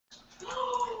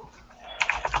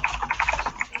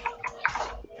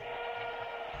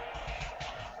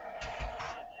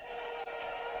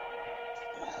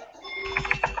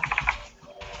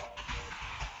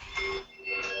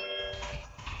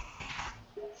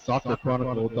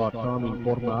SoccerChronicle.com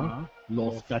informa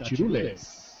Los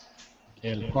Cachirules,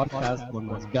 el podcast con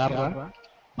más garra,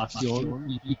 pasión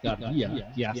y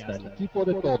picardía que hasta el equipo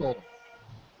de todo.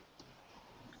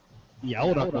 Y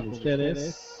ahora con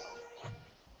ustedes,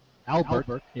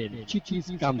 Albert, el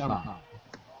Chichis Campa.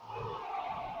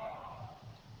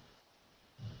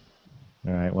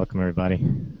 All right, welcome everybody.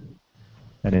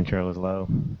 That intro was low.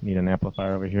 Need an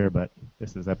amplifier over here, but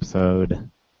this is episode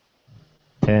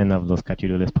 10 of Los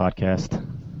Cachirules podcast.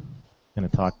 Gonna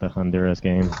talk the Honduras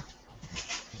game.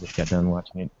 Just got done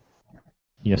watching it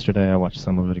yesterday. I watched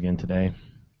some of it again today.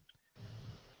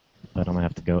 But I'm gonna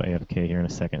have to go AFK here in a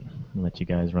second and let you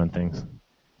guys run things.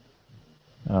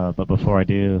 But before I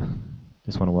do,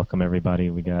 just want to welcome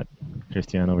everybody. We got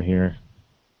Christian over here,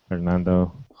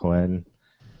 Fernando, Joel,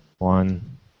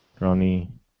 Juan, Ronnie,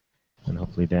 and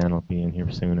hopefully Dan will be in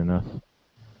here soon enough.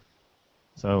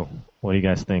 So, what do you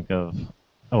guys think of...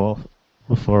 Oh, well,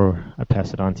 before I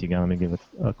pass it on to you guys, let me give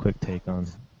a quick take on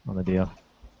the deal.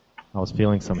 I was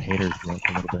feeling some haters guilt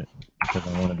a little bit because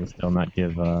I wanted to still not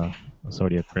give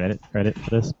Osorio credit for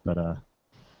this, but I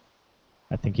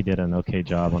think he did an okay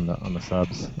job on the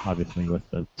subs, obviously with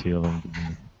the two of them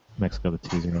giving Mexico the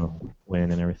 2-0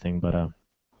 win and everything, but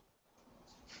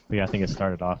yeah, I think it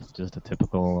started off just a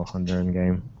typical Honduran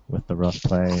game with the rough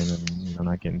play and then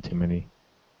not getting too many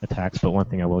attacks. But one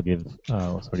thing I will give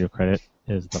Osorio credit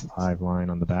is the 5 line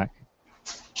on the back,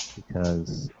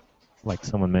 because like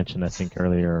someone mentioned, I think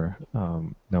earlier,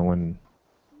 I don't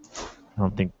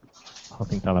think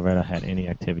Talavera had any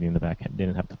activity in the back,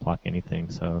 didn't have to block anything,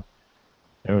 so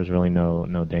there was really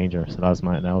no danger. So that was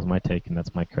my take, and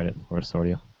that's my credit for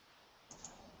Osorio.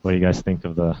 What do you guys think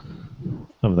of the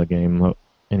game?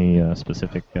 Any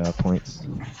specific points?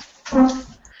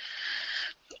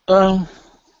 There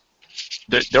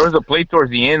was a play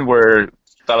towards the end where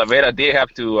Talavera did have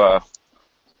to.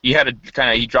 He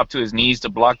dropped to his knees to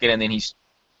block it, and then he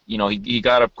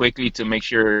got up quickly to make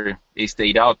sure they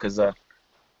stayed out because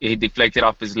he deflected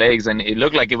off his legs, and it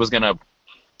looked like it was gonna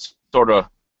sort of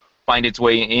find its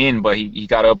way in, but he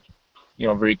got up,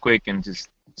 very quick and just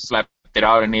slapped it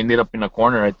out, and ended up in a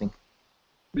corner, I think.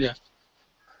 Yeah.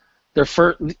 Their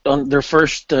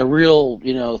first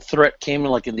real threat came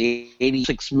in the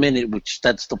 86th minute, which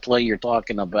that's the play you're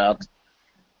talking about.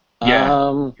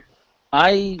 Yeah.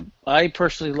 I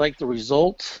personally like the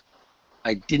result.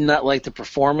 I did not like the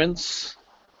performance.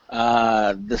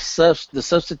 The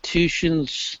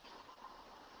substitutions,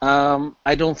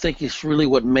 I don't think it's really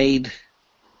what really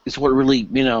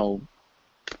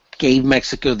gave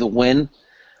Mexico the win.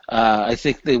 I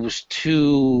think there was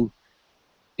two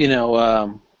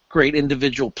great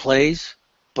individual plays,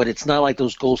 but it's not like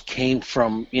those goals came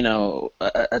from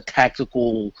a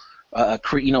tactical,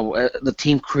 the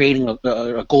team creating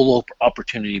a goal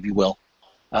opportunity, if you will.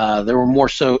 There were more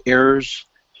so errors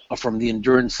from the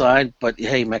Honduran side, but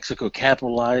hey, Mexico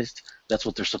capitalized. That's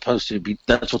what they're supposed to be.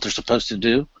 That's what they're supposed to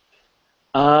do.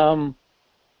 I don't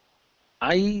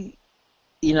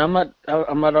want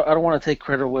to take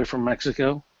credit away from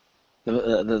Mexico.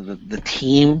 The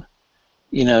team,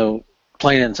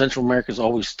 playing in Central America is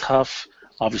always tough.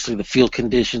 Obviously, the field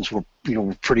conditions were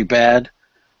pretty bad.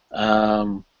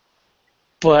 But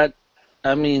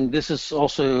I mean, this is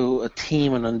also a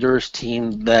team, an Honduras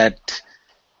team that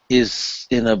is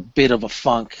in a bit of a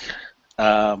funk.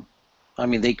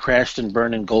 They crashed and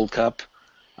burned in Gold Cup.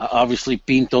 Obviously,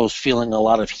 Pinto's feeling a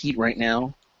lot of heat right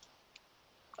now.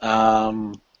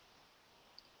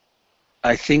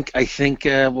 I think I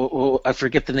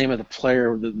forget the name of the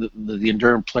player, the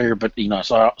Honduran player, but I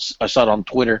saw it on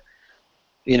Twitter.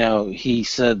 He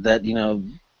said that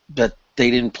that they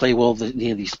didn't play well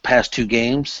these past 2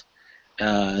 games.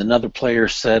 Another player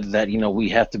said that we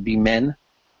have to be men,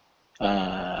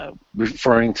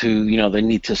 referring to they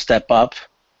need to step up.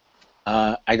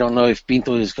 I don't know if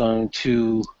Pinto is going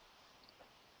to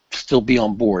still be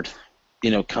on board,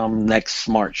 come next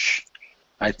March.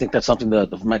 I think that's something that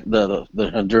the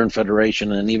Honduran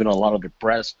Federation and even a lot of the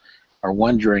press are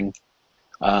wondering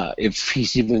if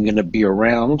he's even going to be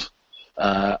around.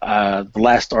 The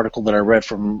last article that I read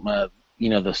from the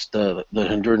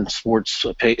Honduran sports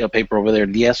paper over there,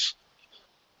 Diez,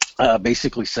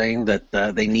 basically saying that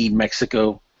they need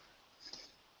Mexico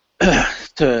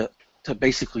to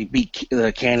basically beat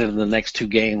Canada in the next 2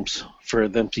 games for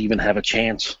them to even have a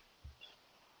chance.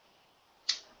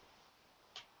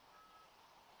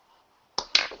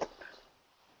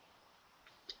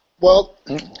 Well,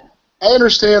 I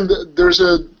understand that there's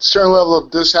a certain level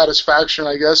of dissatisfaction,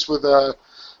 I guess, with the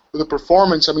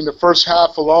performance. I mean, the first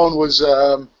half alone was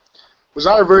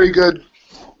not a very good.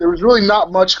 There was really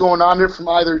not much going on there from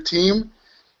either team,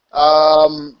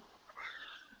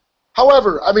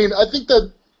 However, I mean, I think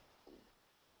that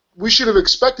we should have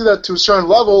expected that to a certain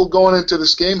level going into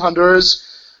this game. Honduras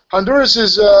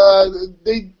is they're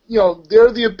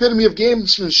the epitome of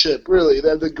gamesmanship. Really,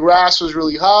 the grass was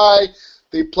really high.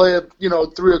 They play at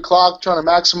 3 o'clock, trying to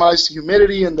maximize the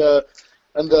humidity and the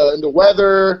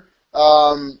weather.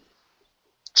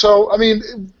 So I mean,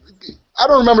 I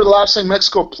don't remember the last time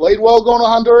Mexico played well going to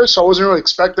Honduras. So I wasn't really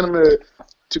expecting them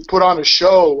to put on a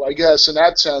show, I guess, in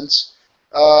that sense.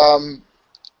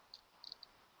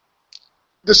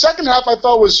 The second half I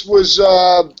thought was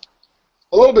a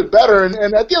little bit better, and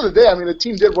at the end of the day, I mean, the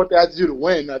team did what they had to do to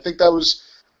win. I think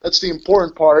that's the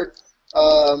important part.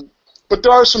 But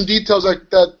there are some details like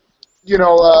that,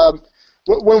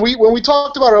 when we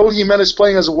talked about Raúl Jiménez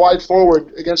playing as a wide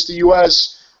forward against the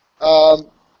U.S.,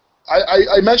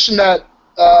 I mentioned that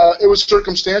it was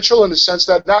circumstantial in the sense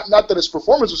that not that his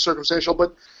performance was circumstantial,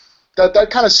 but that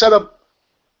kind of set up.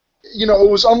 It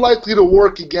was unlikely to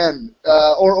work again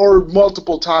or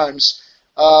multiple times.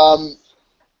 And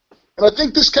I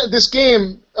think this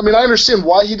game, I mean, I understand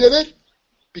why he did it,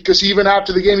 because even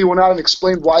after the game he went out and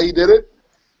explained why he did it.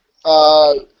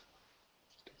 I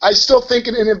still think,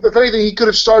 and if anything, he could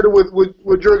have started with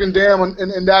Jürgen Damm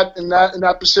in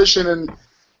that position,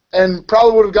 and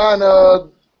probably would have gotten a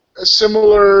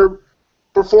similar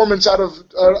performance out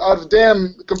of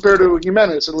Damm compared to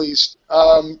Jimenez, at least.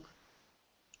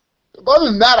 But other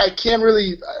than that, I can't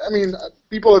really. I mean,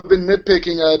 people have been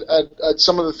nitpicking at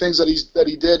some of the things that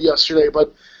he did yesterday,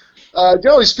 but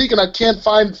generally speaking, I can't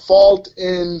find fault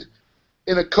in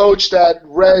a coach that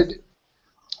read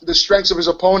the strengths of his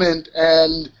opponent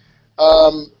and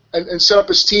set up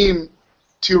his team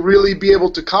to really be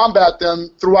able to combat them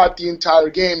throughout the entire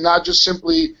game, not just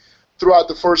simply throughout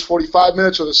the first 45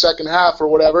 minutes or the second half or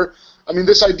whatever. I mean,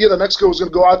 this idea that Mexico was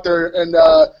going to go out there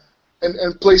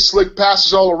and play slick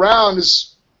passes all around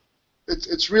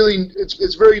it's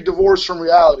very divorced from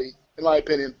reality, in my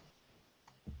opinion.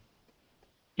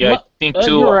 Yeah, I think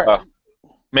too.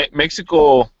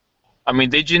 Mexico, I mean,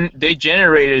 they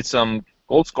generated some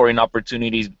goal scoring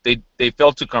opportunities. They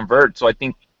failed to convert. So I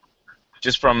think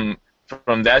just from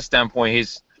that standpoint,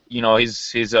 his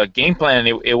game plan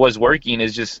it was working.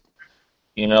 It's just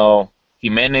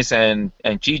Jimenez and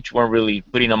Cheech weren't really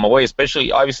putting them away,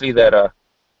 especially obviously that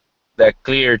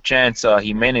clear chance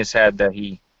Jimenez had that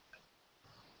he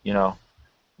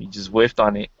just whiffed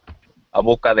on it, a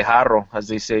boca de jarro, as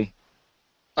they say.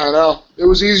 I know. It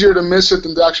was easier to miss it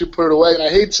than to actually put it away, and I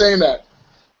hate saying that.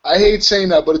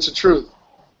 But it's the truth.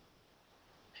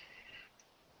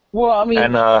 Well, I mean,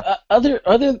 and,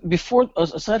 other before,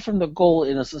 aside from the goal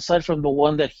and aside from the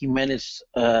one that Jimenez,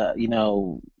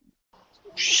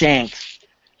 shanked,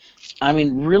 I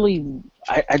mean, really,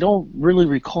 I don't really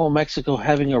recall Mexico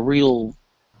having a real,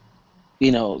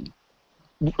 a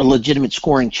legitimate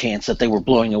scoring chance that they were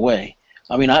blowing away.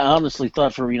 I mean, I honestly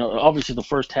thought obviously the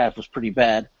first half was pretty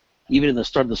bad. Even in the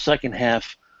start of the second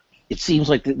half, it seems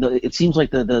like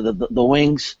the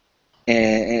wings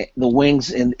and the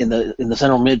wings in the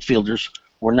central midfielders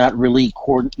were not really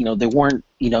they weren't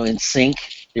in sync.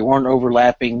 They weren't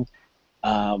overlapping.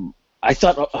 I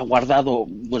thought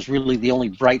Guardado was really the only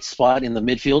bright spot in the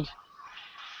midfield.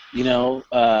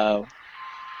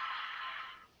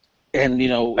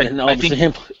 And obviously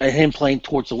him playing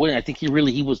towards the wing, I think he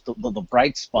was the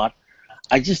bright spot.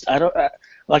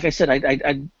 Like I said,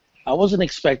 I wasn't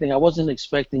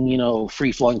expecting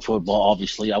free flowing football.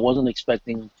 Obviously, I wasn't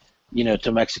expecting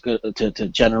to Mexico to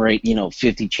generate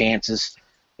 50 chances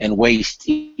and waste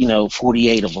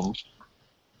 48 of them.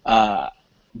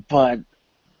 But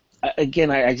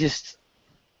again, I just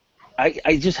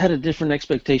had a different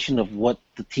expectation of what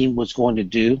the team was going to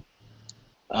do.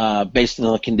 Based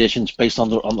on the conditions, based on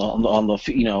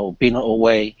the being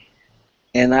away,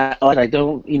 and I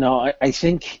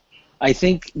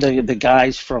think the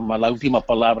guys from La Última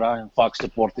Palabra and Fox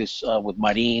Deportes with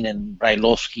Marin and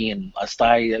Brailovsky and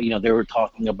Astay, they were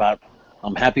talking about,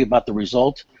 I'm happy about the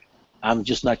result. I'm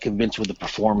just not convinced with the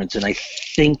performance, and I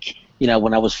think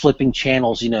when I was flipping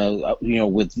channels, with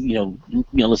listening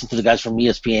to the guys from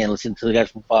ESPN, listening to the guys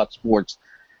from Fox Sports,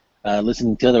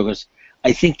 listening to others.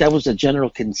 I think that was a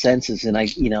general consensus, and I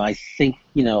think,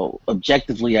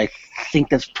 objectively, I think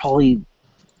that's probably,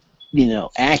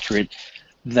 accurate.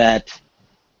 That,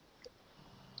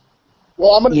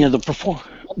 the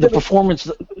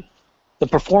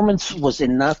performance was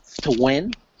enough to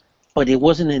win, but it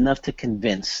wasn't enough to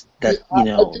convince that.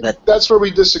 That's where we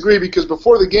disagree, because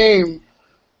before the game,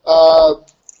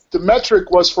 the metric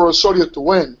was for Osorio to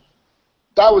win.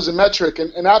 That was a metric,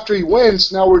 and after he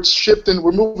wins, now we're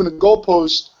moving the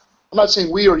goalpost I'm not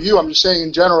saying we or you. I'm just saying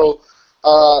in general.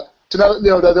 To not,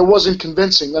 that it wasn't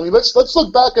convincing. I mean, let's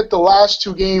look back at the last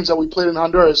two games that we played in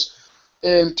Honduras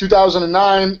in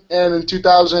 2009 and in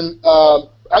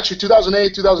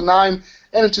 2008, 2009,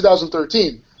 and in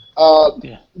 2013.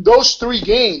 Those three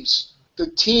games, the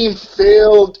team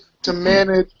failed to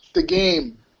manage the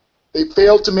game. They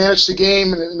failed to manage the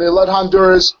game, and they let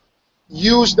Honduras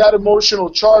use that emotional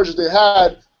charge that they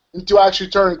had into actually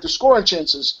turning to scoring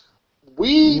chances.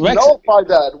 We nullified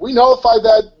that. We nullified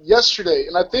that yesterday,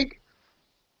 and I think.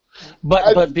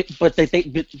 But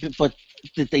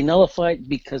did they nullify it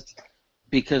because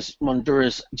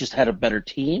Honduras just had a better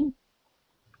team,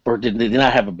 or did they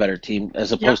not have a better team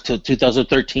as opposed to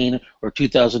 2013 or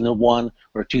 2001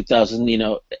 or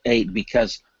 2008?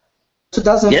 Because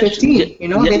 2015,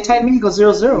 they tied Mexico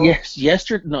 0-0. Yes,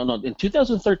 yesterday. No. In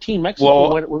 2013,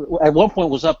 Mexico at one point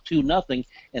was up 2-0,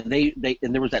 and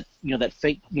there was that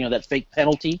fake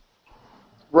penalty,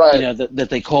 right? That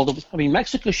they called. I mean,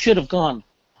 Mexico should have gone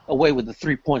away with the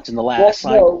 3 points in the last.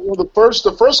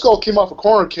 The first goal came off a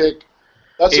corner kick.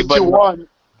 That's a 2-1,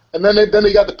 and then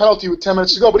they got the penalty with 10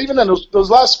 minutes to go. But even then, those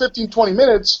last 15, 20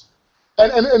 minutes,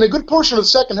 and a good portion of the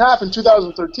second half in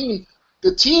 2013,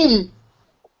 the team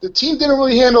didn't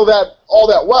really handle that all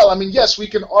that well. I mean, yes, we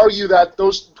can argue that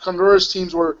those Honduras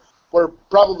teams were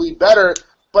probably better,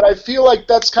 but I feel like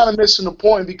that's kind of missing the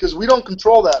point because we don't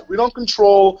control that. We don't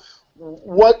control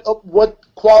what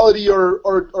quality or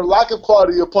lack of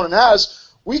quality the opponent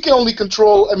has. We can only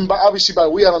control, and obviously by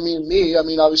we I don't mean me, I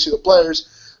mean obviously the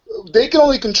players. They can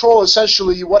only control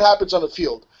essentially what happens on the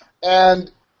field.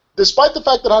 And despite the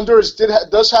fact that Honduras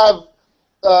does have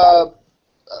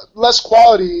less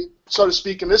quality, so to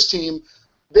speak, in this team,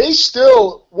 they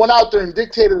still went out there and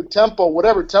dictated the tempo,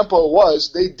 whatever tempo it was.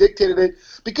 They dictated it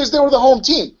because they were the home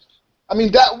team. I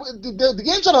mean, the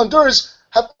games on Honduras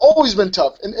have always been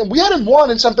tough. And we hadn't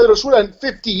won in San Pedro Sula in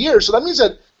 50 years. So that means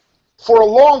that for a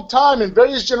long time in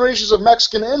various generations of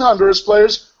Mexican and Honduras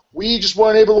players, we just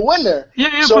weren't able to win there.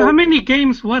 Yeah, so but how many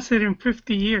games was it in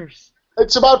 50 years?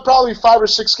 It's about probably 5 or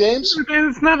 6 games.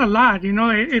 It's not a lot,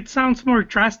 It sounds more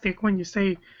drastic when you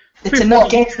say... It's enough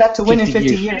games not to win in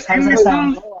 50 years. How does that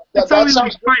sound? It's only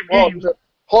like 5 games.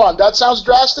 Hold on, that sounds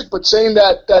drastic, but saying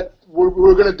that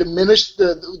we're going to diminish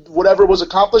whatever was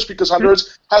accomplished because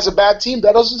Honduras has a bad team,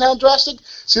 that doesn't sound drastic.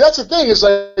 See, that's the thing, is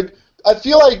like, I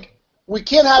feel like we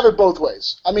can't have it both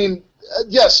ways. I mean,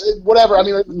 yes, whatever. I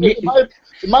mean,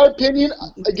 in my opinion,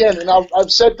 again, and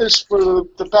I've said this for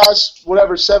the past,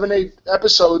 7, 8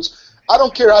 episodes, I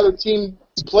don't care how the team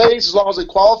plays as long as they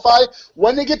qualify.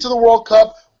 When they get to the World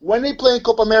Cup, when they play in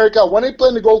Copa America, when they play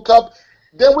in the Gold Cup,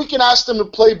 then we can ask them to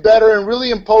play better and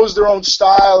really impose their own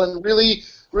style and really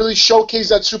showcase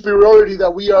that superiority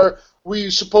that we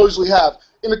supposedly have.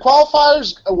 In the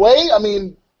qualifiers away, I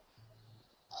mean,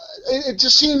 it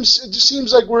just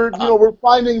seems like we're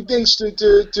finding things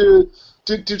to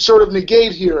sort of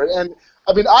negate here. And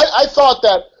I mean, I thought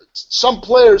that some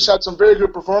players had some very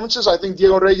good performances. I think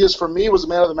Diego Reyes, for me, was the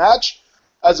man of the match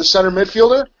as a center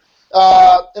midfielder.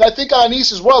 And I think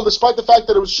Alanis as well, despite the fact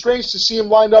that it was strange to see him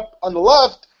lined up on the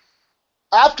left.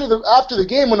 After the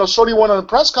game, when Osorio went on a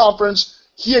press conference,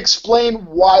 he explained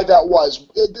why that was.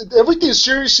 Everything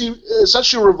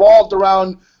essentially revolved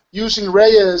around using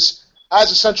Reyes as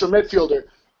a central midfielder.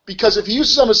 Because if he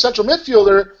uses him as a central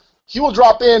midfielder, he will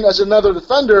drop in as another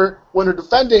defender when they're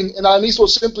defending, and Alanis will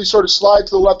simply sort of slide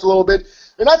to the left a little bit.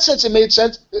 In that sense, it made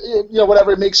sense.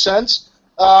 Whatever, it makes sense.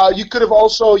 You could have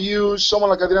also used someone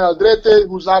like Adrian Aldrete,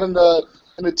 who's not in the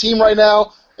team right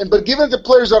now. But given the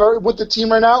players that are with the team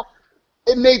right now,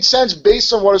 it made sense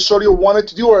based on what Osorio wanted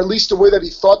to do, or at least the way that he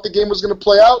thought the game was going to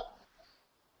play out.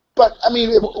 But, I mean,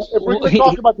 if we're going to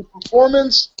talk about the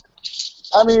performance,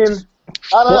 I mean,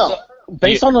 I don't know.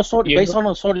 Based on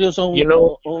Osorio's own...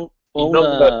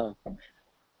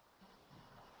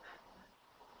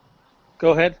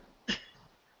 Go ahead.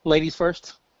 Ladies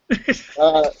first.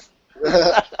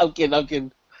 I'm kidding. No te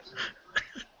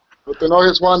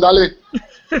enojes, Juan, dale.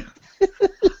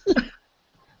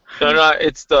 No,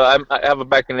 it's I have a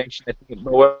bad connection. I think.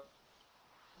 But what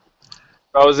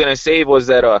I was gonna say was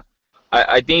that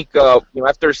I think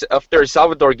after El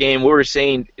Salvador game, we were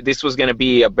saying this was gonna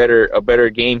be a better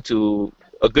game, to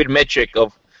a good metric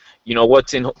of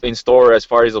what's in store as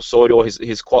far as Osorio,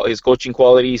 his coaching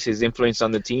qualities, his influence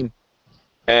on the team.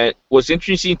 And what's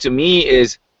interesting to me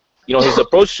is his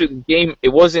approach to the game. It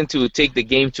wasn't to take the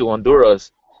game to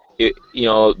Honduras.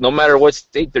 No matter what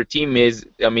state their team is,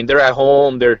 I mean, they're at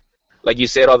home. They're, like you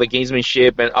said, all the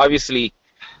gamesmanship, and obviously,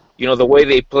 the way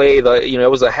they play. It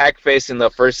was a hack fest in the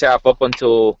first half up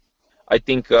until I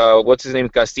think what's his name,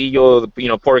 Castillo.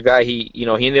 Poor guy. He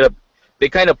ended up. They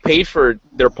kind of paid for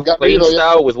their playing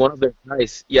style with one of their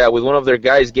guys. Yeah, with one of their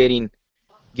guys getting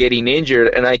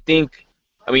injured, and I think,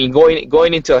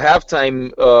 going into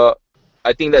halftime,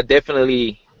 I think that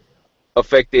definitely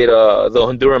affected the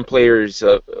Honduran players,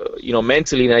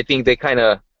 mentally, and I think they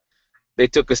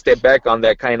took a step back on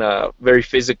that kind of very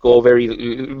physical, very,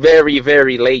 very,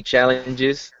 very late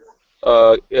challenges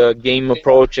game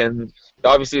approach, and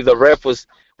obviously the ref was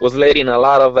letting a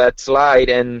lot of that slide,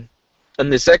 and in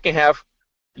the second half,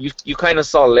 you kind of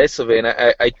saw less of it,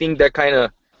 and I think that's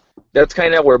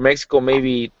kind of where Mexico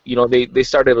maybe they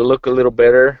started to look a little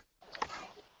better,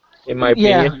 in my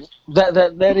opinion. Yeah,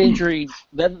 that injury,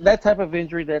 that type of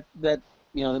injury that that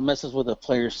messes with a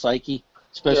player's psyche,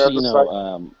 especially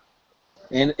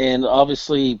and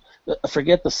obviously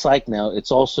forget the psych now.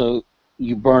 It's also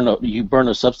you burn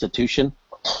a substitution,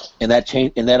 and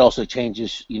that also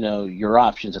changes your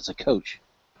options as a coach.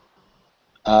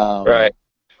 Right.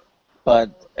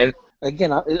 But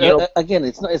again,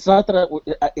 it's not that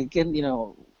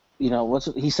what's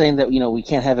he's saying that we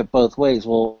can't have it both ways.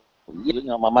 Well,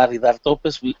 Mamá dar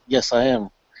topes. Yes, I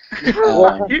am. You know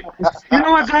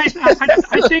what, guys?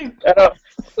 I think.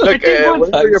 Look,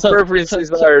 whatever your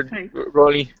preferences are,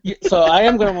 Ronnie. So I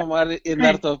am going to mamar in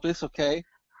dar topes, okay?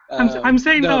 I'm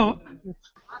saying though.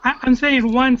 I'm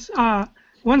saying once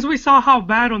we saw how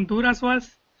bad Honduras was,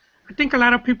 I think a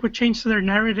lot of people changed their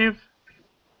narrative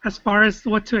as far as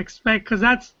what to expect, because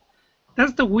that's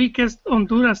the weakest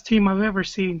Honduras team I've ever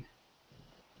seen.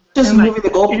 Just moving the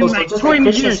goalposts, like just 20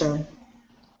 like years.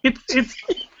 It's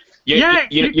you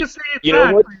can say it's you know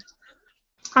that. what?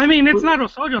 I mean, it's not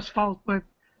Osorio's fault, but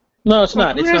no, it's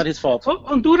not. It's not his fault.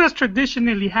 Honduras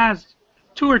traditionally has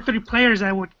 2 or 3 players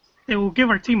that will give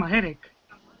our team a headache.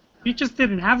 He just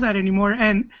didn't have that anymore,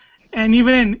 and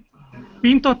even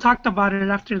Pinto talked about it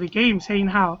after the game, saying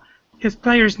how his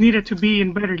players needed to be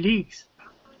in better leagues.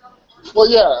 Well,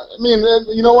 yeah. I mean,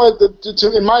 you know what?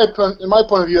 In my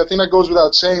point of view, I think that goes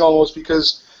without saying almost,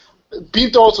 because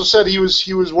Pinto also said he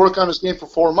was working on his game for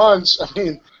 4 months. I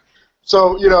mean,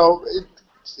 so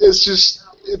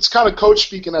it's kind of coach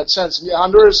speak in that sense. And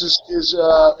Honduras is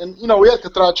and we had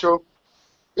Catracho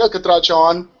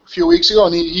on a few weeks ago,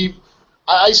 and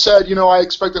I said I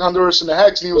expected Honduras in the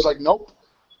hex, and he was like, nope.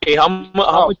 Hey, how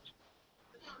much?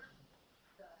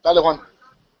 Dale, Juan.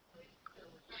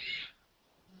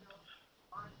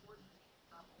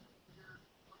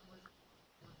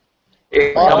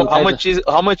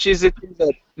 How much is it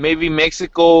that maybe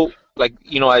Mexico, like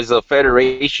as a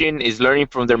federation, is learning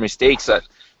from their mistakes?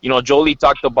 Jolie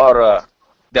talked about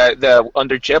that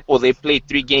under Chepo they played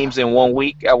 3 games in 1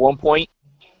 week at one point,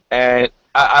 and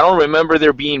I don't remember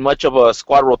there being much of a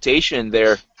squad rotation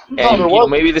there. And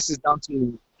maybe this is down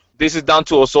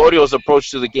to Osorio's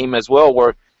approach to the game as well,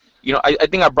 where I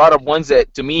think I brought up ones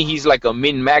that to me he's like a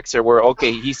min-maxer, where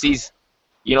he sees.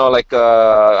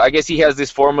 I guess he has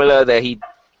this formula that he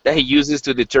uses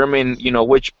to determine,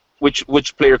 which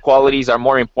player qualities are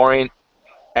more important,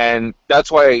 and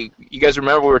that's why you guys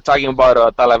remember we were talking about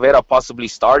Talavera possibly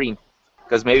starting,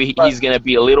 because maybe he's gonna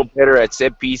be a little better at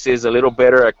set pieces, a little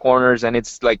better at corners, and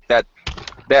it's like that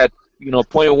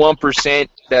 0.1%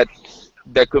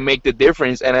 that could make the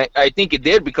difference, and I think it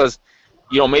did, because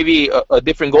maybe a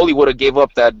different goalie would have gave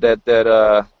up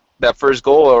that first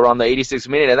goal around the 86th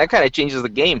minute, and that kind of changes the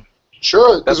game.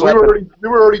 Sure, because we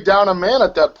were already down a man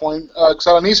at that point.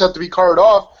 Alanis had to be carted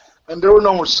off, and there were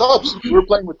no more subs. We were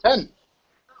playing with 10.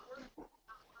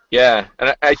 Yeah,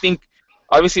 and I think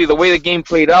obviously the way the game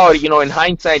played out, in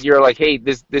hindsight, you're like, hey,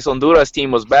 this Honduras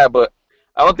team was bad, but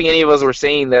I don't think any of us were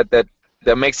saying that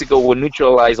Mexico would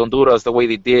neutralize Honduras the way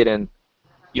they did, and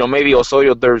maybe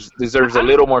Osorio deserves a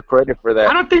little more credit for that.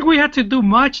 I don't think we had to do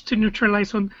much to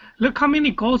neutralize them. Look how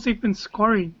many goals they've been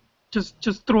scoring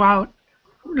just throughout,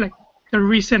 like, the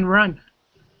recent run.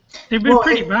 They've been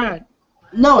pretty bad.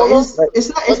 No, it's not.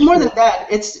 It's more than that.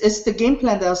 It's the game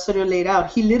plan that Osorio laid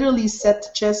out. He literally set the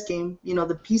chess game,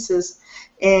 the pieces,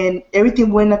 and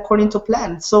everything went according to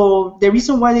plan. So the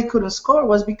reason why they couldn't score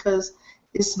was because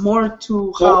it's more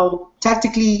to how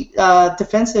tactically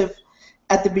defensive.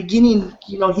 At the beginning,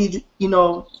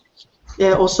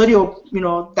 Osorio,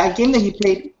 that game that he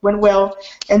played went well,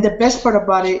 and the best part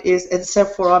about it is,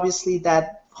 except for obviously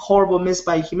that horrible miss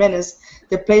by Jimenez,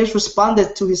 the players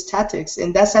responded to his tactics,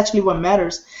 and that's actually what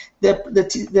matters.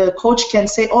 The coach can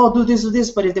say, "Oh, do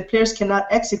this," but if the players cannot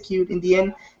execute, in the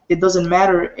end, it doesn't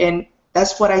matter, and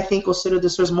that's what I think Osorio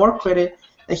deserves more credit,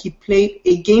 that he played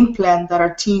a game plan that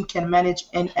our team can manage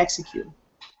and execute.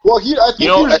 Well, I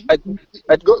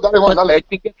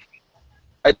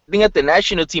think at the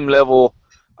national team level,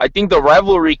 I think the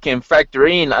rivalry can factor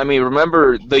in. I mean,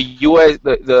 remember the U.S.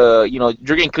 the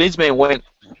Jurgen Klinsmann went,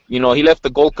 he left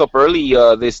the Gold Cup early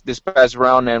this past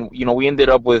round, and we ended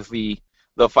up with the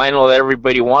final that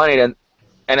everybody wanted,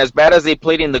 and as bad as they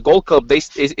played in the Gold Cup,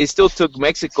 it still took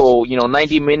Mexico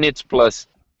 90 minutes plus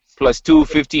 2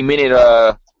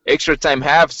 15-minute extra time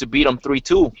halves to beat them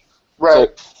 3-2. Right.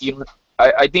 So,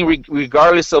 I think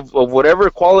regardless of whatever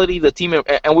quality the team,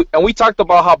 and we talked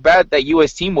about how bad that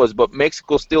U.S. team was, but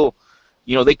Mexico still,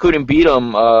 they couldn't beat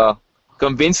them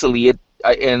convincingly.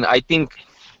 And I think,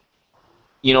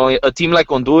 a team like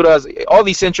Honduras, all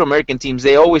these Central American teams,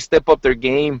 they always step up their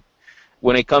game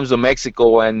when it comes to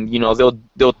Mexico, and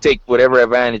they'll take whatever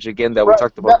advantage again that we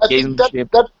talked about.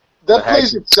 That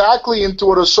plays exactly into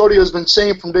what Osorio has been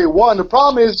saying from day one. The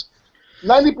problem is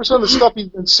 90% of the stuff he's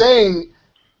been saying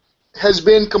has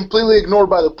been completely ignored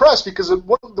by the press, because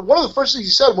one of the first things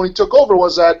he said when he took over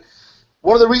was that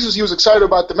one of the reasons he was excited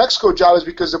about the Mexico job is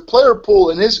because the player pool,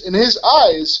 in his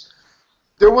eyes,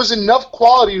 there was enough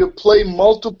quality to play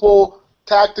multiple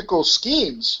tactical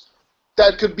schemes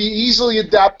that could be easily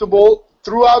adaptable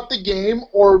throughout the game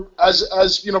or as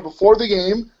before the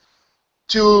game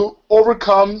to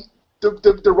overcome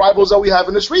the rivals that we have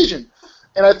in this region.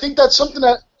 And I think that's something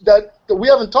that we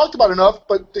haven't talked about enough,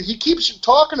 but he keeps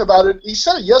talking about it. He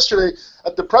said it yesterday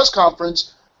at the press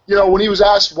conference, when he was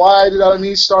asked, why did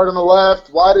Alanis start on the left?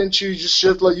 Why didn't you just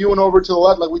shift Ewan over to the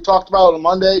left like we talked about on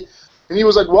Monday? And he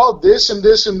was like, well, this and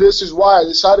this and this is why. I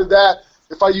decided that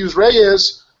if I use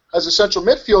Reyes as a central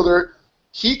midfielder,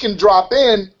 he can drop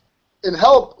in and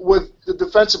help with the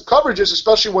defensive coverages,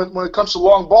 especially when it comes to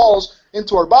long balls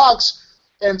into our box,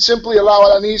 and simply allow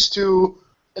Alanis to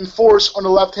enforce on the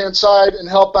left-hand side and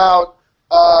help out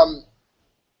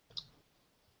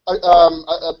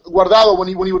Guardado when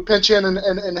he would pinch in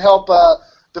and help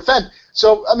defend.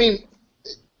 So, I mean,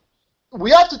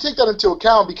 we have to take that into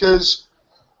account, because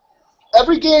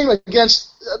every game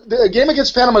against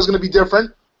Panama is going to be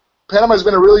different. Panama has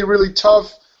been a really, really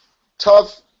tough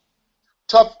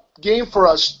game for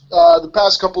us the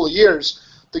past couple of years.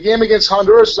 The game against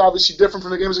Honduras is obviously different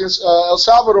from the games against El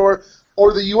Salvador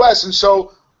or the U.S., and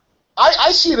so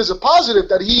I see it as a positive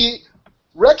that he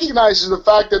recognizes the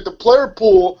fact that the player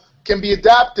pool can be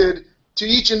adapted to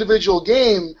each individual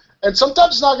game, and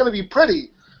sometimes it's not going to be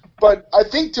pretty. But I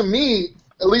think, to me,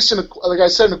 at least like I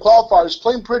said in the qualifiers,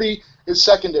 playing pretty is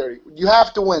secondary. You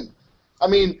have to win. I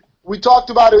mean, we talked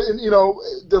about it in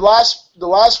the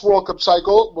last World Cup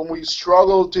cycle when we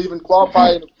struggled to even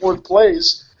qualify in the fourth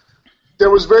place.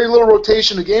 There was very little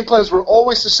rotation. The game plans were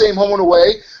always the same home and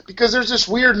away, because there's this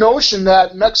weird notion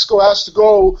that Mexico has to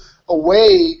go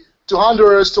away to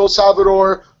Honduras, to El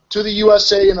Salvador, to the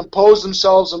USA and impose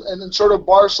themselves and sort of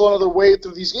Barcelona their way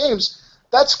through these games.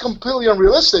 That's completely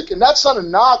unrealistic, and that's not a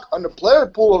knock on the player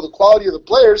pool or the quality of the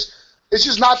players. It's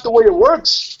just not the way it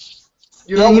works.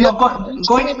 Going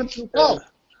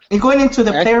into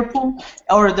the player pool,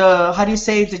 or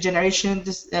the generation,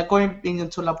 going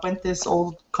into La Puente's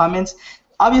old comments,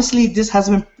 obviously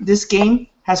this game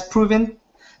has proven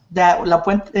that La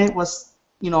Puente was,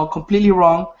 completely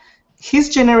wrong. His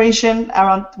generation,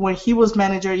 around when he was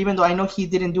manager, even though I know he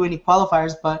didn't do any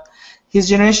qualifiers, but his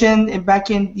generation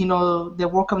back in, the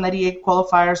World Cup 98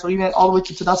 qualifiers, or even all the way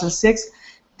to 2006,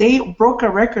 they broke a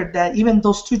record that even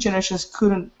those two generations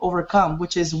couldn't overcome,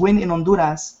 which is win in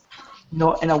Honduras,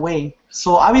 in a way.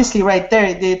 So obviously right there,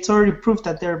 it's already proof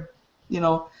that they're,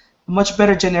 a much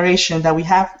better generation that we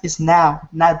have is now,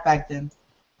 not back then.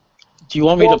 Do you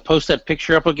want me to post that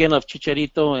picture up again of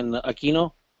Chicharito and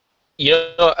Aquino?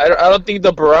 I don't think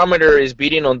the barometer is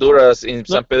beating Honduras in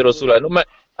San Pedro Sula.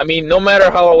 No matter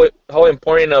how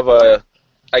important of a,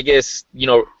 I guess,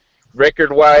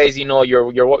 record-wise,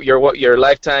 your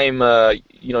lifetime,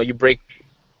 you break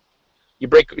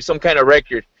some kind of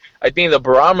record. I think the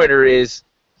barometer is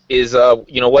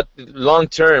what long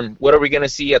term, what are we going to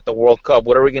see at the World Cup?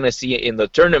 What are we going to see in the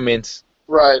tournaments?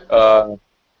 Right. That,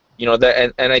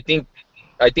 and I think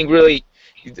really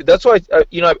that's why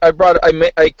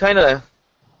I kind of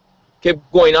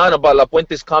kept going on about La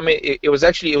Puente's comment. It was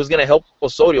going to help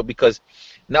Osorio, because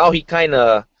now he kind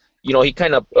of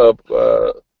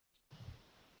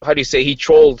how do you say, he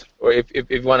trolled, or if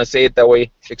you want to say it that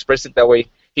way, express it that way,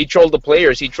 he trolled the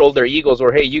players, he trolled their egos,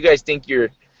 or hey, you guys think you're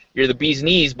the bee's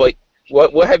knees, but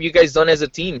what have you guys done as a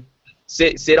team?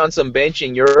 Sit on some bench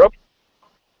in Europe?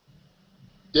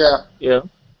 Yeah. Yeah.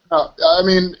 I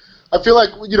mean, I feel like,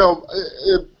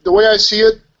 the way I see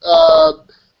it,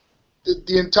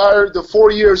 the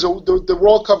 4 years, the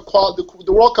World Cup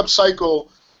the World Cup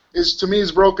cycle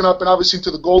is broken up, and obviously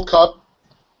into the Gold Cup.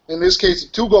 In this case,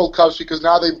 2 Gold Cups, because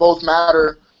now they both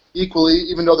matter equally,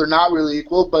 even though they're not really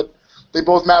equal, but they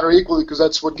both matter equally because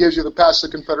that's what gives you the pass to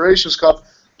the Confederations Cup.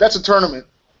 That's a tournament.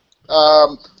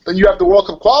 Then you have the World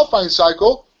Cup qualifying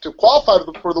cycle to qualify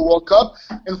for the World Cup,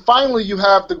 and finally you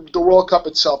have the World Cup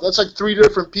itself. That's like 3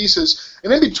 different pieces,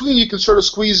 and in between you can sort of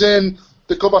squeeze in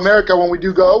the Copa America when we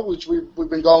do go, which we've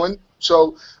been going.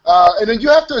 So, and then you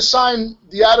have to assign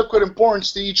the adequate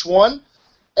importance to each one,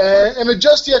 and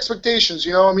adjust the expectations.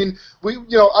 You know, I mean,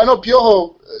 I know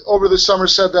Piojo over the summer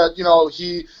said that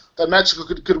that Mexico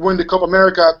could win the Copa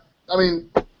America. I mean,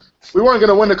 we weren't going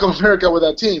to win the Copa America with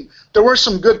that team. There were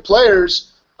some good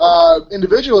players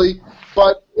individually,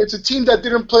 but it's a team that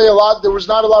didn't play a lot. There was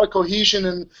not a lot of cohesion,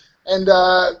 and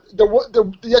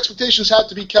the expectations had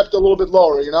to be kept a little bit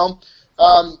lower. You know.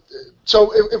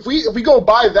 So if we go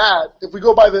by that, if we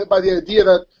go by the idea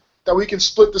that we can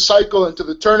split the cycle into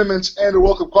the tournaments and the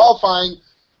World Cup qualifying,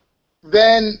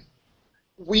 then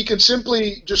we can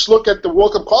simply just look at the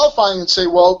World Cup qualifying and say,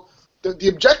 well, the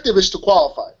objective is to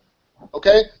qualify,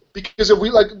 okay? Because if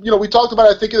we we talked about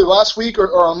it, I think either last week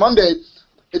or on Monday.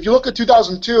 If you look at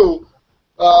 2002,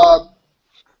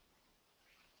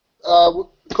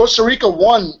 Costa Rica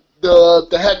won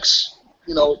the Hex,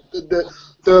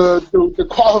 the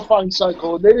qualifying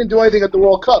cycle, and they didn't do anything at the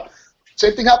World Cup.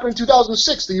 Same thing happened in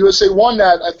 2006. The USA won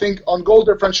that, I think, on goal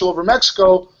differential over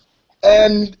Mexico,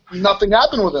 and nothing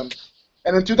happened with them.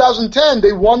 And in 2010,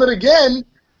 they won it again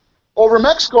over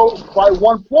Mexico by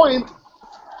 1 point,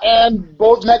 and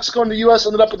both Mexico and the U.S.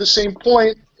 ended up at the same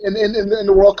point in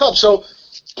the World Cup. So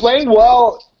playing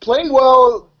well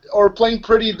or playing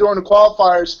pretty during the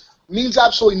qualifiers means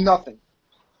absolutely nothing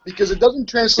because it doesn't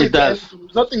translate to anything.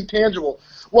 There's nothing tangible.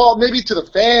 Well, maybe to the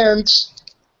fans,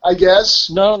 I guess.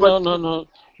 No.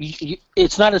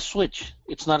 It's not a switch.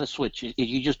 It's not a switch.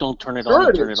 You just don't turn it on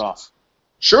and turn it off.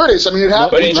 Sure it is. I mean, it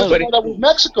happened with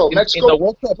Mexico.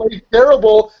 Mexico played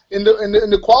terrible in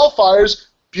the qualifiers.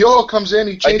 Piojo comes in,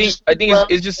 he changes. I think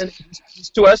it's just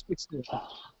two aspects to it.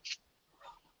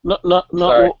 No.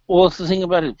 Sorry. Well, the thing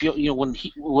about it,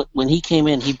 when he came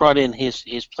in, he brought in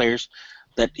his players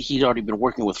that he'd already been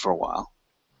working with for a while.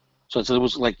 So it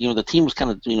was like the team was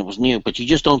kind of was new, but you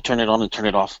just don't turn it on and turn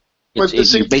it off. But the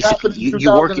same thing happened in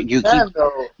 2010,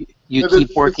 you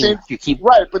keep working. You keep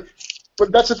right, but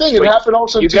that's the thing. It happened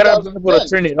also in 2010. You gotta be able to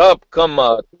turn it up come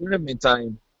tournament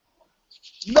time.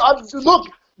 No, look,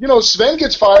 Sven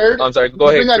gets fired. I'm sorry. Go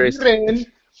ahead, Chris.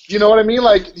 You know what I mean?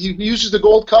 Like he uses the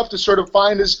Gold Cup to sort of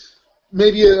find his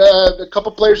maybe a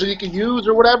couple players that he can use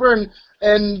or whatever,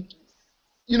 and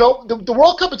the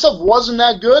World Cup itself wasn't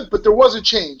that good, but there was a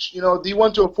change. He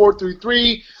went to a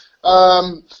 4-3-3.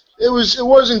 It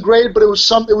wasn't great, but it was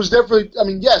definitely. I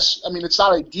mean, yes. I mean, it's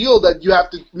not ideal that you have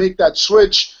to make that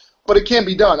switch, but it can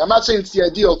be done. I'm not saying it's the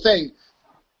ideal thing,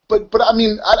 but I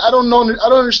mean, I don't know. I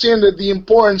don't understand the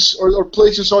importance or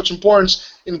placing so much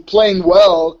importance in playing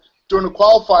well during the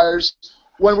qualifiers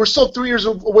when we're still 3 years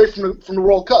away from the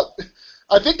World Cup.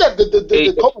 I think that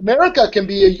the Copa America can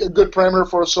be a good parameter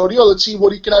for Osorio. Let's see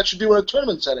what he can actually do in a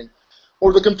tournament setting,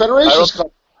 or the Confederations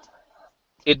Cup.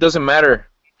 It doesn't matter.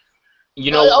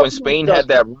 When Spain had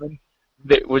that run,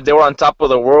 they were on top of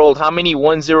the world. How many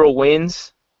 1-0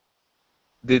 wins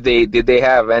did they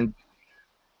have? And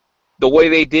the way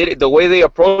they did it, the way they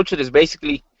approached it is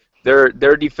basically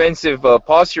their defensive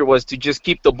posture was to just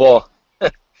keep the ball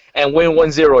and win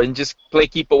 1-0 and just play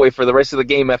keep away for the rest of the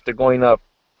game after going up.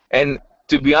 And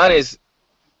to be honest,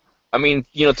 I mean,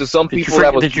 to some people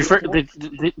that was.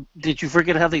 Did you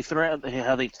forget how they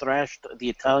thrashed the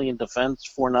Italian defense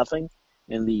 4-0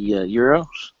 in the Euros?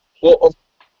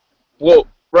 Well,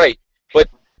 right, but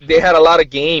they had a lot of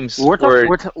games where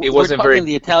it wasn't very.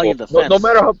 The Italian defense. No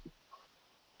matter how.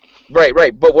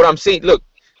 Right. But what I'm saying, look,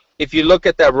 if you look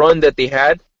at that run that they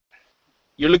had,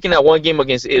 you're looking at one game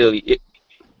against Italy,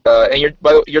 and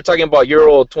you're talking about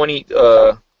Euro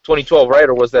 2012, right,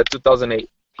 or was that 2008?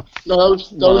 No,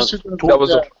 that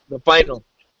was the final.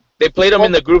 They played them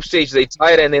in the group stage. They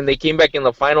tied, and then they came back in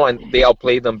the final, and they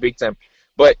outplayed them big time.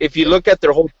 But if you look at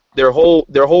their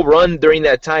whole run during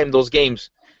that time, those games,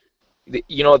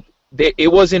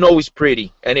 it wasn't always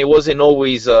pretty, and it wasn't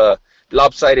always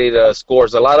lopsided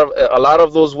scores. A lot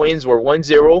of those wins were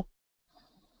 1-0.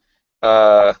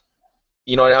 I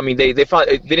mean, they found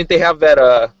didn't they have that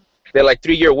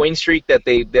 3-year win streak that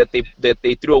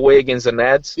they threw away against the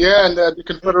Nads? Yeah, and the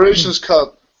Confederations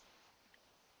Cup.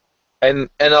 And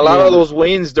a lot of those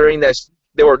wins during that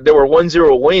they were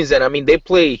 1-0 wins, and I mean they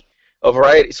play a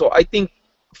variety. So I think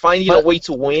finding a way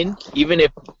to win, even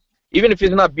if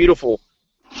it's not beautiful,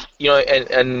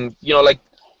 and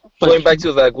going back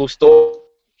to the Gusto.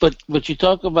 But you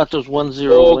talk about those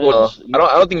 1-0 wins. I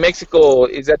don't think Mexico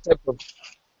is that type of.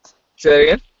 Say that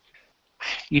again?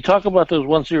 You talk about those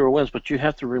 1-0 wins, but you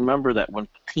have to remember that when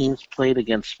teams played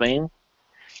against Spain,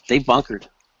 they bunkered.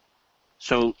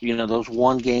 So, those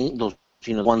 1-0 games, those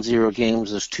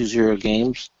 2-0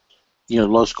 games,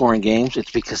 low-scoring games,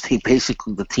 it's because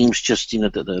the teams just,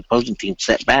 the opposing team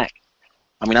set back.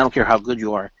 I mean, I don't care how good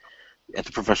you are at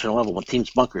the professional level. When teams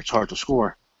bunker, it's hard to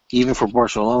score, even for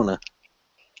Barcelona.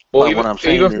 Well, But what I'm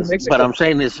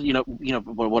saying is,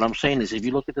 if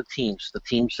you look at the teams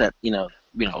that,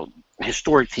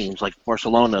 historic teams like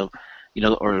Barcelona,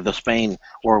 or the Spain,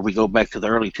 or we go back to the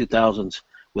early 2000s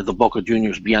with the Boca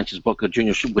Juniors, Bianchi's Boca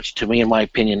Juniors, which to me, in my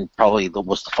opinion, probably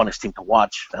was the funnest team to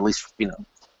watch. At least, it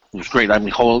was great. I mean,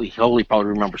 Holy probably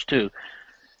remembers too.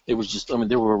 It was just,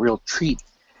 they were a real treat.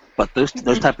 But those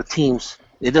type of teams,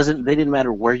 they didn't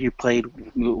matter where you played,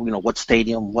 what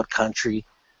stadium, what country,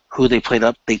 who they played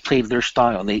up. They played their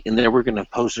style, and they were going to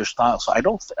impose their style. So I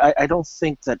don't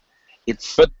think that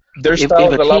it's. But their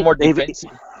style is a lot more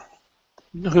defensive.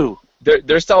 Who?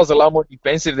 Their style is a lot more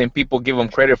defensive than people give them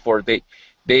credit for. They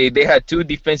had two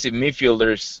defensive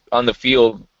midfielders on the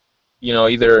field,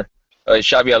 either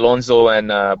Xabi Alonso and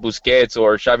Busquets,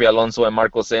 or Xabi Alonso and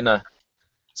Marco Senna.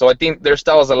 So I think their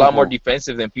style is a lot more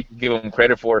defensive than people give them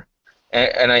credit for.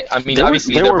 And I mean,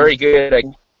 obviously they're very good at.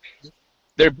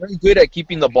 They're very good at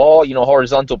keeping the ball,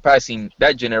 horizontal passing,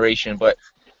 that generation. But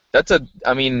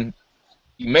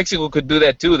Mexico could do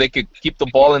that too. They could keep the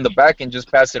ball in the back and just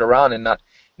pass it around and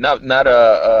not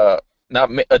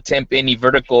attempt any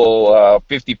vertical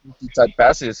 50-50 type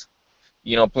passes.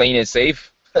 Playing it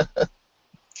safe.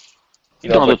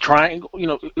 The triangle.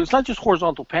 It's not just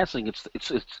horizontal passing. It's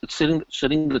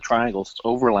sitting the triangles. It's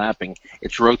overlapping.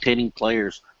 It's rotating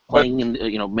players, playing in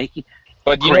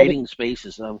creating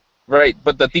spaces. Right,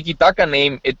 but the tiki-taka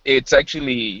name, it's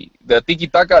actually the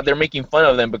tiki-taka. They're making fun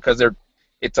of them because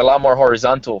it's a lot more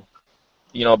horizontal,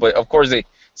 But of course,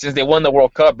 since they won the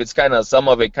World Cup, it's kind of some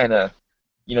of it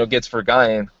gets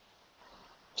forgotten.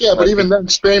 Yeah, but even then,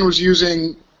 Spain was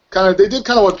using they did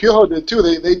what Piojo did too.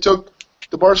 They took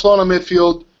the Barcelona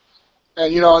midfield,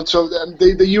 and so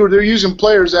they're using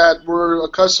players that were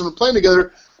accustomed to playing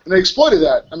together, and they exploited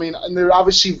that. I mean, and they're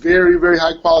obviously very, very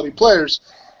high quality players.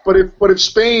 But if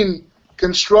Spain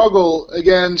can struggle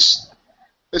against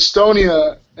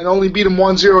Estonia and only beat them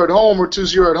 1-0 at home or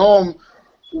 2-0 at home,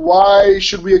 why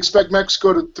should we expect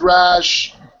Mexico to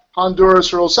thrash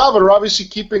Honduras or El Salvador? Obviously,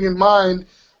 keeping in mind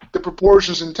the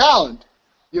proportions and talent.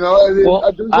 There's a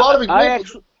lot of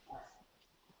examples.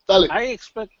 I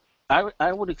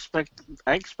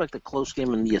expect a close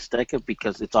game in the Azteca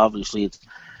because it's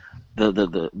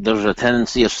there's a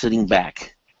tendency of sitting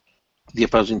back the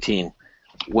opposing team.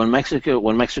 When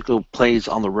Mexico plays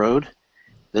on the road,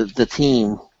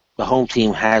 the home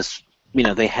team has,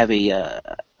 they have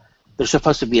they're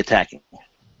supposed to be attacking.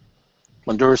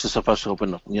 Honduras is supposed to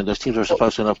open up. Those teams are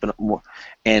supposed to open up more,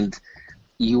 and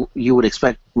you would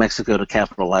expect Mexico to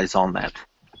capitalize on that.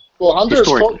 Well, Honduras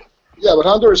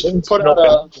put out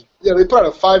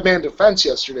a 5-man defense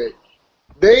yesterday.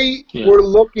 They were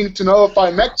looking to nullify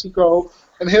Mexico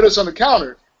and hit us on the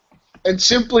counter, and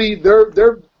simply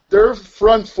their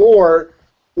front four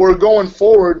were going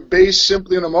forward based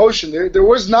simply on emotion. There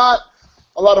was not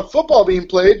a lot of football being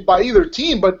played by either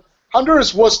team, but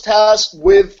Honduras was tasked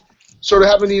with sort of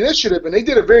having the initiative, and they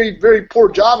did a very, very poor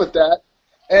job at that.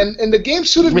 And the game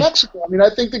suited Mexico. I mean, I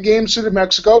think the game suited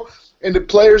Mexico, and the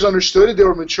players understood it. They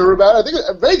were mature about it. I think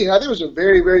it was a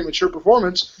very, very mature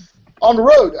performance on the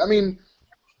road. I mean,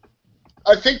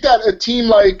 I think that a team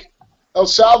like El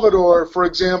Salvador, for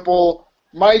example,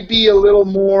 might be a little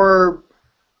more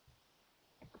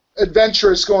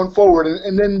adventurous going forward,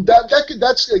 and then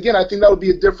that's again, I think that would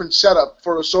be a different setup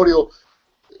for Osorio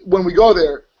when we go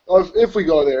there, or if we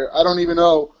go there. I don't even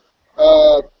know.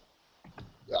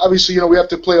 Obviously, we have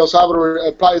to play El Salvador.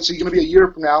 Probably it's going to be a year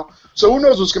from now, so who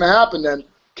knows what's going to happen then?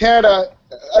 Canada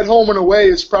at home and away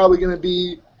is probably going to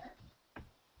be.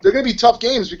 They're going to be tough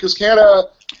games because Canada,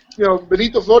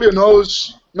 Benito Florio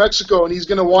knows Mexico, and he's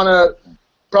going to want to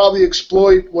probably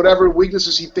exploit whatever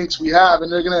weaknesses he thinks we have,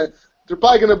 and they're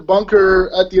probably going to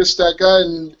bunker at the Azteca,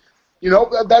 and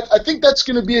I think that's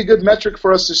going to be a good metric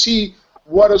for us to see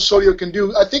what Osorio can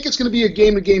do. I think it's going to be a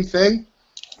game-to-game thing,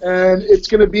 and it's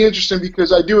going to be interesting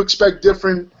because I do expect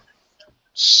different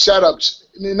setups,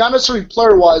 not necessarily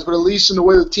player-wise, but at least in the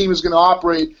way the team is going to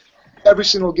operate every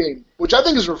single game, which I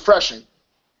think is refreshing.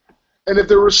 And if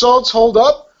the results hold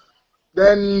up,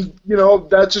 then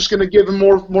that's just going to give him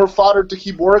more fodder to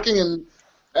keep working, and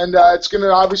it's going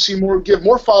to obviously give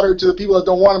more fodder to the people that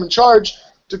don't want him in charge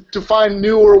to find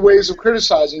newer ways of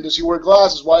criticizing. Does he wear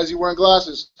glasses? Why is he wearing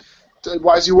glasses?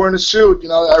 Why is he wearing a suit?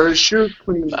 Are his shoes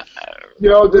clean?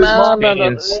 There's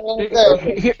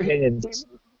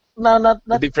not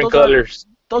different colors.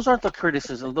 Those aren't the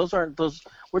criticisms.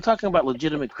 We're talking about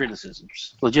legitimate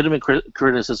criticisms. Legitimate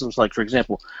criticisms, like, for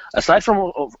example, aside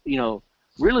from,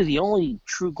 really the only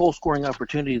true goal-scoring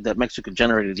opportunity that Mexico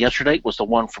generated yesterday was the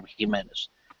one from Jimenez.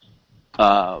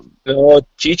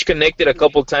 Cheech connected a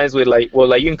couple times with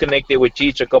Layun connected with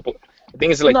Cheech a couple. I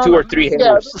think it's two or three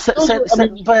headers. But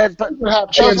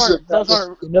those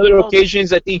aren't. In other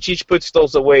occasions, I think Cheech puts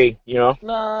those away. No.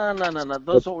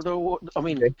 Those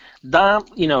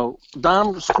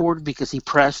Dom scored because he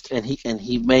pressed and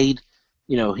he made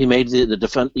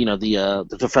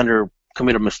the defender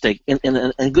commit a mistake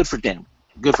and good for Dan.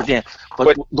 Good for Dan.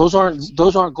 But those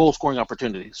aren't goal scoring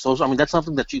opportunities. That's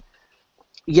something that you.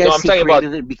 Yes, no, I'm talking about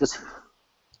it because.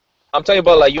 I'm talking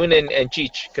about Layun and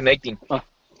Cheech connecting.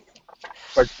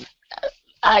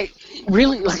 I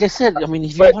really, like I said,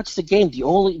 if you watch the game, the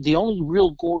only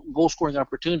real goal scoring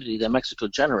opportunity that Mexico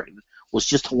generated was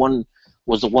the one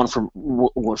from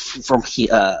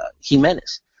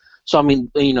Jimenez. So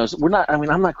we're not.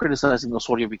 I'm not criticizing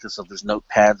Osorio because of his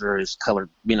notepads or his colored,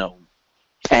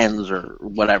 pens or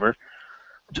whatever.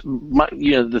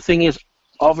 The thing is,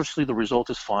 obviously the result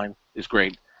is fine, is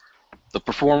great. The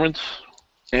performance.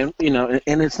 And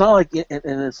it's not like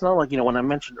when I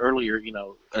mentioned earlier,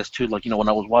 as to when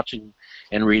I was watching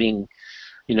and reading,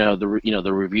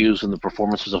 the reviews and the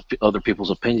performances of other people's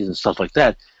opinions and stuff like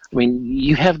that.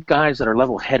 You have guys that are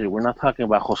level-headed. We're not talking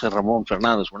about Jose Ramon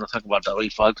Fernandez. We're not talking about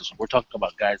David Falcos. We're talking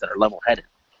about guys that are level-headed,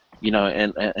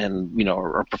 and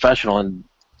are professional. And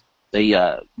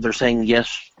they're saying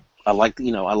yes. I liked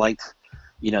the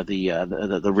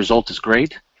result is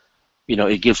great.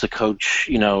 It gives the coach,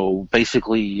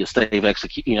 basically a stave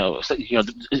execute,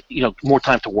 more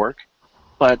time to work,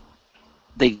 but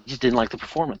they just didn't like the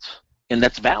performance, and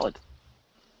that's valid.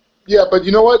 Yeah, but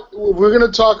you know what? We're going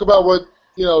to talk about what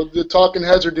the talking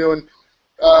heads are doing.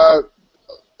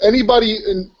 Anybody,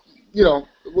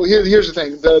 here's the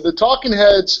thing: the talking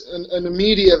heads and the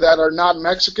media that are not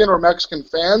Mexican or Mexican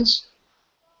fans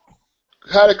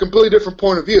had a completely different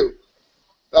point of view.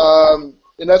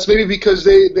 And that's maybe because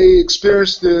they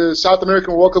experienced the South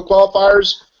American World Cup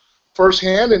qualifiers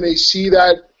firsthand, and they see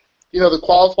that, the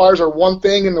qualifiers are one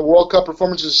thing and the World Cup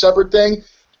performance is a separate thing.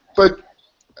 But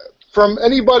from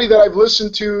anybody that I've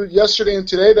listened to yesterday and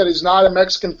today that is not a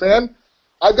Mexican fan,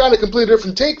 I've got a completely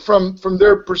different take from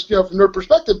their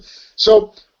perspective.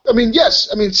 So, yes,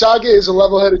 Saga is a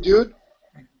level-headed dude.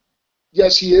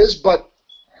 Yes, he is, but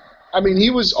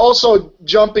he was also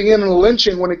jumping in and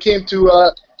lynching when it came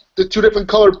to the two different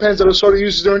colored pens that Osorio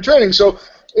uses during training. So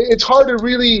it's hard to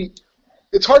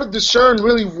discern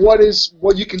really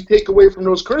what you can take away from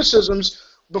those criticisms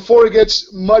before it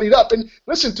gets muddied up. And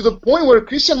listen, to the point where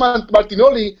Cristian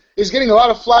Martinoli is getting a lot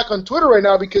of flack on Twitter right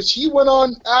now because he went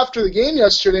on after the game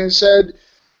yesterday and said,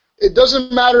 it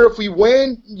doesn't matter if we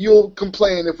win, you'll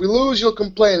complain. If we lose, you'll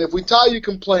complain. If we tie, you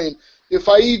complain. If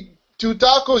I eat 2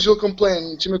 tacos, you'll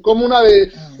complain. Si me como una de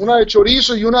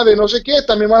chorizo y una de no sé qué,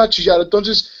 también van a chillar.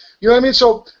 Entonces, you know what I mean?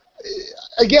 So,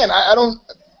 again, I don't,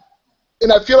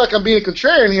 and I feel like I'm being a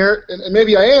contrarian here, and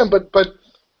maybe I am, but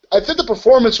I think the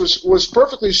performance was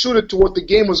perfectly suited to what the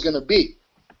game was going to be.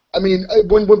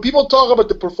 When people talk about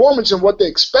the performance and what they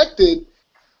expected,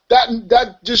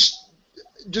 that just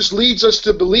leads us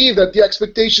to believe that the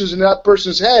expectations in that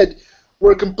person's head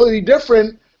were completely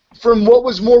different from what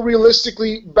was more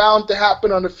realistically bound to happen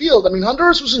on the field.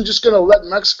 Honduras wasn't just going to let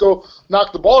Mexico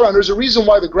knock the ball around. There's a reason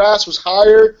why the grass was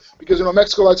higher, because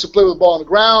Mexico likes to play with the ball on the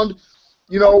ground.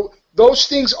 Those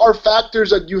things are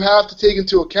factors that you have to take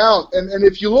into account. And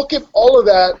if you look at all of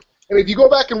that, and if you go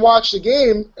back and watch the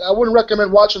game, I wouldn't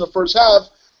recommend watching the first half.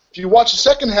 If you watch the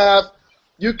second half,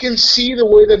 you can see the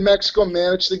way that Mexico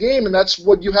managed the game, and that's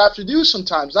what you have to do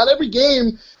sometimes. Not every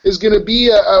game is going to be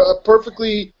a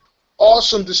perfectly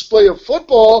awesome display of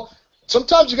football.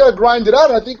 Sometimes you got to grind it out,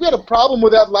 and I think we had a problem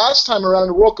with that last time around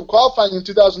the World Cup qualifying in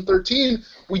 2013.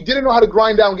 We didn't know how to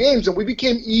grind down games, and we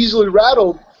became easily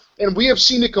rattled, and we have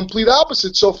seen the complete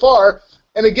opposite so far.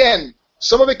 And again,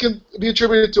 some of it can be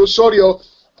attributed to Osorio.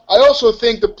 I also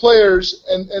think the players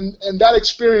and that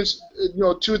experience, 2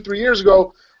 or 3 years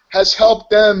ago, has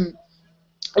helped them,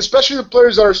 especially the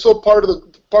players that are still part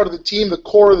of the team, the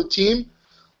core of the team.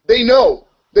 They know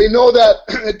that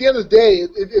at the end of the day,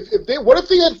 what if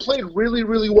they had played really,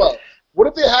 really well? What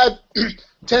if they had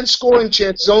 10 scoring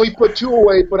chances, only put 2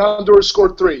 away, but Honduras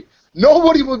scored 3?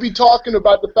 Nobody would be talking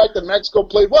about the fact that Mexico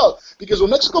played well, because when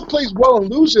Mexico plays well and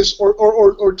loses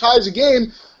or ties a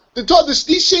game,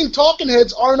 these same talking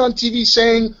heads aren't on TV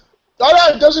saying, all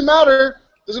right, it doesn't matter.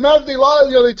 Doesn't matter if they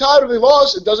lost, they tied or they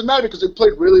lost. It doesn't matter because they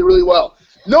played really, really well.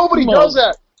 Nobody does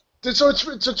that. So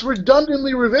it's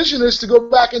redundantly revisionist to go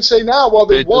back and say now, well,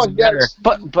 they won. Yes,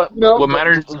 but what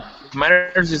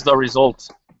matters is the result.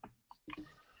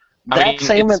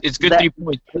 It's good 3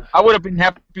 points. I would have been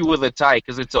happy with a tie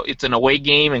because it's an away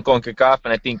game in CONCACAF,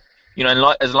 and I think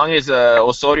as long as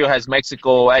Osorio has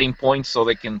Mexico adding points so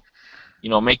they can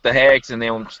make the hex and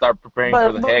then start preparing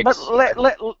for the hex. But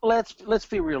let's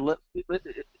be real.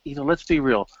 Let's be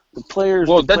real. The players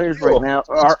right now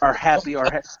are happy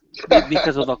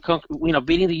because of the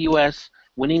beating the U.S.,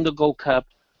 winning the Gold Cup.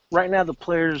 Right now, the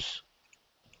players,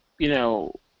 their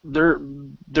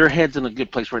heads in a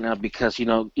good place right now because they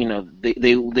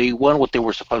won what they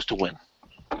were supposed to win.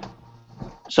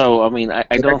 So I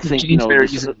don't think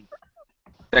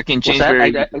that can change very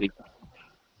easily.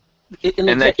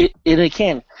 It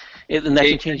can. And that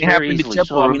can change very easily.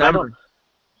 So, I don't.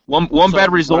 One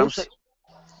bad result.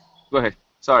 Go ahead.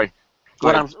 Sorry.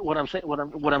 What I'm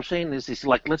saying is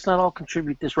like let's not all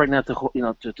contribute this right now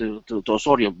to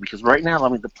Osorio because right now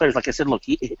the players, like I said, look,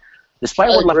 despite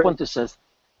what Lafuente says,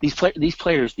 these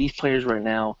players right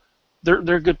now,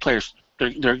 they're good players.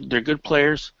 They're good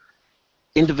players,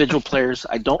 individual players.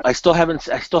 I still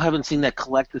haven't seen that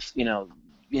collective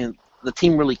the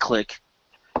team really click.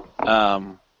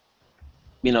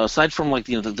 Aside from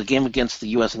the game against the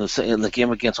U.S. and the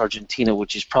game against Argentina,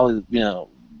 which is probably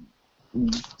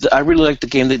I really liked the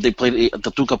game that they played.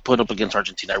 The Tuca put up against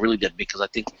Argentina. I really did because I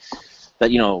think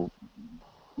that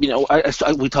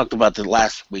we talked about it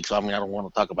last week, so I don't want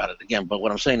to talk about it again. But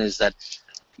what I'm saying is that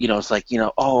it's like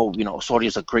Osorio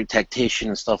is a great tactician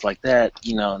and stuff like that.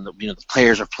 And the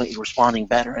players are responding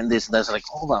better and this and that's. Like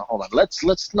hold on.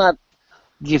 Let's not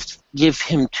give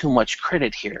him too much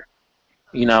credit here.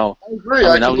 I agree.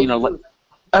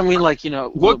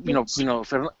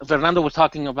 Fernando was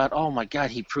talking about, oh my God,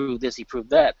 he proved this, he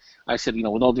proved that. I said,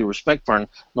 with all due respect, Fern,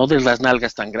 no des las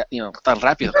nalgas tan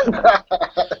rápido.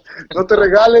 No te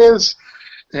regales.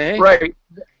 Hey? Right.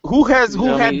 Who had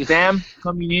Dam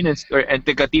coming in and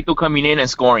Tecatito coming in and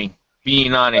scoring?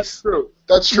 Being honest.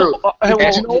 That's true.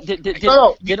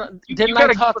 Didn't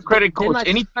I talk credit, coach?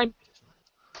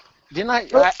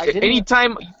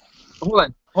 Hold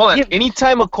on.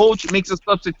 Anytime a coach makes a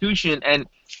substitution and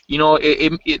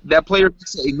that player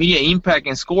makes an immediate impact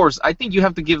and scores, I think you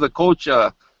have to give the coach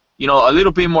a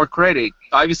little bit more credit.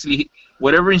 Obviously,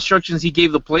 whatever instructions he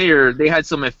gave the player, they had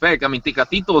some effect.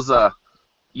 Tecatito's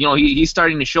he's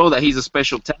starting to show that he's a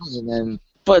special talent, and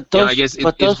I guess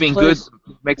it's been plays,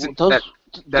 good.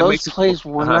 Those plays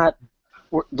were not.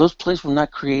 Those plays were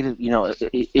not created.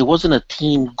 It wasn't a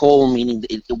team goal, meaning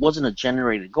it wasn't a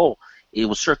generated goal. It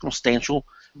was circumstantial,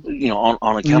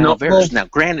 on account of errors. Now,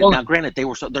 granted,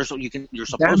 you're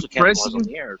supposed to capitalize on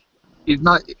the errors.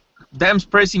 Dam's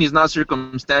pressing is not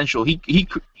circumstantial. He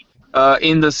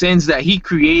in the sense that he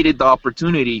created the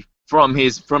opportunity from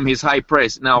his high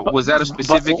press. Now, was that a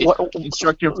specific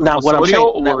instruction from Osorio,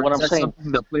 or is that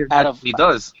something the player actually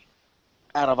does?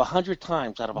 Out of 100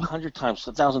 times,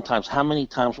 1,000 times, how many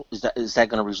times is that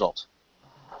going to result?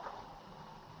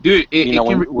 Dude,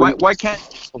 why can't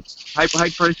high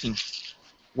pressing?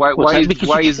 Why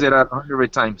is it at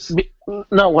 100 times?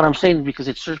 No, what I'm saying is because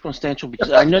it's circumstantial.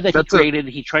 Because I know that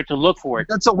he tried to look for it.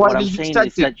 That's a what I'm saying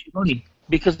is that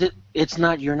because it's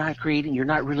not you're not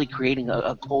really creating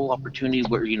a goal opportunity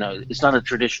where it's not a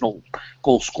traditional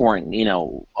goal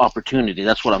scoring opportunity.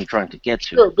 That's what I'm trying to get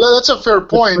to. Sure, that's a fair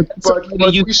point. But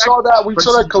we saw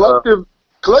that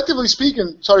collectively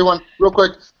speaking. Sorry, Juan, real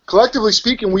quick. Collectively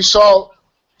speaking, we saw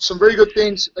some very good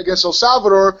things against El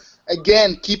Salvador.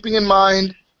 Again, keeping in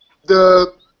mind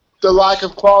the lack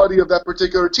of quality of that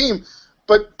particular team.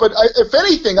 But if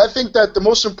anything, I think that the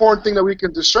most important thing that we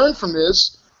can discern from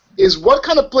this is what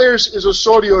kind of players is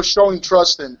Osorio showing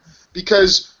trust in?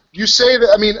 Because you say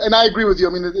that, and I agree with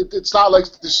you. It's not like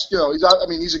this.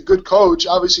 He's a good coach.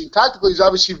 Obviously, tactically, he's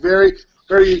obviously very,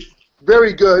 very,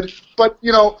 very good. But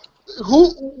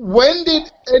when did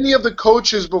any of the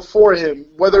coaches before him,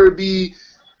 whether it be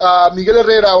Miguel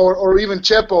Herrera or even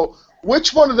Chepo,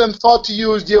 which one of them thought to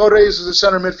use Diego Reyes as a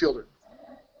center midfielder?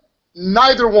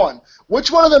 Neither one.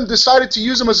 Which one of them decided to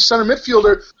use him as a center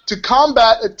midfielder to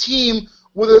combat a team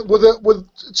with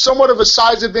somewhat of a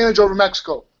size advantage over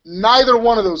Mexico? Neither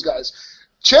one of those guys.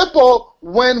 Chepo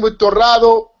went with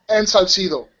Torrado and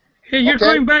Salcido. Hey, you're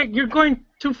going back. You're going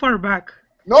too far back.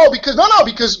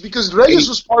 Because Reyes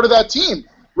was part of that team.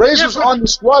 Reyes was on the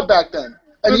squad back then.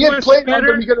 And he had played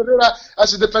under Miguel Herrera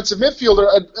as a defensive midfielder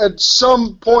at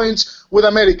some points with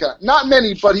America. Not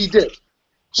many, but he did.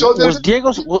 So was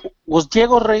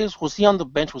Diego Reyes, was he on the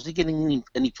bench? Was he getting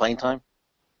any playing time?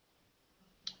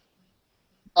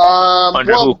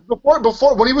 Under Well, who?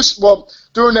 before when he was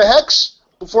during the Hex,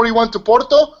 before he went to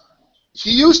Porto,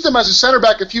 he used him as a center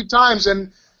back a few times,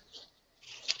 and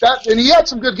he had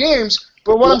some good games.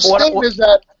 But what I'm saying is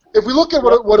that if we look at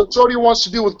what Osorio wants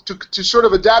to do to sort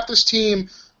of adapt this team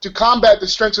to combat the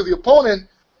strengths of the opponent,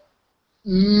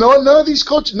 none of these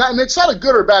coaches, and it's not a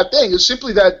good or bad thing. It's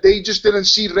simply that they just didn't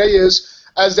see Reyes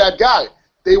as that guy.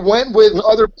 They went with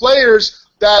other players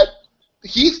that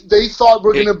they thought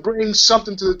were going to bring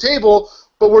something to the table,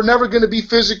 but were never going to be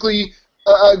physically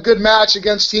a good match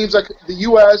against teams like the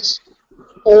U.S.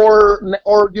 or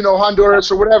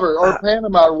Honduras or whatever, or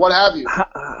Panama or what have you.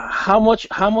 How much?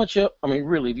 I mean,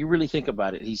 really, if you really think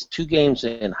about it, he's 2 games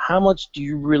in. How much do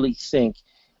you really think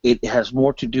it has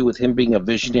more to do with him being a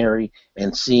visionary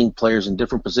and seeing players in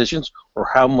different positions, or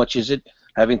how much is it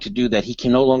having to do that he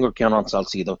can no longer count on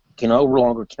Salcido, can no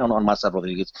longer count on Massa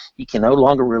Rodriguez, he can no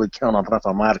longer really count on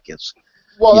Rafa Marquez?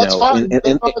 Well, that's fine.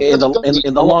 In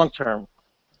the long term.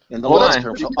 In the long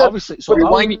term. So obviously,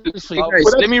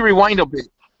 let me rewind a bit.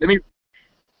 Let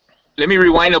me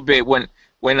rewind a bit. When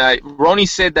Ronnie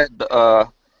said that,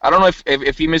 I don't know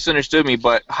if he misunderstood me,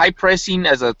 but high pressing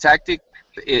as a tactic,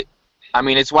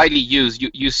 it's widely used.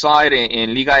 You saw it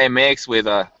in Liga MX with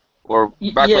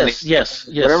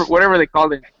whatever they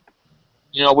called it.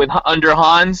 With under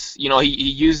Hans, he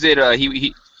used it.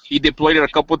 He deployed it a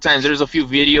couple of times. There's a few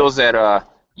videos that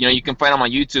you can find them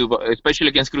on YouTube, especially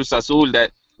against Cruz Azul,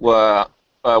 that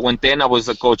when Tena was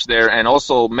the coach there, and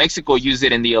also Mexico used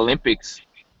it in the Olympics.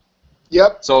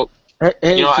 Yep. So I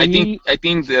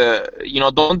think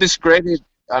don't discredit.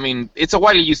 It's a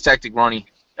widely used tactic, Ronnie.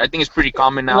 I think it's pretty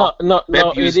common now.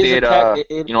 Pep used it.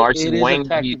 Arsene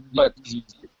Wenger.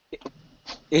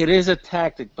 It is a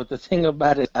tactic, but the thing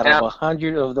about it, out of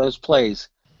 100 of those plays,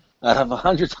 out of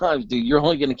 100 times, dude, you're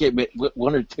only going to get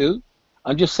 1 or 2.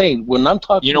 I'm just saying, when I'm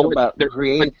talking about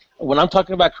creating,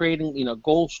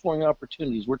 goal scoring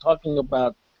opportunities, we're talking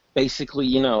about basically,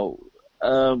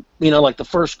 like the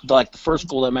first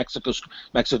goal that Mexico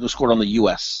scored on the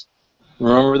U.S.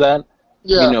 Remember that?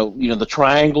 Yeah. The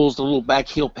triangles, the little back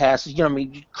heel passes.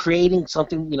 Creating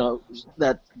something,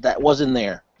 that wasn't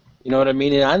there. You know what I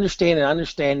mean? And I understand. I'm not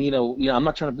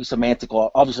trying to be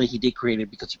semantical. Obviously, he did create it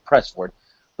because he pressed for it,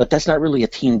 but that's not really a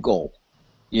team goal.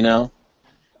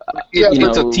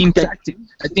 It's a team tactic.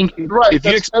 I think if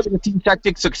you expect a team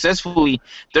tactic successfully,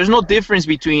 there's no difference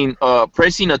between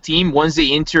pressing a team once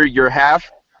they enter your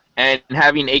half and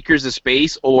having acres of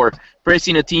space, or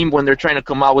pressing a team when they're trying to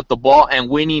come out with the ball and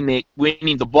winning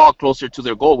the ball closer to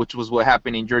their goal, which was what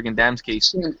happened in Jurgen Damm's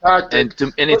case. And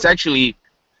it's actually,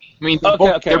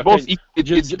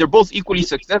 they're both equally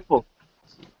successful.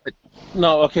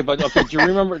 No, okay, but okay. Do you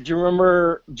remember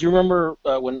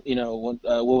when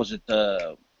what was it?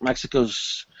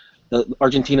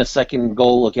 Argentina's second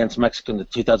goal against Mexico in the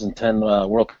 2010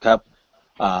 World Cup,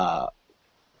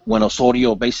 when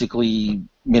Osorio basically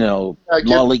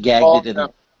lollygagged it,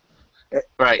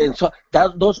 right? And so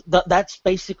that's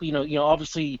basically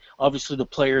obviously the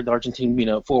player, the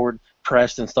Argentine forward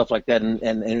pressed and stuff like that,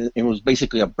 and it was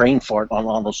basically a brain fart on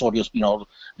Osorio's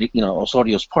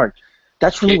Osorio's part.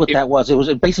 That's really what that was. It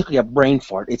was basically a brain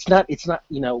fart. It's not.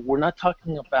 We're not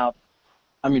talking about.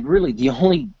 Really, the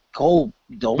only goal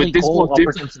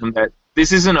difference from that.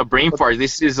 This isn't a brain fart.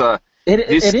 This is a. It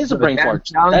is a brain fart.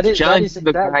 Challenge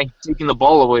the guy taking the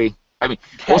ball away.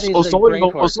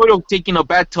 Osorio taking a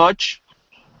bad touch.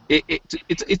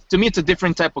 It's to me, it's a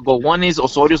different type of goal. One is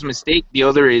Osorio's mistake. The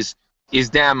other is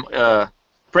Damm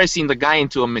pressing the guy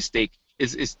into a mistake.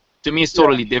 To me, it's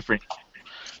totally different.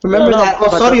 Remember that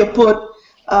Osorio put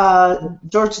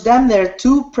George Damm there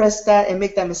to press that and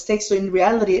make that mistake. So in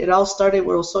reality, it all started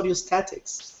with Osorio's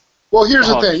tactics. Well, here's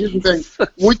the thing.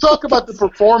 When we talk about the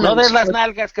performance. No de las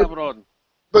nalgas, cabrón.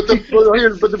 But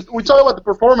we talk about the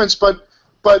performance, but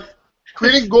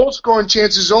creating goal scoring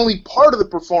chances is only part of the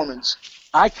performance.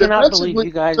 I cannot believe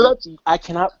you guys. I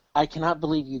cannot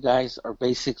believe you guys are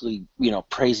basically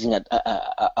praising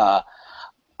a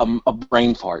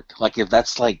brain fart. Like if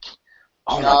that's like.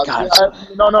 Oh my God!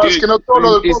 Es que no todo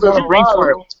el it's not a brain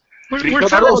fart. We're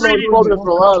celebrating.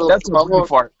 That's a brain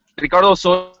fart. Ricardo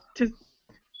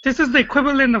This is the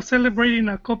equivalent of celebrating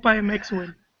a Copa MX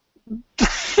win.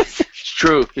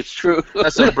 It's true.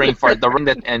 That's a brain fart. The run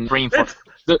that and brain fart.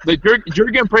 The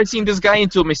Jurgen pressing this guy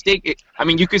into a mistake.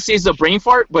 You could say it's a brain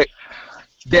fart, but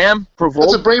Damm provoked.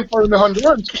 That's a brain fart in the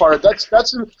Honduran part. That's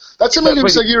Emilio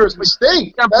Seguirre's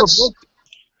mistake.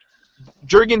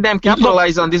 Jurgen Damm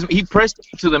capitalized on this. He pressed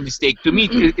to the mistake. To me,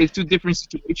 it's two different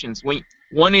situations. When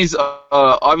one is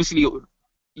obviously,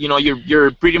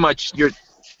 you're pretty much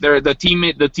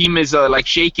the team is like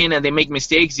shaking and they make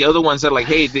mistakes. The other ones are like,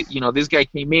 hey, this guy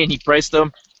came in, he pressed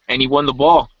them, and he won the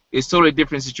ball. It's totally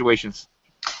different situations.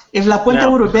 If La Puente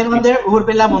would have been on there, it would have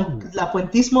been La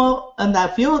Puentismo on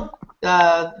that field.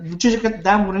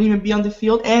 Dan wouldn't even be on the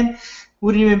field and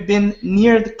wouldn't even been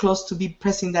near close to be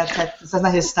pressing that type. That's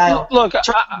not his style. Look,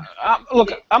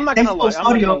 I'm not gonna lie.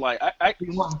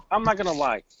 I'm not gonna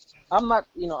lie. I'm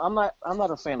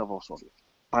not a fan of Osorio.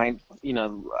 I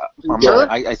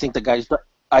think the guy's.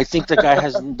 I think the guy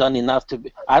hasn't done enough to.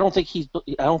 I don't think he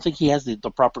has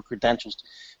the proper credentials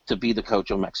to be the coach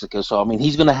of Mexico. So I mean,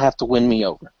 he's gonna have to win me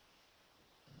over.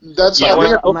 That's I'm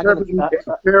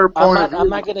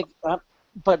not gonna.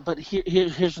 But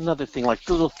here's another thing. Like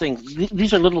little things.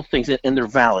 These are little things, and they're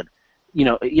valid.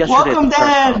 Yesterday. Welcome,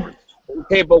 Dan.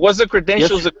 Hey, but what's the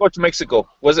credentials to coach Mexico?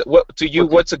 What's a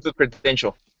good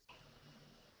credential?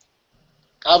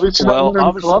 Obviously,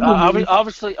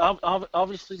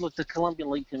 look, the Colombian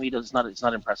League to me it's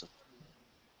not impressive.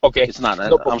 Okay, it's not.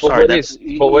 No, I'm sorry.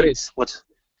 What is?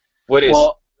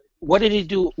 Well, what did he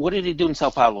do? What did he do in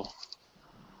Sao Paulo?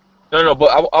 No,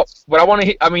 but I want to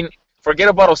hear. I mean, forget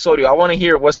about Osorio. I want to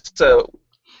hear what's a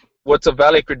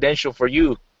valid credential for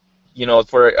you.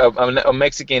 For a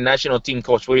Mexican national team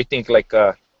coach. What do you think? Like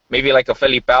maybe like a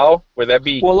Felipao? Would that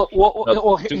be? Well,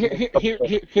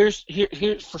 here's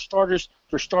for starters.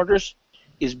 For starters,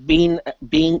 is being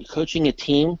coaching a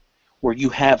team where you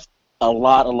have a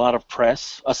lot of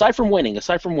press. Aside from winning,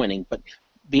 but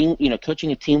being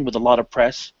coaching a team with a lot of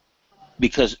press,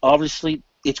 because obviously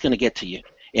it's going to get to you.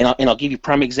 And I'll give you a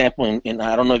prime example. And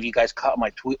I don't know if you guys caught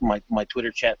my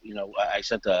Twitter chat. I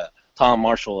sent Tom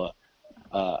Marshall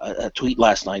a tweet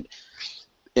last night,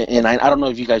 and I don't know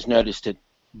if you guys noticed it,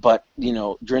 but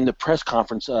during the press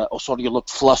conference, Osorio looked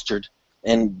flustered,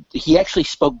 and he actually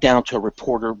spoke down to a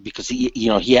reporter because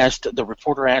the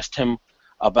reporter asked him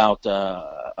about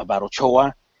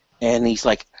Ochoa, and he's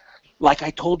like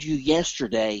I told you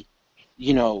yesterday,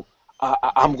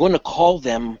 I'm going to call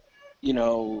them.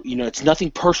 It's nothing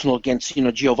personal against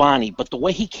Giovanni, but the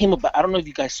way he came about, I don't know if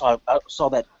you guys saw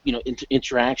that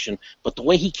interaction, but the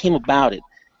way he came about it,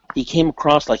 he came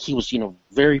across like he was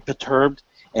very perturbed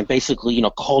and basically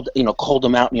called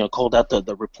him out, called out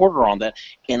the reporter on that.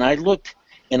 And I looked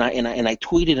and I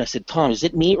tweeted, I said, Tom, is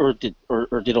it me or did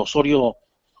Osorio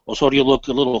look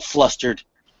a little flustered?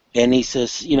 And he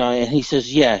says,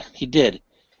 yeah, he did.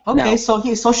 Okay, now, so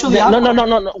he's socially awkward.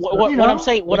 No. What I'm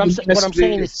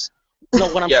saying is. No,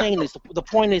 what I'm saying is the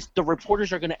point is the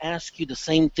reporters are going to ask you the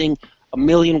same thing a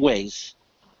million ways.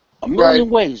 A million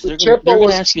ways. They're going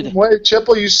to ask you that.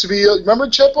 Chepo used to be. Remember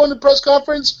Chepo in the press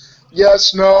conference?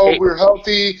 Yes, no, we're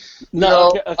healthy. No,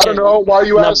 okay. I don't know. Why are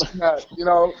you asking that?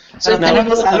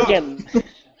 Again.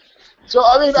 So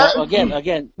I mean,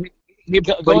 again.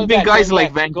 But even guys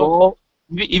like Van Gaal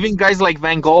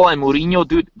and Mourinho,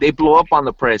 dude, they blow up on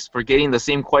the press for getting the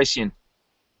same question.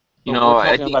 We're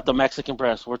talking about the Mexican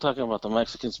press. We're talking about the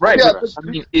Mexican press. Right. I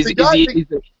mean, is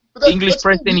the English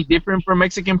press any different from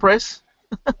Mexican press?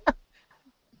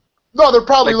 No, they're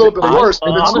probably a little bit worse.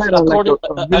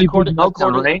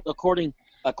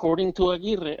 According to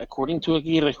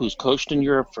Aguirre, who's coached in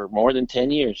Europe for more than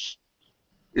 10 years.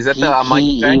 Is that he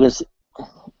was?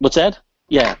 What's that?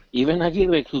 Yeah, even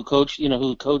Aguirre, who coached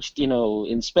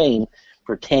in Spain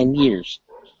for 10 years.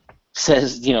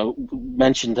 Says,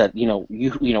 mentioned that,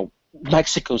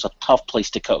 Mexico's a tough place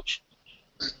to coach.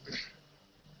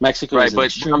 Mexico is an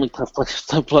extremely tough place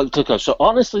to coach. So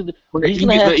honestly, the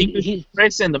English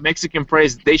press and the Mexican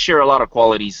press, they share a lot of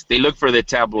qualities. They look for the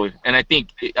tabloid, and I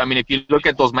think, if you look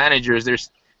at those managers, they're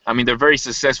very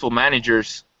successful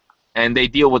managers, and they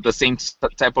deal with the same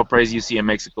type of press you see in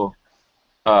Mexico.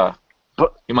 But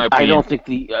in my opinion, I don't think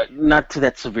not to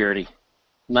that severity.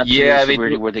 Not to that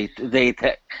severity where they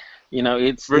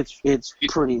it's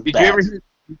pretty bad.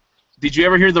 Did you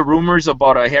ever hear the rumors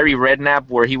about Harry Redknapp,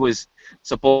 where he was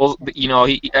supposed,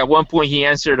 at one point he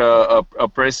answered a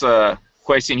press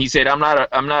question. He said, "I'm not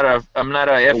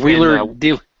a Wheeler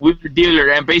dealer,"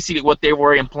 and basically what they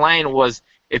were implying was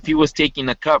if he was taking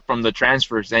a cut from the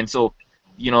transfers, and so,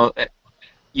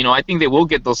 I think they will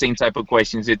get those same type of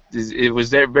questions. It was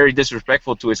very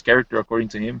disrespectful to his character, according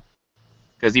to him,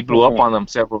 because he blew up on them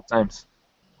several times.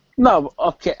 No,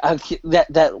 okay, I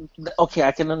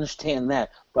can understand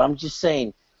that, but I'm just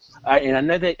saying, I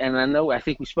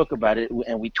think we spoke about it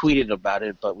and we tweeted about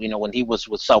it, but when he was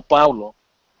with Sao Paulo,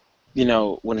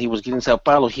 when he was getting Sao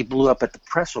Paulo, he blew up at the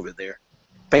press over there,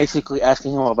 basically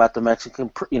asking him about the Mexican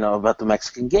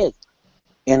gig,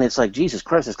 and it's like, Jesus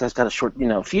Christ, this guy's got a short,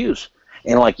 fuse,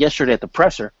 and like yesterday at the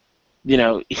presser,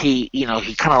 he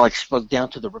kind of like spoke down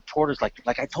to the reporters,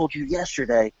 like I told you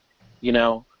yesterday,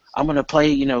 I'm going to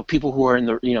play, people who are in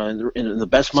the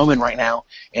best moment right now,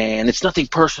 and it's nothing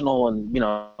personal, and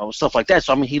stuff like that.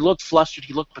 So I mean, he looked flustered,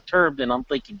 he looked perturbed, and I'm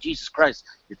thinking, Jesus Christ,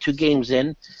 you're 2 games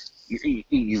in,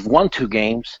 you've won 2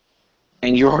 games,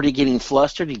 and you're already getting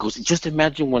flustered. He goes, just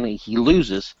imagine when he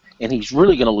loses, and he's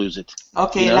really going to lose it.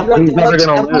 Okay, He's never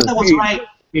gonna lose. That was right.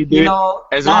 Hey, dude,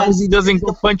 as long as he doesn't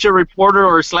go punch a reporter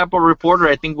or slap a reporter,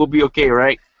 I think we'll be okay,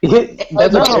 right? That's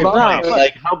No, okay. no.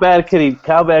 Like, how bad could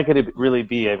it really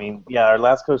be? I mean, yeah, our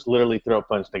last coach literally throat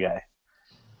punched a guy.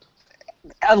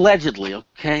 Allegedly,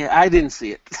 okay? I didn't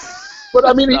see it. But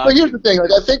I mean, but here's the thing.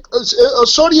 Like, I think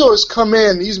Osorio has come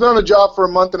in. He's been on the job for a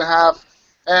month and a half,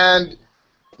 and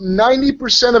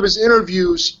 90% of his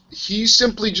interviews, he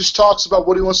simply just talks about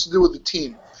what he wants to do with the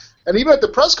team. And even at the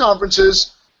press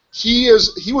conferences, he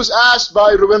was asked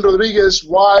by Ruben Rodriguez,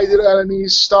 why did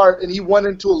Alanis start, and he went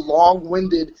into a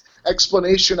long-winded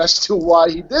explanation as to why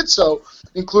he did so,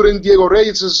 including Diego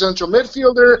Reyes as a central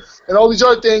midfielder and all these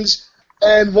other things.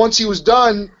 And once he was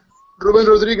done, Ruben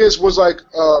Rodriguez was like,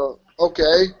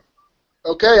 okay,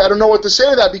 I don't know what to say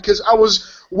to that, because I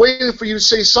was waiting for you to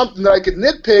say something that I could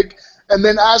nitpick and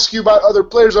then ask you about other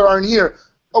players that aren't here.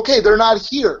 Okay, they're not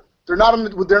here. They're not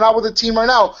with the team right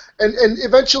now. And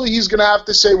eventually he's going to have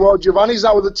to say, well, Giovanni's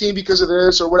not with the team because of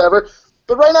this or whatever.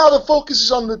 But right now the focus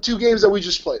is on the 2 games that we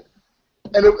just played.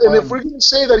 And if we're going to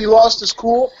say that he lost his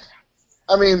cool,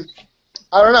 I mean,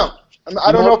 I don't know.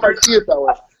 I don't know if I see it that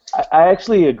way. I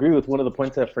actually agree with one of the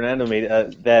points that Fernando made,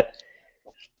 that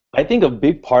I think a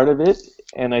big part of it,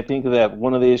 and I think that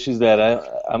one of the issues that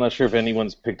I'm not sure if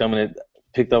anyone's picked up on it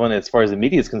as far as the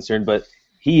media is concerned, but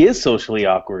he is socially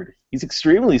awkward. He's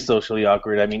extremely socially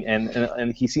awkward. I mean,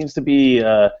 and he seems to be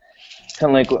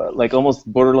kind of like almost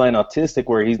borderline autistic,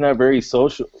 where he's not very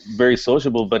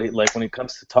sociable, but like when it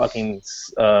comes to talking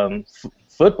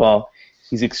football,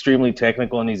 he's extremely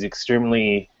technical and he's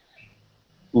extremely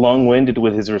long-winded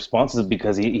with his responses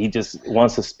because he just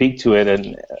wants to speak to it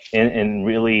and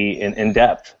really in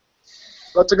depth.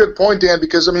 That's a good point, Dan,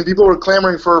 because I mean, people were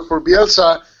clamoring for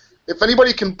Bielsa. If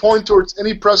anybody can point towards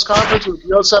any press conference where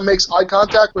Bielsa makes eye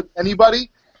contact with anybody,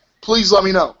 please let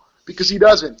me know, because he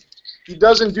doesn't. He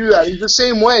doesn't do that. He's the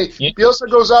same way. Yeah. Bielsa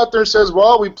goes out there and says,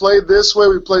 well, we played this way,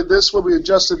 we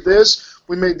adjusted this,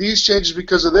 we made these changes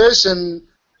because of this, and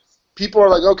people are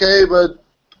like, okay, but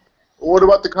what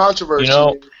about the controversy?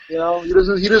 He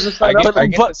doesn't sign up. I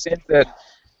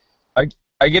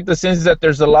get the sense that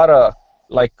there's a lot of,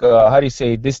 like, how do you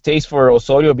say, distaste for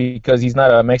Osorio because he's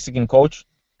not a Mexican coach.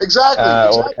 Exactly.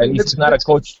 Or at least he's not a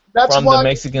coach from the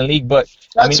Mexican League. But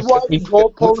I mean,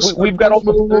 we've got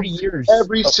almost 30 years.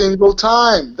 Every single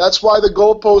time. That's why the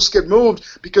goalposts get moved.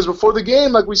 Because before the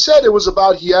game, like we said, it was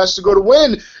about he has to go to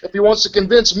win. If he wants to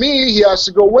convince me, he has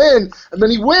to go win. And then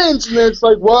he wins, and then it's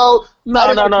like, well, no.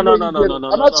 I'm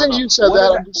not saying you said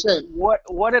that. I'm just saying.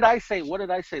 What did I say? What did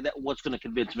I say that what's going to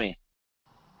convince me?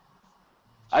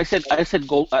 I said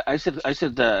Copa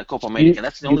America.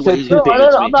 That's the only way he's going to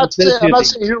convince me. I'm not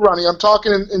saying you, Ronnie. I'm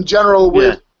talking in general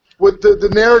with the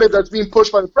narrative that's being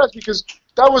pushed by the press, because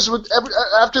that was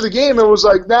after the game. It was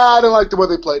like, nah, I don't like the way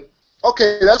they played.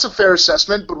 Okay, that's a fair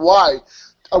assessment, but why?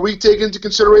 Are we taking into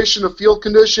consideration the field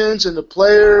conditions and the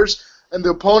players and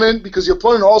the opponent? Because the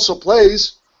opponent also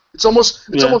plays. It's almost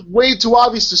way too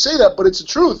obvious to say that, but it's the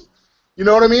truth. You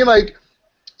know what I mean? Like,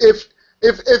 if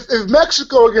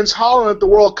Mexico against Holland at the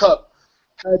World Cup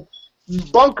had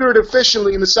bunkered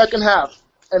efficiently in the second half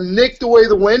and nicked away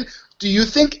the win, do you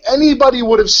think anybody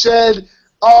would have said,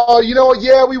 oh, you know what,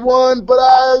 yeah, we won, but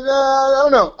I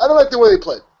don't know. I don't like the way they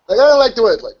played. Like, I don't like the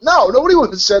way they played. No, nobody would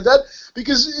have said that,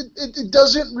 because it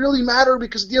doesn't really matter,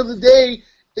 because at the end of the day,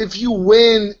 if you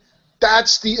win,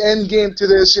 that's the end game to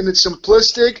this, and it's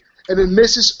simplistic. And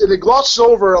it glosses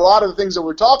over a lot of the things that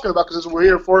we're talking about, because that's what we're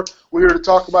here for. We're here to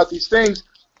talk about these things,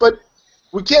 but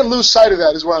we can't lose sight of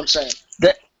that, is what I'm saying.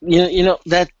 That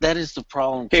that is the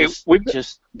problem. Hey,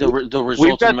 just the results.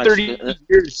 We've got 30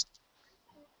 years.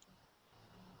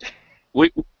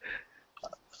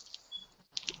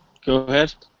 Go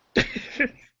ahead. Dale,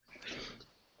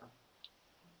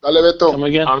 Beto. Come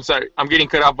again. I'm sorry, I'm getting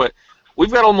cut off, but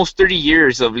we've got almost 30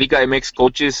 years of Liga MX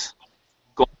coaches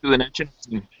going through the nation.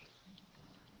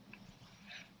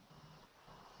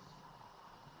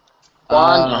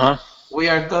 We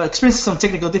are experiencing some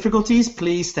technical difficulties.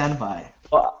 Please stand by.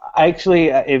 Well, actually,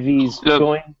 if he's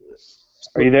going...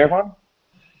 Are you there, Juan?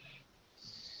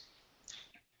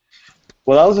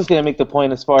 Well, I was just going to make the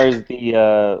point as far as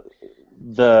the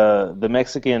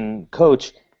Mexican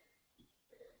coach.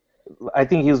 I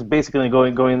think he was basically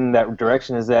going in that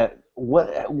direction, is that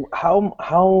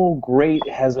how great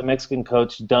has a Mexican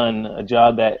coach done a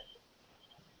job that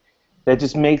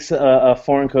just makes a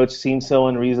foreign coach seem so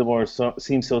unreasonable or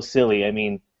seem so silly? I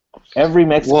mean, every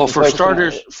Mexican Well, coach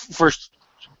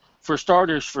for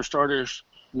starters,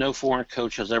 no foreign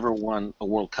coach has ever won a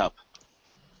World Cup.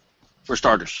 For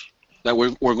starters, that we're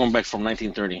going back from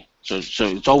 1930. So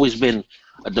it's always been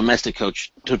a domestic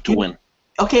coach to win.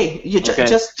 Okay,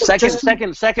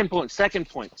 Second point.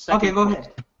 Okay, go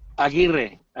ahead.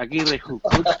 Aguirre, who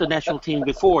coached the national team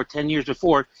before, 10 years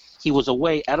before, he was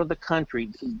away, out of the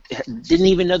country, didn't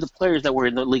even know the players that were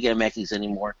in the Liga MX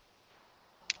anymore,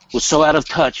 was so out of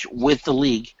touch with the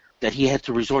league that he had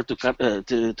to resort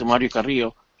to Mario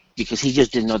Carrillo because he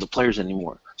just didn't know the players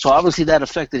anymore. So obviously that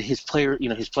affected his player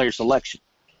selection.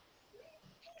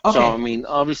 Okay. So I mean,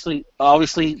 obviously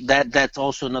that's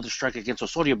also another strike against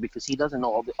Osorio because he doesn't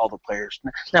know all the players.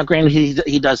 Now, granted,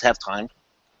 he does have time.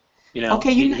 You know.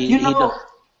 Okay,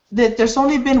 there's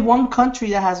only been one country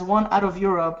that has won out of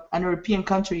Europe, an European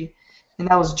country, and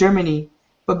that was Germany.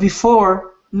 But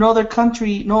before, no other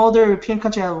European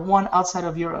country has won outside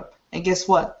of Europe. And guess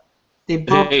what? They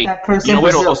broke that curse in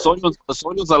Brazil.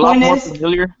 Osorio's a lot more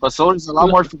familiar. Osorio's a lot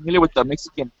more familiar with the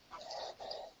Mexican.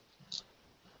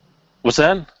 What's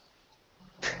that?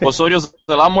 Osorio's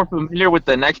a lot more familiar with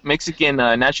the Mexican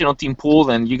national team pool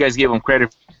than you guys give him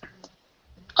credit.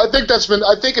 I think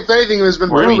if anything, has been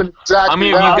proven exactly. How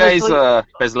many of you guys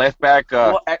as left back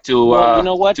to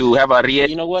have a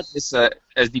Ariel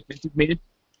as defensive mid?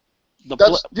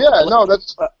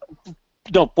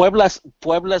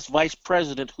 Puebla's vice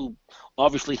president, who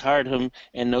obviously hired him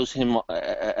and knows him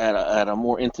at a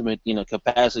more intimate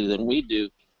capacity than we do,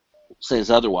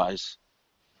 says otherwise.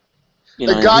 A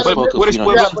guy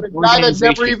that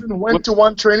never even went to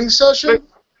one training session.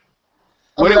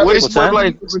 What is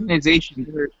Puebla's organization?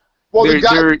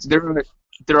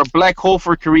 They're a black hole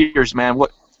for careers, man.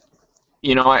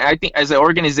 I think as an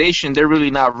organization, they're really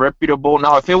not reputable.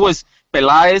 Now, if it was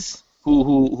Peláez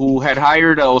who had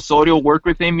hired Osorio, worked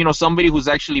with him, somebody who's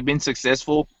actually been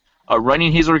successful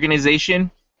running his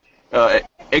organization,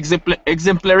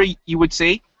 exemplary, you would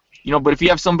say. But if you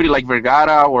have somebody like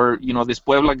Vergara or this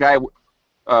Puebla guy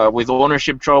with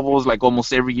ownership troubles like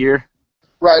almost every year,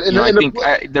 right? And I think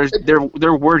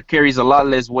their word carries a lot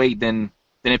less weight than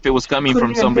if it was coming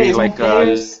from somebody like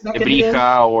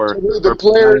Ebrija or the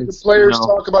players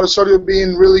talk about Osorio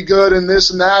being really good and this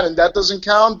and that doesn't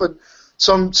count, but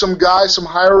some guy, some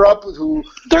higher up who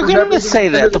they're going to say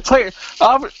that. The players,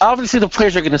 obviously, the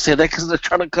players are going to say that because they're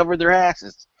trying to cover their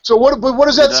asses. So what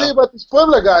does that say about this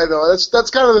Puebla guy though? That's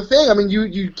kind of the thing. I mean,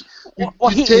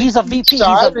 he's a VP.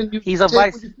 He's a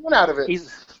vice. Out of it.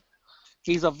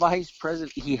 He's a vice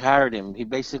president. He hired him. He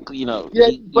basically, he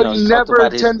never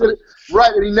attended.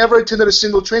 Right, and he never attended a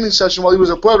single training session while he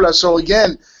was at Puebla. So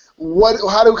again,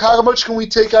 how much can we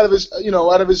take out of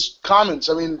his comments?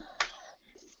 I mean,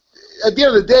 at the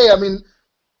end of the day,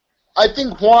 I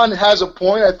think Juan has a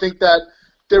point. I think that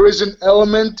there is an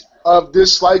element of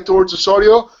dislike towards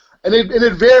Osorio, and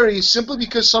it varies simply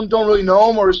because some don't really know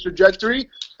him or his trajectory,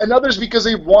 and others because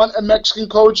they want a Mexican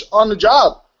coach on the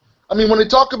job. I mean, when they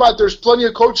talk about there's plenty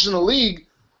of coaches in the league,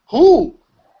 who?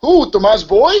 Tomás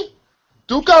Boy?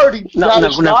 Duca already got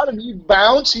a shot and he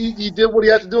bounced. He did what he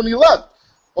had to do and he left.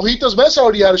 Ojitos Mesa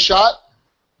already had a shot.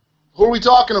 Who are we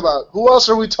talking about? Who else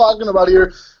are we talking about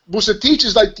here? Vucetich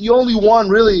is like the only one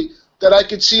really that I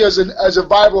could see as a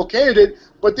viable candidate,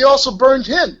 but they also burned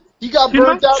him. He got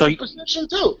burned out in position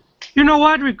too. You know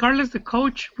what? Regardless of the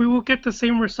coach, we will get the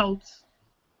same results.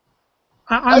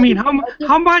 I mean,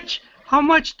 how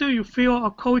much do you feel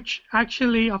a coach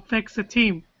actually affects the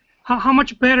team? How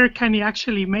much better can he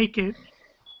actually make it?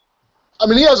 I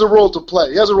mean, he has a role to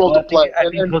play. I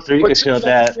think Costa Rica showed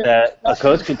that a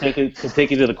coach can take you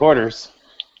to the quarters.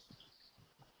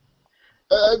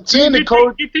 Do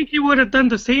you think he would have done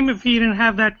the same if he didn't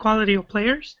have that quality of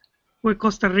players with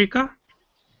Costa Rica?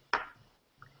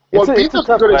 Well, Pinto's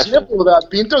a good example of that.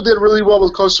 Pinto did really well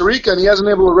with Costa Rica, and he hasn't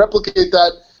been able to replicate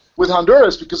that with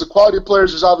Honduras because the quality of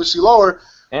players is obviously lower.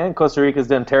 And Costa Rica's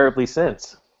done terribly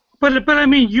since. But I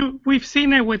mean, we've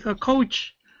seen it with a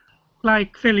coach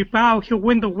like Felipao. He'll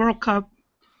win the World Cup,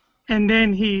 and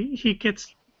then he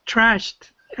gets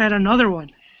trashed at another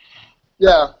one.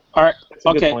 Yeah. All right.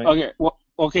 Okay.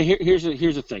 Well, here's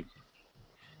the thing.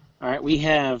 All right. We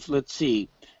have, let's see,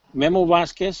 Memo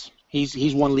Vasquez.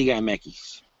 He's won Liga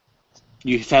MX.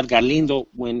 You've had Galindo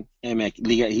win MX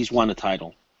Liga. He's won a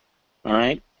title. All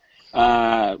right.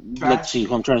 Let's see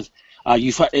who I'm trying to.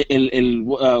 You've had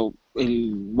El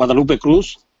Guadalupe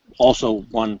Cruz also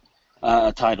won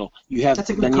title. You have That's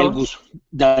a good coach.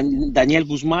 Daniel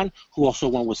Guzman, who also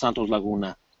won with Santos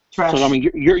Laguna. Trash. So I mean,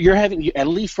 you're having at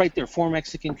least right there 4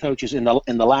 Mexican coaches in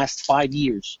the last 5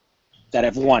 years that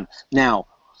have won. Now,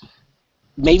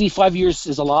 maybe 5 years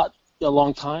is a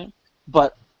long time,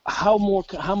 but how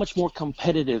much more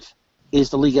competitive is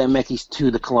the Liga MX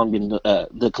to the Colombian what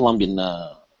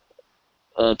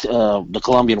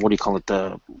do you call it,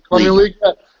 the Colombian League?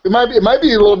 It might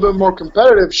be a little bit more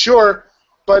competitive, sure,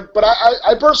 but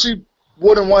I personally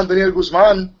wouldn't want Daniel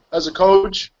Guzman as a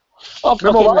coach.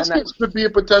 Memo Vasquez could be a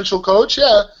potential coach,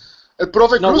 yeah. And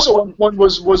Profe Cruz at one point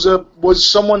was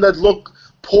someone that looked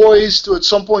poised to at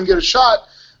some point get a shot,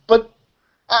 but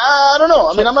I don't know.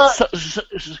 I mean, I'm not.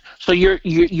 So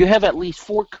you have at least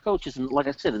 4 coaches, and like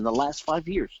I said, in the last 5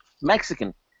 years,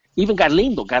 Mexican. Even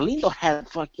Galindo. Galindo had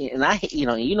fucking, and I hate,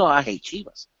 I hate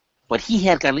Chivas, but he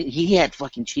had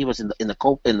fucking Chivas in the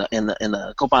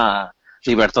Copa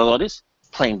Libertadores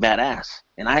playing badass,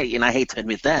 and I hate to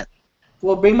admit that.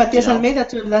 Well, bring Matias Almeida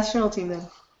to the national team then.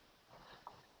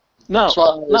 No.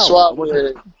 Why?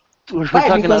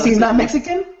 Because he's not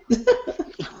Mexican?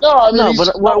 No, I mean,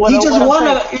 he just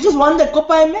won the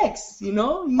Copa MX,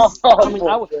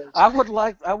 I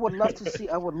would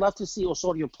love to see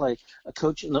Osorio play a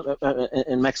coach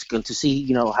in Mexico to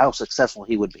see how successful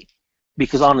he would be,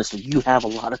 because honestly, you have a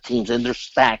lot of teams and they're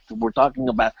stacked. We're talking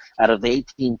about out of the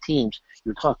 18 teams,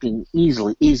 you're talking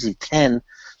easy 10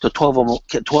 to 12 of them,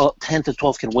 10 to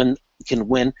 12 can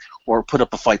win or put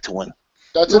up a fight to win.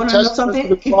 That's a testament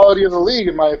to the quality of the league,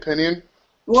 in my opinion.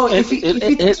 Well, if he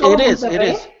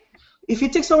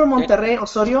takes over Monterrey,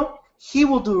 Osorio, he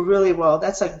will do really well.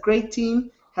 That's a great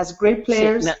team, has great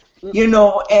players, and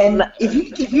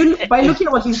if you by looking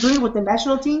at what he's doing with the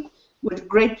national team with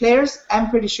great players, I'm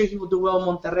pretty sure he will do well in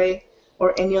Monterrey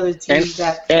or any other team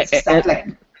that like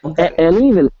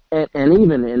Monterrey. And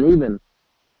even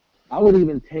I would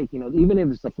even take, even if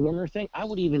it's a foreigner thing, I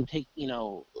would even take,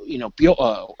 El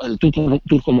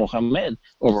Turco Mohamed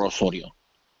over Osorio.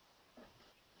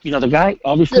 The guy,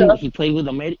 obviously, he played with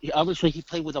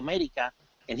America,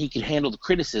 and he can handle the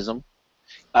criticism.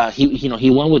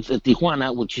 He won with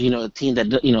Tijuana, which a team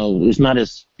that is not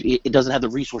as, it doesn't have the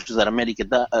resources that America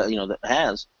that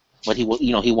has, but he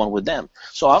won with them.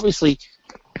 So obviously,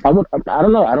 I don't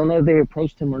know if they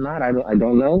approached him or not. I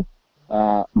don't know,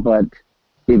 but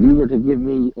if you were to give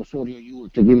me Osorio, you were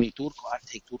to give me Turco, I'd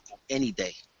take Turco any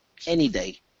day.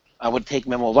 I would take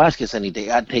Memo Vasquez any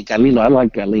day. I'd take Galindo. I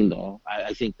like Galindo.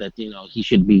 I think that he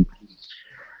should be.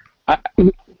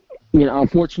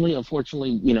 Unfortunately,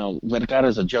 Vergara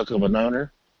is a joke of an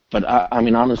owner. But I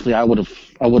mean, honestly, I would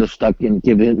have stuck and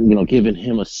given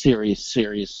him a serious,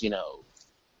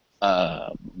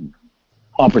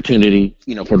 opportunity,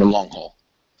 for the long haul.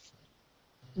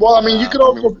 Well, I mean, you could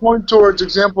also point towards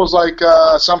examples like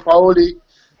Sampaoli.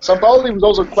 Sampaoli was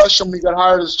also questioned when he got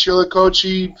hired as Chile coach.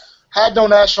 He had no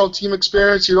national team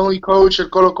experience. He'd only coached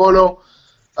at Colo-Colo.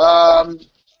 And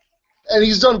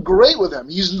he's done great with them.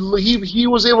 He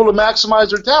was able to maximize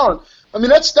their talent. I mean,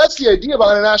 that's the idea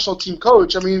behind a national team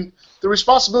coach. I mean, the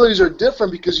responsibilities are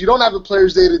different because you don't have the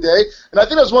players day to day. And I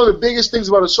think that's one of the biggest things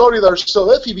about Osorio that are still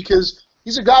iffy, because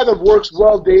he's a guy that works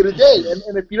well day to day.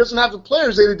 And if he doesn't have the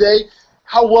players day to day,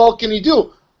 how well can he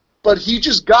do? But he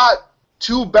just got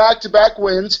 2 back-to-back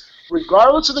wins,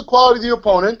 regardless of the quality of the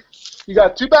opponent. He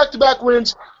got 2 back-to-back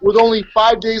wins with only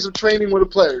 5 days of training with the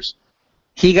players.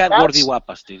 He got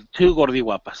Gordi-Guapas, dude. 2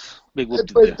 Gordi-Guapas. Big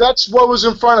whoop. But that's what was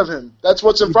in front of him. That's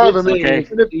what's in front of him. Okay.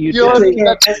 You did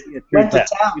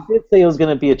say it was going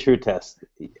to be a true test.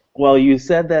 Well, you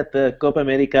said that the Copa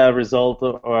America result,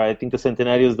 or I think the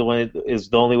Centenario is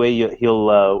the only way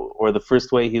he'll, or the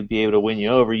first way he'll be able to win you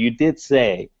over. You did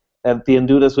say that the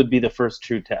Honduras would be the first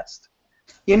true test.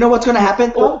 You know what's going to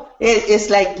happen, though?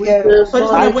 It's like So's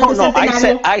going to win the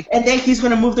Centenario, and then he's going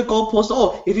to move the goalpost.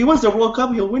 Oh, if he wins the World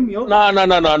Cup, he'll win me over.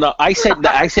 No. I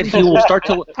said he will start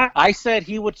to. I said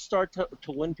he would start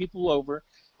to win people over,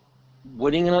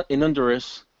 winning in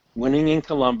Honduras, winning in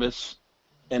Columbus,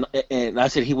 and I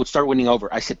said he would start winning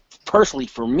over. I said personally,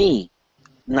 for me,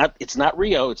 it's not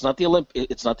Rio, it's not the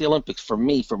Olympics. For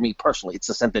me personally, it's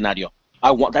the Centenario.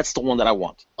 That's the one that I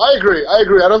want. I agree. I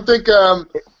don't think.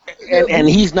 And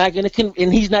he's not going to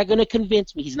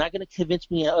convince me. He's not going to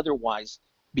convince me otherwise,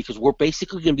 because we're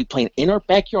basically going to be playing in our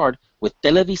backyard with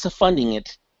Televisa funding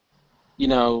it.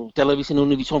 Televisa and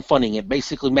Univision funding it.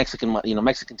 Basically Mexican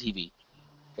TV,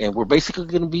 and we're basically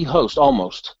going to be host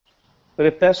almost. But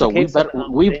if that's the case,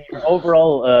 your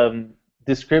overall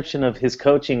description of his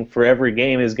coaching for every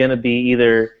game is going to be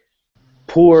either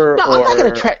poor or. I'm not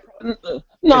going to try.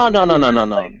 No.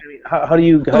 how do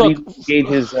you gauge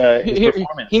his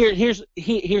performance?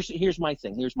 Here's my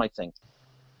thing.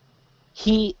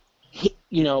 He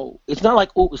it's not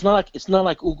like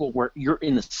Ugo where you're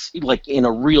in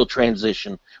a real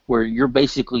transition where you're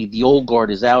basically the old guard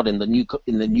is out and the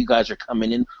new guys are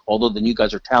coming in. Although the new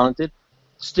guys are talented,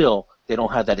 still they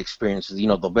don't have that experience.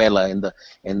 The Vela and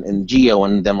Gio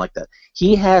and them like that.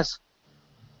 He has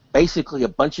basically a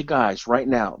bunch of guys right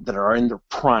now that are in their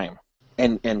prime,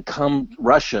 and come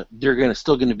Russia, they're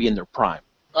still gonna be in their prime.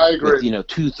 I agree. With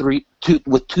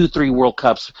 2-3 World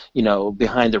Cups,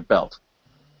 behind their belt.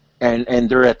 And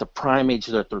they're at the prime age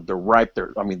that they're ripe.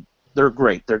 They're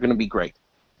great. They're going to be great.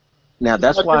 Now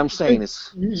that's why I'm saying is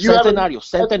Centenario.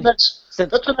 That's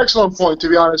an excellent point, to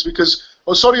be honest, because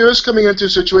Osorio is coming into a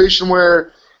situation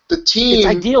where the team.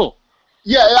 It's ideal.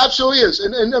 Yeah, it absolutely is,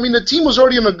 and I mean the team was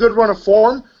already in a good run of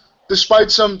form, despite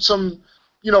some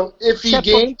iffy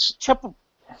games.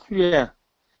 Yeah.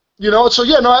 So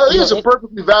yeah, no, I think it's a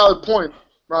perfectly valid point,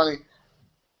 Ronnie.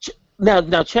 Now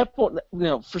Chepo,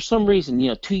 for some reason,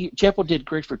 Chepo did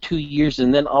great for 2 years,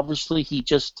 and then obviously he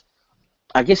just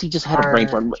had a brain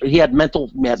fart. He had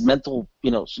mental, That's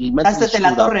the De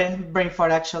La Torre brain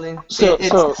fart, actually.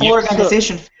 It's whole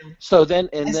organization. So then,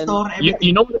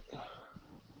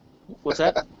 what's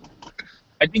that?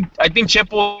 I think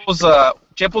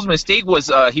Chepo's mistake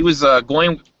was he was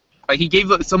going. He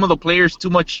gave some of the players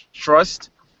too much trust,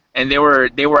 and they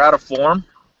were out of form.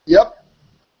 Yep.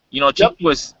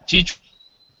 Cheech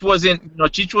was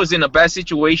in a bad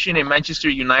situation in Manchester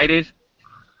United.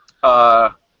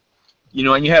 And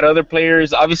you had other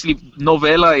players. Obviously,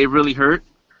 Novella, it really hurt.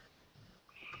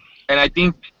 And I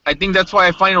think that's why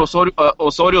I find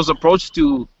Osorio's approach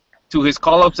to his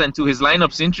call-ups and to his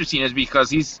lineups interesting, is because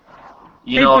he's,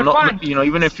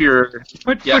 even if you're.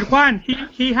 But Juan,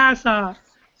 he has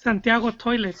Santiago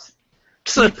toilets.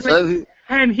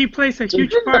 And he plays a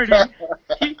huge part.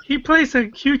 He plays a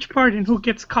huge part in who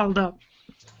gets called up.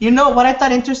 What I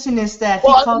thought interesting is that he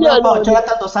called up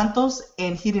Jonathan Dos Santos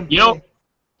and he didn't play.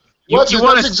 That's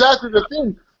exactly the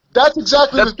thing.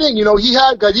 The thing. He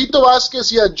had Gallito Vasquez,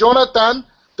 he had Jonathan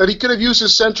that he could have used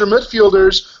as center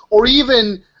midfielders, or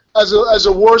even as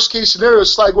a worst case scenario,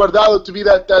 Sly Guardado to be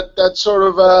that sort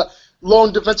of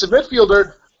lone defensive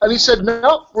midfielder. And he said,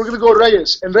 no, we're going to go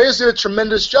Reyes, and Reyes did a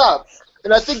tremendous job.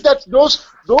 And I think that those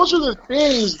are the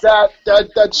things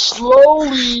that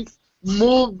slowly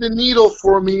moved the needle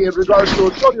for me in regards to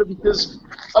Osorio, because,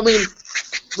 I mean,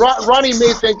 Ronnie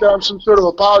may think that I'm some sort of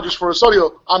apologist for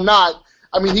Osorio. I'm not.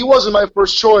 I mean, he wasn't my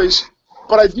first choice,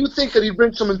 but I do think that he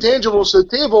brings some intangibles to the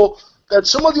table that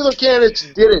some of the other candidates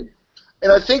didn't.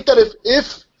 And I think that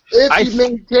if he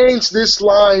maintains this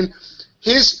line,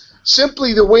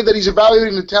 simply the way that he's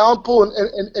evaluating the talent pool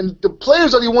and the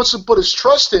players that he wants to put his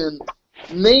trust in,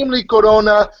 namely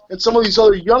Corona and some of these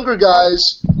other younger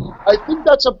guys, I think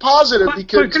that's a positive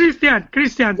because. But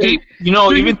Christian. Hey,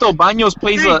 even though Baños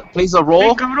plays a role.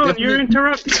 Hey, cabrón, you're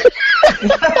interrupting.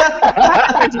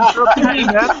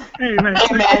 Hey, man.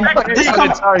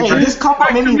 This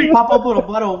couple made me pop up with a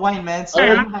bottle of wine, man. So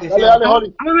I'm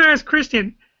gonna ask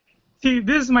Christian. See,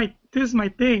 this is my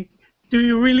thing. Do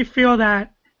you really feel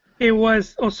that it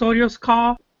was Osorio's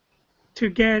call to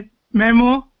get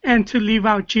Memo and to leave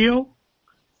out Gio?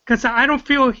 Because I don't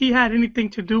feel he had anything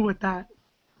to do with that.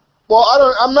 Well,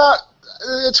 I'm not.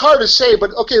 It's hard to say,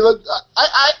 but okay. Look,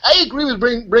 I agree with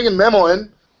bringing Memo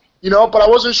in, but I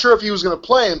wasn't sure if he was going to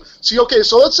play him. See, okay,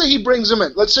 so let's say he brings him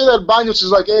in. Let's say that Baños is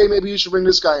like, hey, maybe you should bring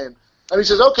this guy in, and he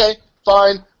says, okay,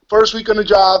 fine. First week on the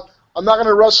job, I'm not going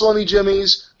to rustle any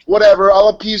jimmies. Whatever, I'll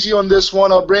appease you on this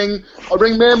one. I'll bring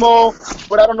Memo,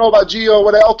 but I don't know about Gio.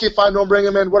 Whatever. Okay, fine, don't bring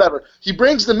him in. Whatever. He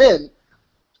brings them in.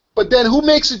 But then who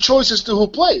makes the choice as to who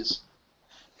plays?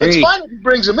 It's fine if he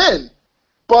brings him in,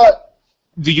 but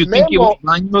do you think it was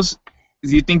Baños? Do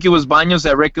you think it was Baños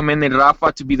that recommended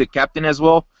Rafa to be the captain as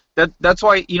well? That's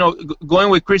why going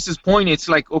with Chris's point, it's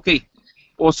like okay,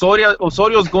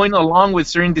 Osorio's going along with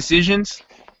certain decisions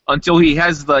until he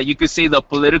has you could say the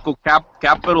political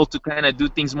capital to kind of do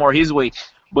things more his way.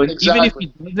 But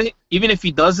exactly. even if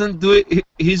he doesn't do it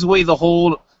his way, the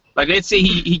whole. Like, let's say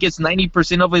he gets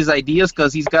 90% of his ideas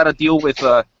because he's got to deal with,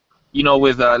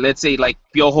 let's say, like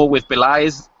Piojo with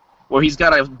Peláez, where he's got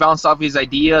to bounce off his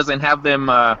ideas and have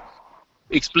them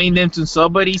explain them to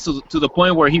somebody, so to the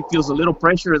point where he feels a little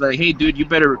pressure that, hey, dude, you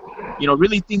better,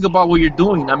 really think about what you're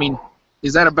doing. I mean,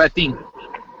 is that a bad thing?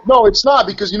 No, it's not,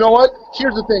 because you know what?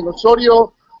 Here's the thing.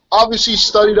 Osorio obviously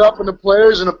studied up on the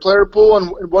players and the player pool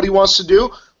and what he wants to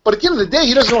do, but at the end of the day,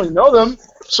 he doesn't really know them,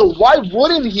 so why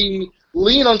wouldn't he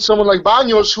lean on someone like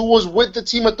Baños, who was with the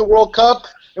team at the World Cup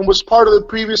and was part of the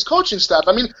previous coaching staff.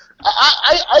 I mean,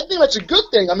 I think that's a good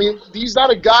thing. I mean, he's not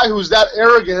a guy who's that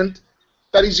arrogant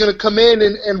that he's going to come in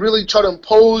and really try to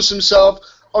impose himself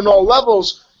on all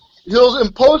levels. He'll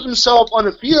impose himself on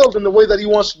the field in the way that he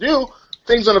wants to do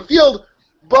things on the field,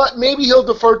 but maybe he'll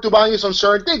defer to Baños on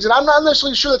certain things. And I'm not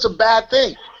necessarily sure that's a bad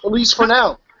thing, at least for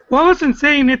now. Well, I wasn't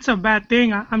saying it's a bad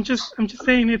thing. I'm just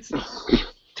saying it's,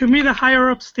 to me, the higher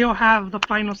ups still have the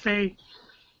final say.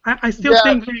 I still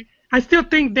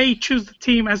think they choose the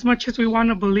team. As much as we want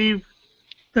to believe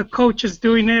the coach is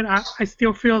doing it, I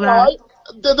still feel that.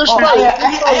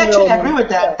 I actually agree with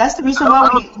that. That's the reason why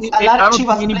a lot of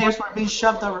Chivas players were being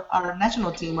shoved our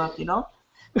national team up, you know?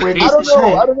 I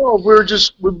don't know.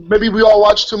 Maybe we all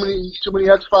watched too many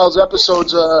X-Files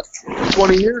episodes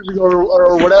 20 years ago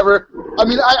or whatever. I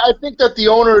mean, I think that the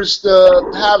owners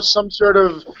have some sort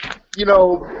of, they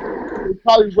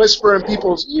probably whisper in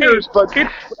people's ears, but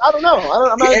I don't know.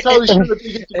 I'm not entirely sure that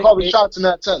they get to call the shots in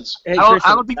that sense. I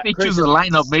don't think they choose a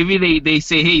lineup. Maybe they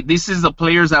say, hey, this is the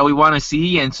players that we want to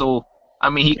see, and so. I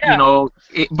mean,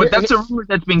 but that's a rumor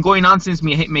that's been going on since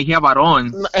Mejia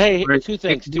Barón. Hey, two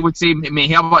things. They would say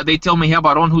they tell Mejia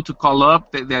Barón who to call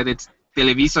up, that it's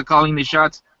Televisa calling the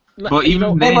shots. But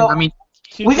even then, I mean...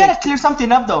 We got to clear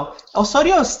something up, though.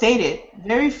 Osorio stated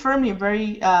very firmly,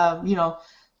 very, that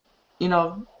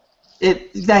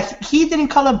he didn't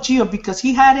call up Gio because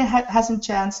he hasn't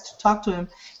chance to talk to him.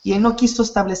 Y él no quiso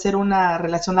establecer una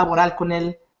relación laboral con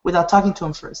él without talking to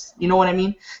him first. You know what I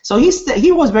mean? So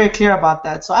he was very clear about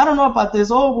that. So I don't know about this,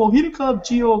 he didn't call up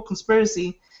Gio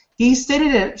conspiracy. He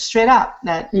stated it straight out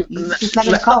that he's not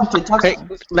going to call him to talk to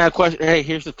him. Now, question. Hey,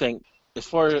 here's the thing. As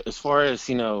far as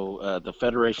the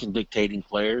federation dictating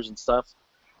players and stuff,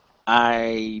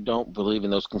 I don't believe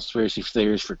in those conspiracy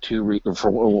theories for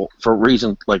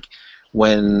reasons like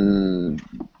when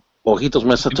Ojitos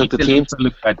Mesa took the team.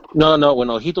 No, when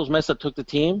Ojitos Mesa took the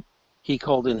team, he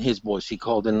called in his boys. He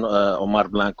called in Omar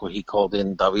Blanco. He called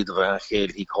in David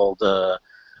Rangel. He called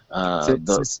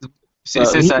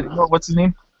Cesar. What's his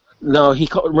name? No,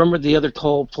 remember the other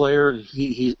tall player?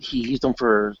 He used him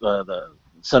for the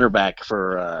center back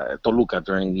for Toluca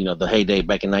during the heyday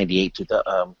back in '98.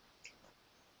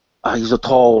 He's a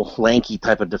tall, lanky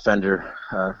type of defender.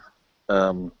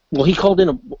 He called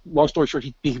in. Long story short,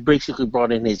 he basically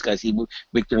brought in his guys.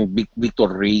 Victor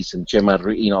Reis and Chema,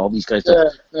 all these guys.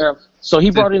 Yeah. So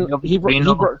he brought in. He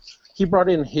brought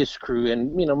in his crew,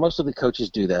 and most of the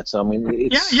coaches do that. So I mean,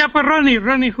 it's... But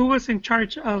Ronnie, who was in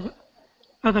charge of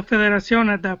the Federación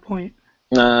at that point?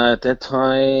 At that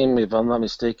time, if I'm not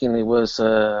mistaken, it was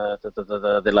De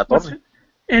La Torre.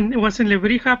 And wasn't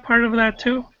Lebrija part of that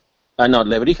too? No,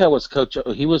 Lebrija was coach.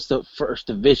 He was the first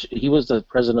division. He was the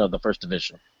president of the first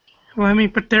division. Well, I mean,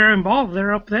 but they're involved.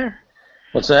 They're up there.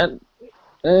 What's that?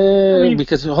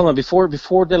 Because hold on, before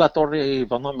De La Torre,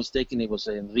 if I'm not mistaken, it was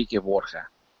Enrique Borja.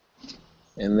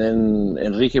 And then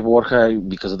Enrique Borja,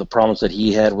 because of the problems that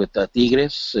he had with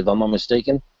Tigres, if I'm not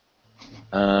mistaken,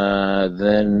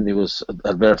 then it was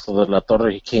Alberto De La Torre.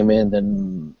 He came in,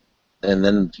 and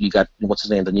then you got what's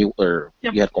his name, you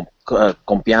had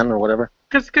Compián or whatever.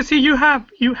 Because see, you have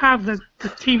the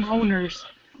team owners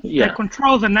that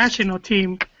control the national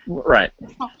team. Right.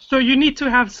 So you need to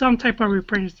have some type of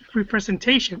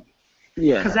representation.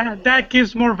 Yeah. Because that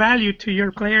gives more value to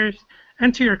your players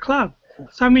and to your club.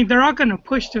 So I mean, they're all going to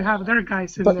push to have their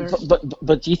guys in there.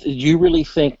 But do you really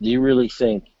think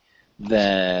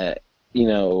that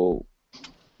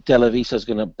Televisa is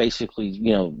going to basically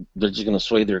they're just going to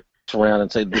sway their around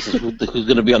and say this is who's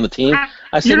going to be on the team?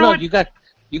 I said no.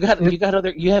 You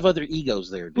have other egos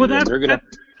there. Dude. Well,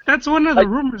 that's one of the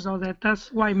rumors, though.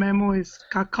 That's why Memo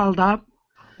got called up.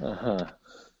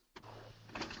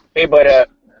 Hey, but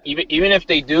even if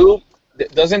they do,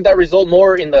 doesn't that result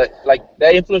more in that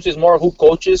influences more who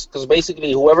coaches? Because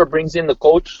basically, whoever brings in the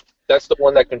coach, that's the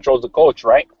one that controls the coach,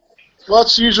 right? Well,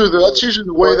 that's usually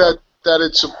the way that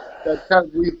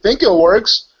we think it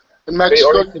works in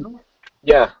Mexico.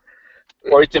 Yeah,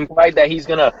 or it's implied that he's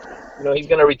gonna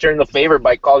return the favor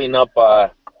by calling up,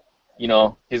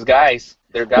 his guys.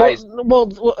 Their guys.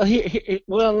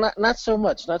 Well, not so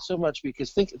much,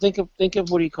 because think of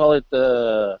what do you call it,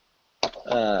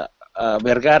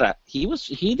 Vergara. He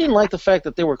didn't like the fact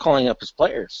that they were calling up his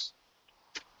players.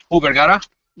 Who, Vergara?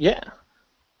 Yeah.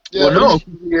 Well, no,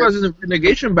 it was a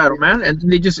relegation battle, man, and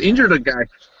they just injured a guy.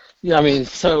 Yeah, I mean,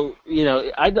 so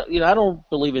I don't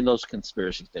believe in those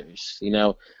conspiracy theories.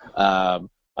 I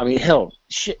mean, hell,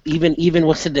 shit, even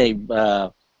what's the name?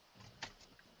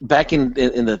 Back in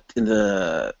the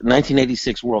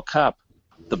 1986 World Cup,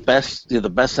 the best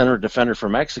center defender for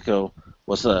Mexico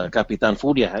was Capitan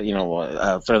Furia,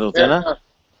 Fredo Tena.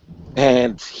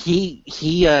 and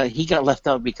he got left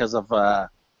out because of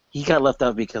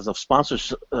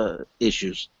sponsors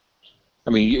issues. I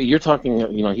mean, you're talking,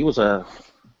 he was a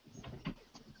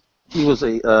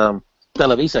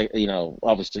Televisa,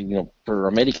 obviously, for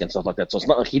America and stuff like that. So it's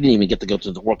not like he didn't even get to go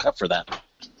to the World Cup for that.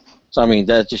 So I mean,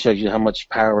 that just shows you how much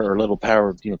power or little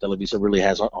power Televisa really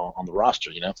has on the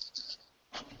roster.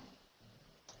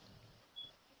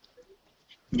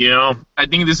 I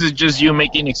think this is just you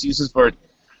making excuses for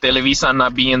Televisa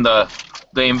not being the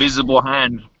invisible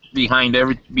hand behind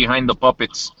the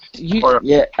puppets.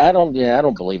 I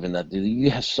don't believe in that, dude. You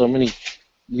have so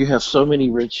many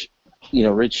rich,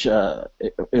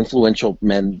 influential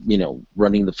men,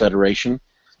 running the federation,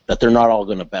 that they're not all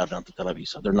going to bow down to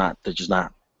Televisa. They're not. They're just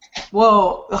not.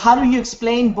 Well, how do you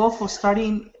explain Bofo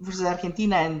starting versus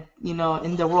Argentina and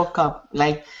in the World Cup?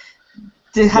 Like,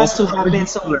 there has to have been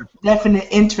some definite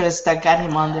interest that got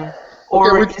him on there.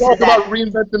 Or we talk about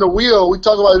reinventing the wheel. We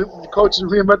talk about coaches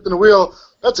reinventing the wheel.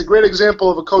 That's a great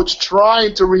example of a coach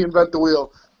trying to reinvent the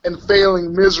wheel and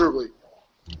failing miserably.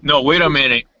 No, wait a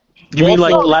minute. You mean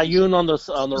like Layun on the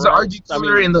right?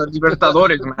 In the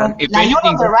Libertadores, man. If Layun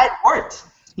on the right court.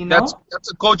 That's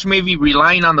a coach maybe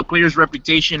relying on the player's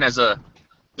reputation as a,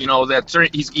 that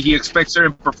he expects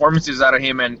certain performances out of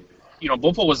him, and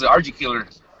Bofo was the RG killer.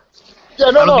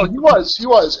 Yeah, he was.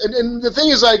 And the thing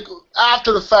is, like,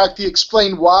 after the fact, he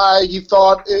explained why he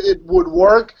thought it would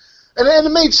work, and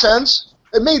it made sense.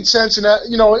 It made sense in that,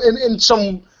 in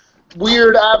some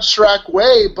weird abstract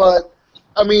way. But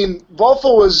I mean,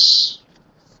 Bofo was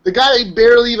the guy. He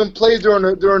barely even played during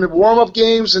the warm-up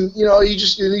games, and you're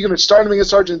going to start him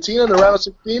against Argentina in the round of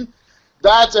 16.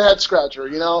 That's a head scratcher,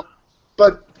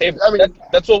 But hey, I mean,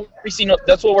 that's what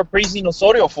we're praising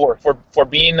Osorio for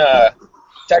being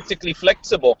tactically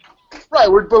flexible. Right,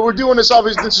 but we're doing this.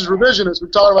 Obviously, this is revisionist. We're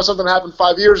talking about something that happened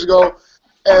 5 years ago,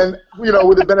 and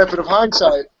with the benefit of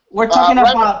hindsight. We're talking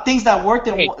about things that worked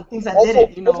and things that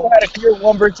didn't. Bofo had a clear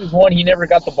 1-versus-1. He never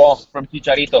got the ball from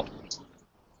Chicharito. I don't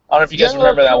know if you guys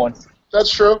remember that one. That's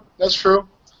true. I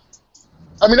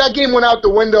mean, that game went out the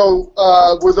window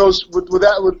with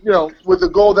the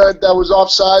goal that was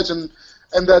offsides and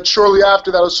that shortly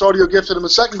after that Osorio gifted him a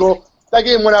second goal. That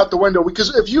game went out the window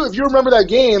because if you remember that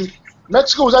game,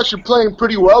 Mexico was actually playing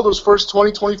pretty well those first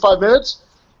 20-25 minutes,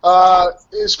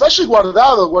 especially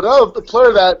Guardado. Guardado, a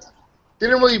player that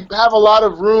didn't really have a lot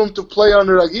of room to play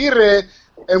under Aguirre,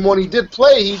 and when he did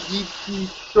play,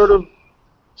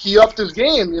 he upped his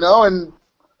game, and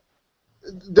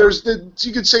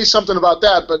you could say something about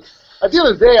that. But at the end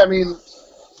of the day, I mean,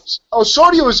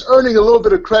 Osorio is earning a little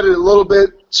bit of credit, a little bit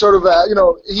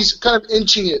he's kind of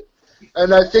inching it,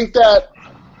 and I think that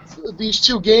these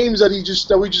two games that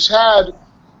we just had,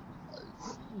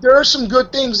 there are some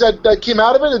good things that came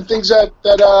out of it, and things that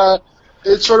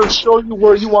it sort of showed you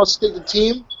where he wants to take the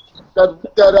team.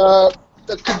 That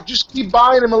could just keep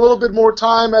buying him a little bit more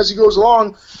time as he goes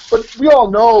along. But we all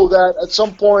know that at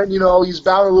some point, he's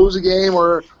bound to lose a game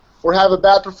or have a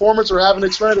bad performance or have an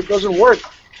experiment that doesn't work.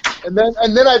 And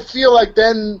then I feel like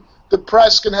then the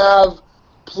press can have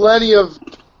plenty of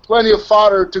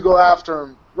fodder to go after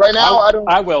him. Right now,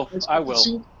 I will.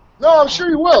 No, I'm sure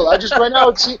you will. Right now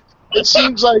it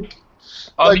seems like.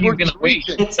 You're gonna wait.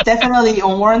 It's definitely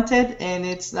unwarranted, and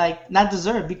it's not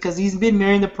deserved because he's been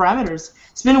mirroring the parameters.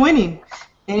 He's been winning,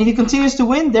 and if he continues to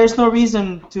win, there's no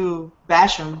reason to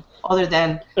bash him other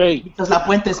than because La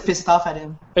Puente's pissed off at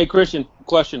him. Hey, Christian,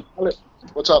 question.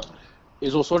 What's up?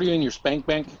 Is Osorio in your spank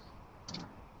bank?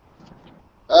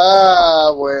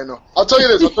 Bueno. I'll tell you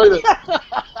this.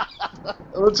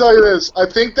 I'll tell you this. I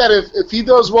think that if he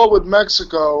does well with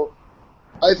Mexico,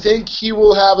 I think he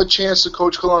will have a chance to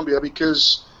coach Colombia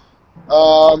because.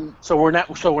 So we're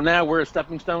a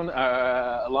stepping stone,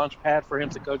 a launch pad for him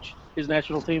to coach his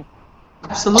national team.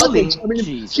 Absolutely. I mean,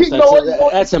 Jesus,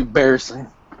 that's embarrassing.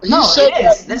 It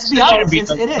is. Let's be honest.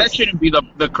 That shouldn't be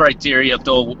the criteria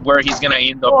though, where he's gonna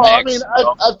end up next. I mean,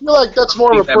 I feel like that's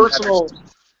more of a personal.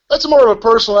 That's more of a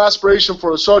personal aspiration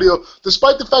for Osorio,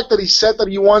 despite the fact that he said that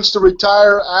he wants to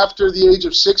retire after the age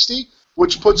of 60.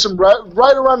 Which puts him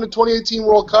right around the 2018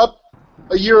 World Cup.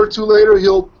 A year or two later,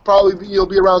 he'll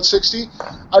be around 60.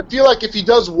 I feel like if he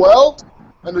does well,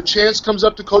 and the chance comes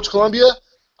up to coach Colombia,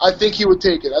 I think he would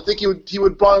take it. I think he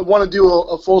would want to do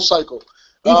a full cycle.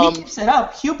 If he keeps it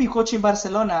up, he'll be coaching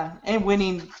Barcelona and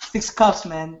winning 6 cups,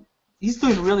 man. He's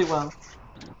doing really well.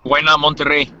 Why not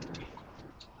Monterrey?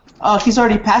 Oh, he's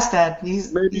already past that.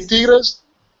 Maybe Tigres?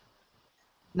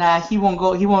 Nah, he won't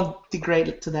go. He won't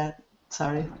degrade to that.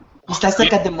 Sorry. That's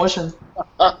like a demotion.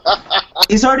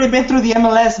 He's already been through the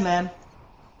MLS, man.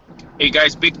 Hey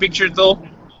guys, big picture though.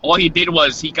 All he did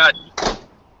was he got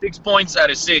 6 points out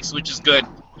of 6, which is good.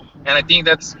 And I think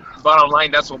that's bottom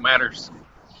line. That's what matters.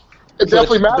 It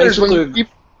definitely matters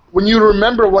when you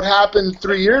remember what happened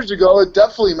 3 years ago. It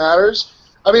definitely matters.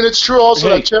 I mean, it's true also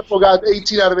that Chepo got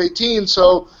 18 out of 18,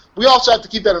 so we also have to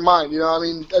keep that in mind. You know, I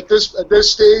mean, at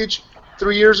this stage,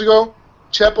 3 years ago,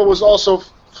 Chepo was also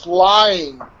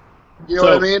flying. You know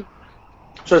what I mean?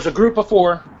 So it's a group of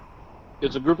four.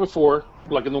 It's a group of four,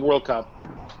 like in the World Cup.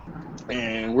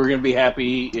 And we're going to be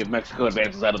happy if Mexico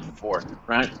advances out of the four,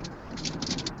 right?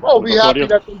 Well, we'll be happy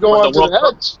that they go on to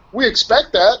the Hex. We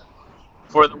expect that.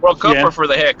 For the World Cup or for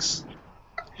the Hex?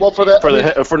 Well, for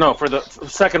the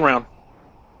second round.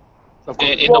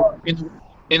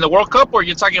 In the World Cup, or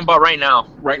you're talking about right now?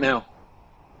 Right now.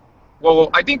 Well,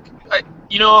 I think,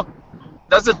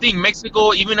 that's the thing.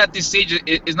 Mexico, even at this stage,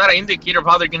 is not an indicator of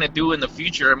how they're going to do in the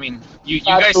future. I mean, you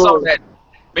guys saw that.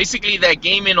 Basically, that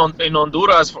game in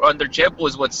Honduras under Chepo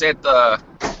is what set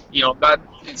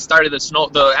started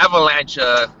the avalanche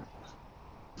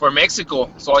for Mexico.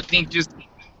 So I think just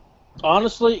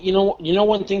honestly, you know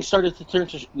when things started to turn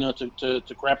to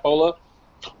crapola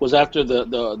was after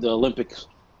the Olympics.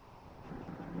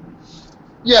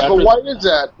 Yeah, but why is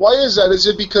that? Why is that? Is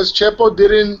it because Chepo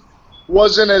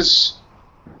wasn't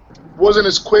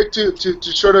as quick to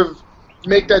sort of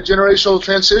make that generational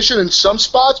transition in some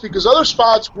spots, because other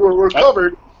spots were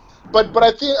covered. But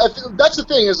I think that's the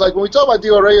thing, is like when we talk about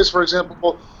Diego Reyes, for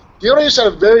example, Diego Reyes had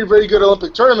a very, very good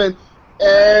Olympic tournament,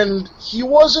 and he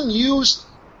wasn't used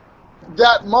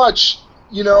that much,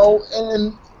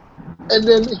 and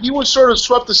then he was sort of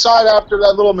swept aside after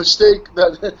that little mistake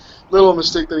that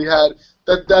he had,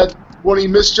 that when he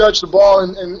misjudged the ball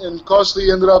and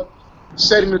costly ended up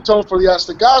setting the tone for the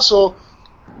Aztecaso.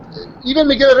 Even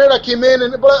Miguel Herrera came in,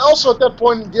 but also at that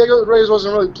point, Diego Reyes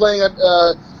wasn't really playing at,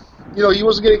 he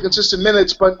wasn't getting consistent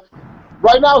minutes. But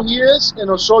right now he is, and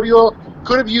Osorio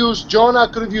could have used Jonah,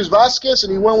 could have used Vasquez,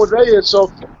 and he went with Reyes.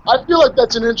 So I feel like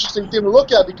that's an interesting thing to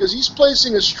look at, because he's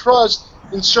placing his trust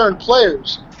in certain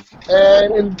players,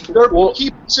 and in their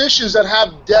key positions that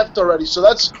have depth already. So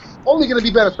that's only going to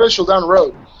be beneficial down the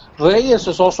road. Reyes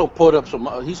has also put on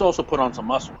some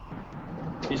muscle.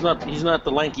 He's not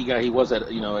the lanky guy he was at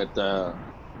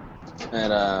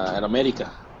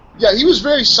America. Yeah, he was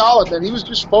very solid, man. He was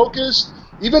just focused.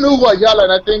 Even Hugo Ayala,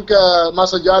 and I think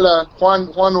Mas Ayala, Juan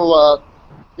will,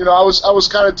 I was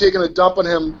kind of taking a dump on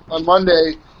him on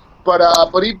Monday, but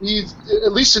he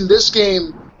at least in this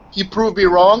game he proved me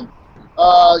wrong.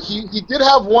 He did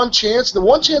have one chance. The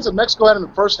one chance that Mexico had in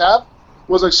the first half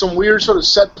was like some weird sort of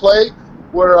set play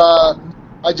where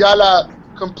Ayala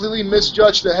completely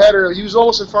misjudged the header. He was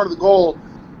almost in front of the goal,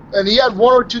 and he had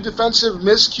one or two defensive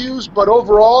miscues, but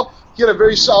overall he had a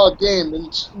very solid game,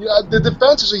 and the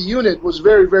defense as a unit was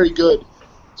very, very good.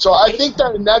 So I think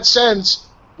that in that sense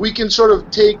we can sort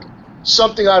of take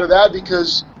something out of that,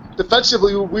 because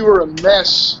defensively we were a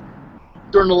mess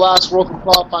during the last World Cup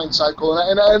qualifying cycle,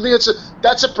 and I think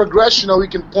that's a progression that we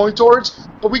can point towards,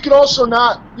 but we can also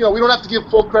not, we don't have to give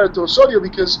full credit to Osorio,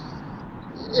 because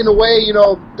in a way,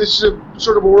 this is a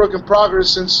sort of a work in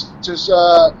progress since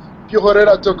Pio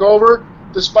Herrera took over,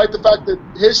 despite the fact that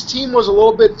his team was a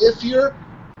little bit iffier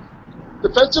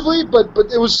defensively, but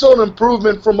it was still an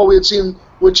improvement from what we had seen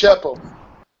with Chepo.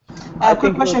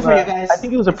 Quick question for you guys. I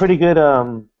think it was a pretty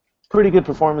good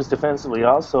performance defensively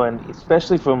also, and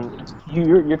especially from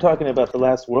you're talking about the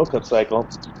last World Cup cycle.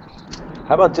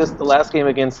 How about just the last game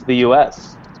against the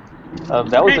U.S.?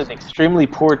 That was an extremely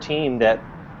poor team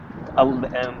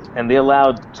and they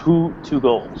allowed two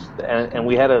goals, and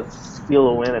we had to steal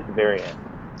a win at the very end.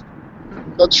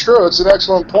 That's true. It's an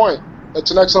excellent point. I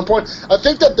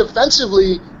think that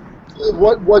defensively,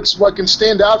 what can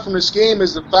stand out from this game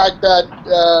is the fact that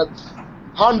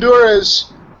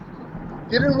Honduras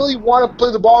didn't really want to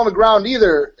play the ball on the ground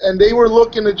either, and they were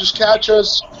looking to just catch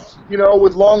us,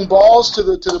 with long balls to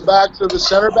the backs of the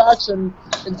center backs, and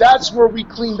that's where we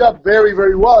cleaned up very,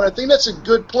 very well. And I think that's a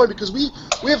good point, because we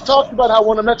have talked about how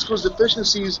one of Mexico's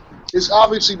deficiencies is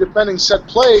obviously defending set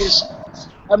plays.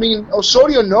 I mean,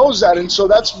 Osorio knows that, and so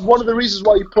that's one of the reasons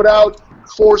why he put out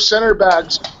 4 center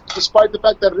backs, despite the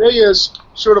fact that Reyes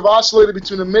sort of oscillated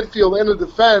between the midfield and the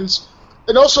defense.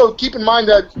 And also keep in mind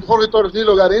that Jorge Torres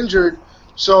Nilo got injured,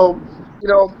 so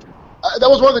that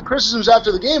was one of the criticisms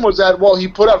after the game, was that, he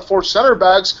put out 4 center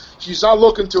backs, he's not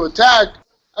looking to attack.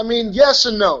 I mean, yes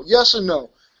and no.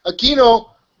 Aquino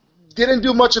didn't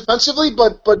do much offensively,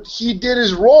 but he did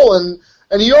his role, and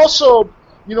he also,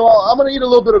 I'm going to eat a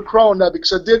little bit of crow on that,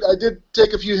 because I did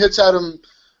take a few hits at him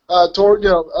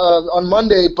on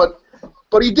Monday, but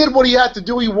he did what he had to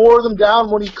do. He wore them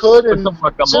down when he could, and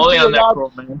put some guacamole on that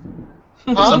crow, man.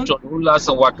 Some Cholula,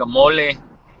 some guacamole.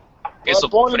 queso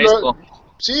Ponle, fresco.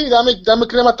 Sí, dame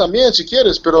crema también si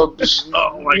quieres, pero... Pues,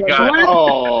 Oh my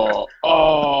God.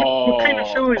 What kind of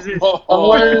show is this?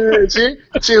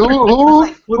 See,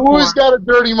 who has got a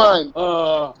dirty mind?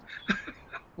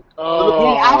 Hey,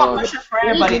 I have a question for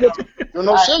everybody. Yo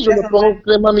no sé, yo le pongo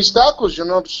crema a mis tacos, yo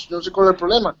no sé cuál es el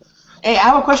problema. Hey, I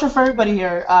have a question for everybody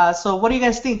here. So what do you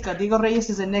guys think? Diego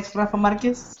Reyes is the next Rafa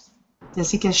Marquez?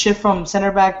 Since he can shift from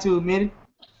center back to mid?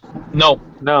 No.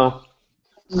 No.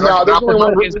 No, there's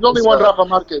only one Rafa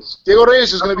Marquez. Diego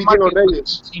Reyes is going to be Diego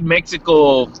Reyes. In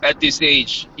Mexico at this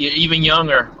age, even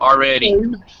younger already.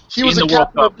 He was a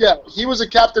captain. He was a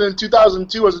captain in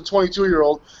 2002 as a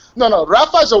 22-year-old. No,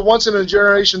 Rafa is a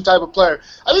once-in-a-generation type of player.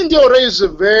 I think Diego Reyes is a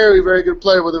very, very good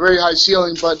player with a very high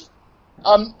ceiling, but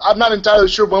I'm not entirely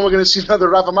sure when we're going to see another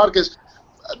Rafa Marquez.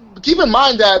 Keep in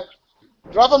mind that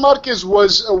Rafa Marquez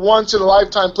was a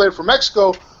once-in-a-lifetime player for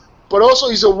Mexico, but also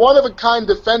he's a one-of-a-kind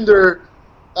defender,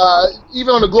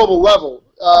 even on a global level.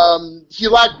 He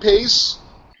lacked pace,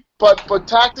 but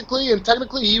tactically and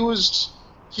technically he was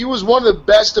one of the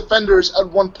best defenders at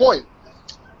one point.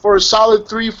 For a solid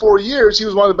 3-4 years, he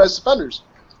was one of the best defenders.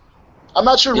 I'm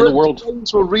not sure Rick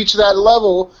Williams will reach that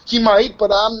level. He might,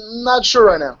 but I'm not sure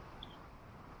right now.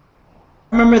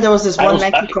 I remember there was this one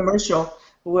Nike commercial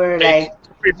where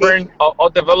I'll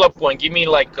develop one. Give me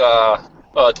like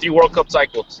 3 World Cup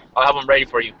cycles. I'll have them ready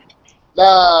for you.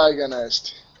 Nah,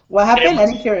 ganest. What happened? I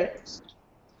didn't hear it.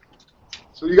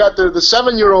 So you got the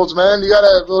 7-year-olds, man. You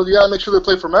gotta make sure they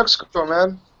play for Mexico,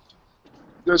 man.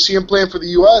 You're gonna see him playing for the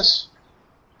U.S.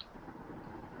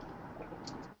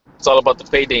 It's all about the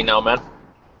payday now, man.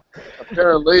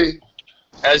 Apparently.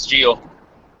 As Gio.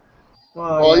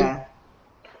 Well, yeah.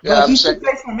 Yeah, he still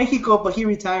plays for Mexico, but he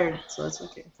retired, so it's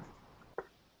okay.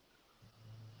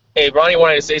 Hey, Ronnie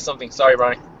wanted to say something. Sorry,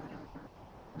 Ronnie.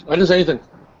 I didn't say anything.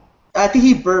 I think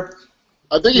he burped.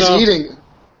 I think he's eating.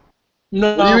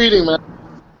 No. What are you eating, man?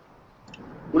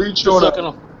 What are you chewing up?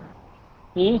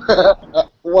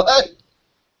 What?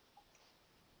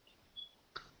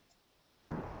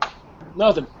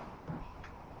 Nothing.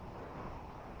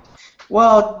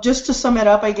 Well, just to sum it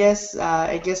up, I guess,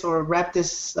 or wrap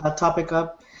this topic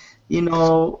up,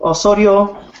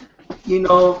 Osorio, he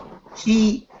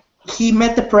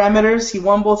met the parameters. He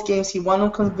won both games. He won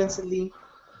them convincingly.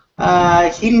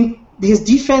 His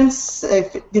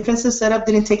defensive setup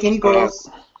didn't take any goals,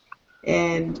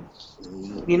 and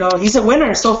he's a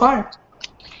winner so far.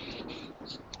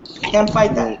 Can't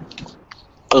fight that.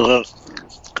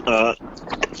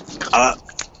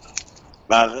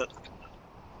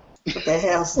 What the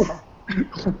hell's that?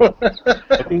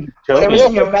 I think Whatever's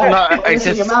in your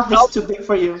mouth is too big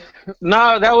for you.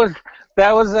 No, that was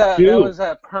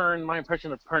Pern. My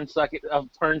impression of Pern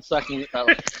sucking.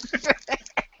 Hello.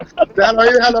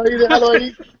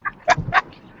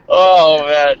 Oh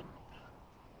man!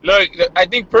 Look, I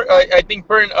think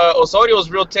Osorio's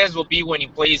real test will be when he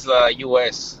plays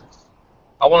U.S.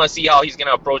 I want to see how he's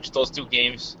gonna approach those 2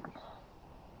 games.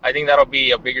 I think that'll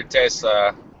be a bigger test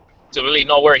to really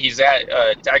know where he's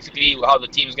at tactically, how the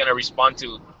team's gonna respond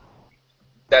to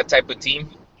that type of team.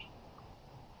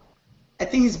 I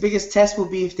think his biggest test will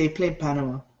be if they play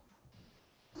Panama.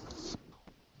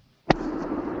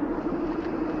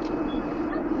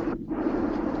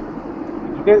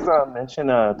 You guys mentioned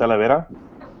Talavera?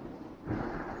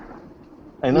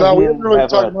 I know No, he we didn't didn't really have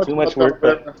talk too much much work,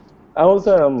 about but I was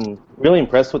really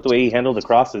impressed with the way he handled the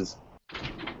crosses.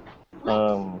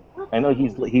 I know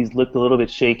he's looked a little bit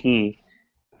shaky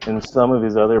in some of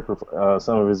his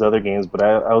other games, but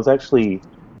I was actually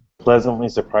pleasantly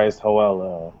surprised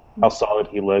how solid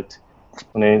he looked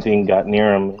when anything got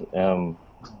near him.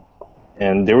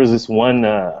 And there was this one,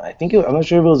 I'm not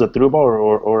sure if it was a through ball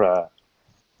or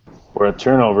a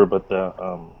turnover, but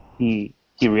he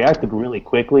reacted really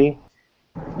quickly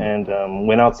and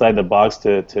went outside the box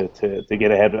to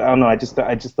get ahead. I don't know. I just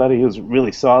thought he was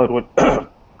really solid.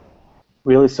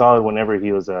 Really solid whenever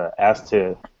he was asked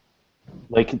to.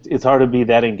 Like, it's hard to be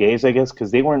that engaged, I guess,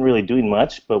 because they weren't really doing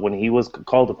much. But when he was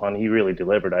called upon, he really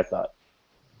delivered, I thought.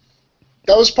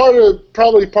 That was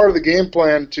probably part of the game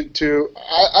plan.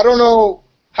 I don't know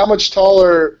how much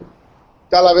taller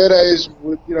Talavera is,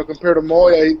 compared to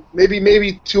Moya.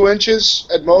 Maybe 2 inches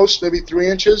at most, maybe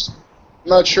 3 inches. I'm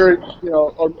not sure,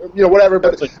 whatever.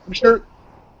 But I'm sure,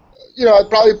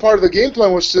 probably part of the game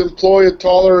plan was to employ a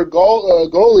taller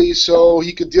goalie so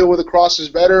he could deal with the crosses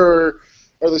better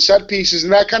or the set pieces,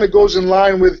 and that kind of goes in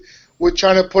line with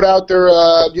trying to put out their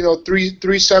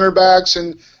three center backs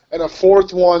and a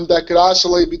fourth one that could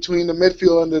oscillate between the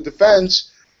midfield and the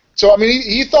defense. So I mean,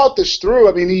 he thought this through.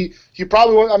 I mean, he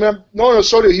probably went. I mean, knowing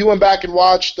Osorio, he went back and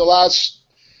watched the last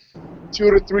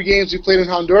 2 to 3 games we played in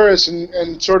Honduras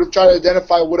and sort of try to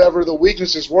identify whatever the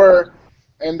weaknesses were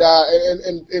and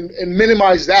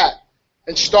minimize that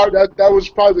and start that was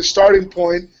probably the starting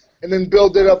point and then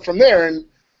build it up from there. And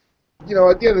you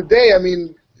know, at the end of the day, I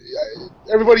mean,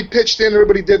 everybody pitched in,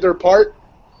 everybody did their part.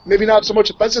 Maybe not so much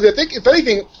offensively. I think if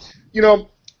anything, you know,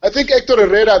 I think Hector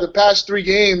Herrera the past 3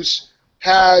 games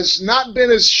has not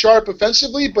been as sharp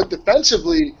offensively, but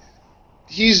defensively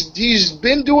he's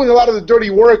been doing a lot of the dirty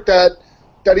work that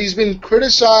he's been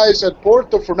criticized at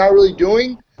Porto for not really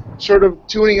doing, sort of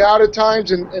tuning out at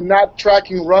times and not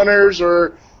tracking runners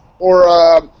or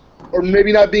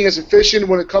maybe not being as efficient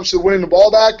when it comes to winning the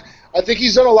ball back. I think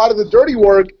he's done a lot of the dirty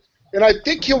work, and I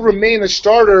think he'll remain a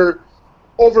starter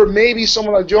over maybe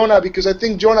someone like Jonah, because I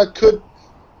think Jonah could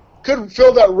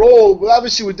fill that role, but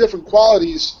obviously with different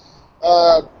qualities.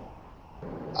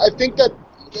 I think that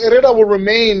Herrera will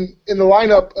remain in the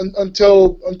lineup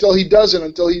until he doesn't,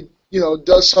 until he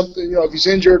does something, if he's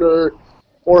injured or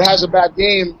has a bad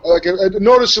game, like a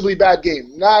noticeably bad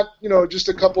game, not just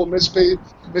a couple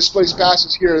misplaced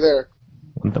passes here or there.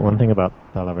 One thing about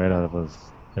Talavera was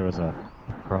there was a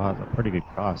pretty good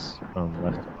cross from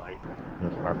left to right in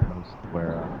the far post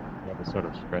where he had to sort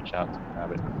of stretch out to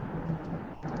grab it,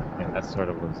 and that sort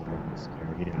of was a little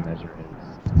scary. He didn't measure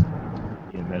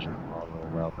the ball real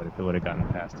well, but if it would have gotten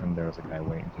past him, there was a guy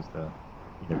waiting just to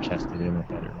either chest it in or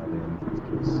head it right in.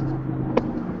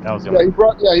 That was the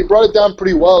he brought it down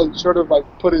pretty well. He sort of like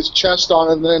put his chest on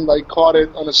it and then like caught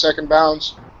it on a second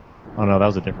bounce. Oh no, that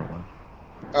was a different one.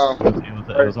 Oh.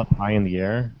 It was up high in the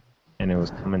air, and it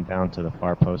was coming down to the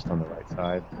far post on the right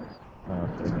side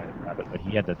for the guy to grab it. But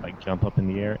he had to like jump up in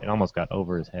the air. It almost got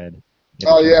over his head.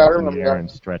 Oh yeah, I remember that.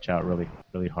 And stretch out really,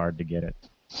 really hard to get it,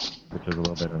 which was a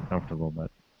little bit uncomfortable.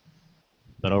 But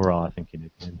overall, I think he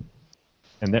did good.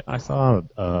 And then I saw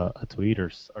a tweet or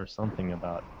something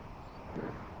about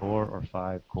 4 or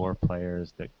 5 core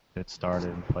players that started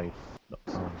and played the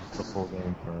full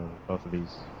game for both of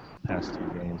these past 2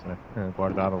 games. And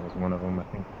Guardado was one of them, I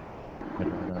think.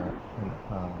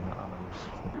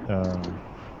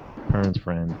 Pern's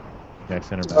friend, the guy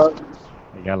center back,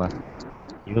 Ayala.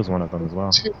 He was one of them as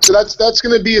well. So that's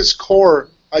going to be his core.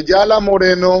 Ayala,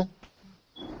 Moreno,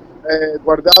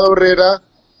 Guardado, Herrera,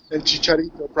 and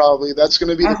Chicharito probably. That's going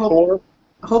to be the core.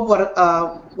 I hope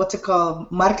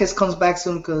Marquez comes back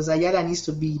soon, because Ayala needs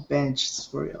to be benched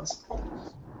for real.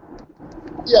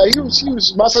 Yeah, he was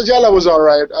Masayala was all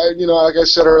right. Like I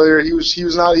said earlier, he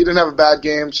didn't have a bad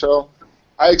game, so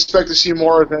I expect to see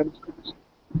more of him.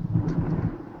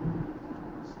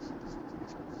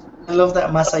 I love that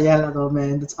Masayala though,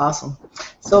 man. That's awesome.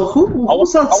 So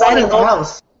who's outside of the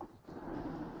house?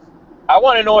 I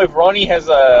want to know if Ronnie has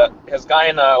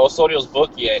gotten Osorio's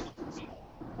book yet.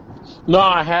 No,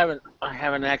 I haven't. I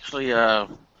haven't actually. I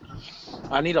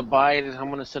need to buy it. I'm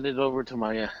gonna send it over to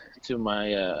my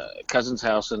cousin's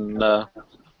house, and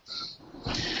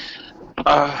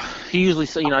he usually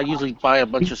say, I usually buy a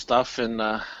bunch of stuff and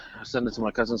send it to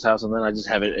my cousin's house, and then I just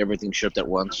have everything shipped at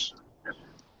once.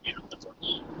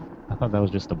 I thought that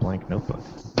was just a blank notebook.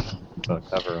 The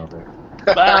cover of it.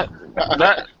 That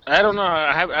I don't know.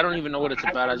 I don't even know what it's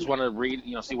about. I just want to read,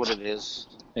 see what it is.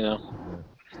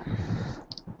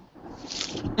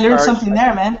 Learn something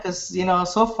there, man, because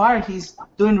so far he's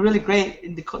doing really great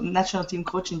in the national team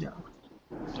coaching job.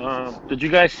 Did you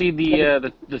guys see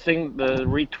the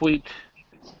retweet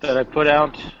that I put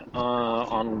out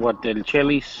on what Del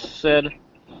Chelis said?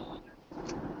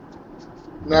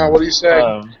 No, what do you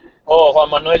say? Juan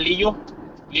Manuel Lillo?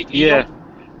 Yeah.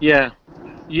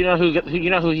 You know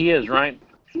who he is, right?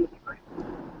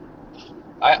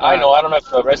 I know. I don't know if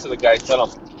the rest of the guys tell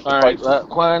him. All right,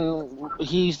 Juan.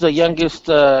 He's the youngest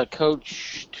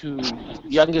coach to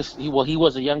youngest. He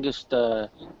was the youngest.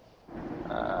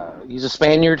 He's a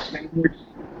Spaniard.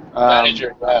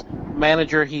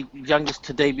 Manager. He youngest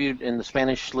to debut in the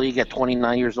Spanish league at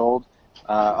 29 years old.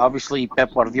 Obviously,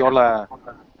 Pep Guardiola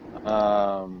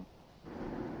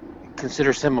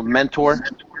considers him a mentor.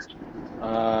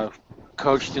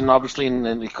 Coached in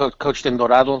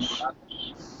Dorados.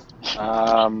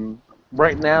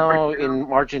 Right now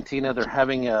in Argentina, they're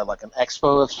having an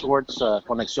expo of sorts,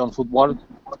 Conexión Fútbol.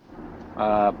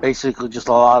 Basically, just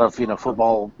a lot of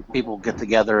football people get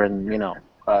together and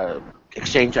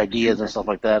exchange ideas and stuff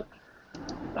like that.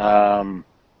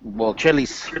 Well,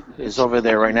 Chelis is over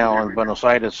there right now in Buenos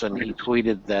Aires, and he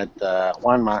tweeted that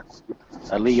Juanma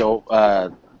Lillo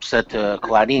said to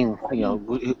Clarín,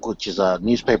 which is a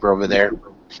newspaper over there,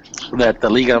 that the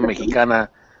Liga Mexicana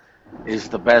is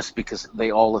the best because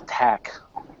they all attack.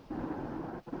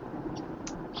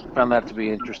 Found that to be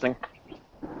interesting.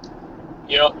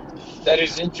 You know, that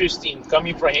is interesting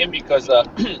coming from him because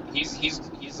he's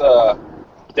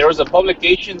there was a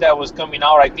publication that was coming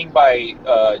out, I think, by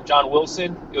John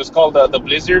Wilson. It was called The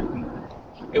Blizzard.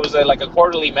 It was like a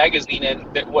quarterly magazine, and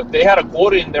they had a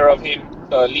quote in there of him,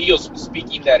 Leo,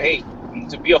 speaking that, hey,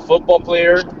 to be a football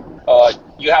player,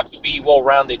 you have to be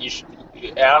well-rounded.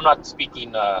 And I'm not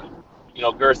speaking,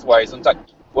 girth-wise. I'm talking.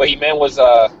 What he meant was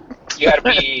you had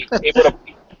to be able to.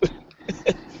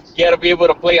 You had to be able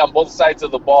to play on both sides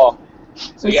of the ball.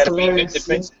 So you had to be good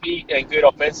defensively and good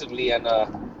offensively, and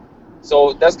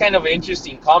so that's kind of an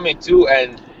interesting comment too.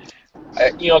 And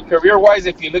career-wise,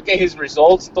 if you look at his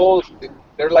results, though,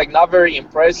 they're like not very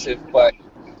impressive. But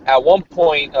at one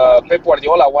point, Pep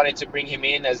Guardiola wanted to bring him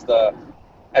in as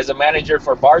a manager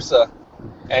for Barca,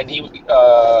 and he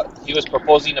was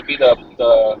proposing to be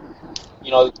the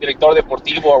director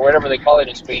deportivo or whatever they call it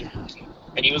in Spain,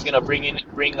 and he was gonna bring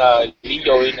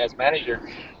Leo in as manager.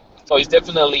 So he's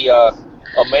definitely a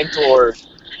mentor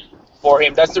for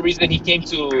him. That's the reason Pep came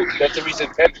to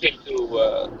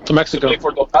Mexico. To play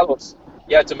for Dorados.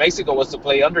 Yeah, to Mexico was to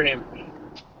play under him.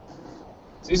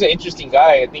 So he's an interesting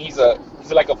guy. I think he's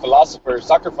like a philosopher,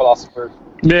 soccer philosopher.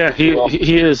 Yeah, he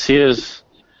is.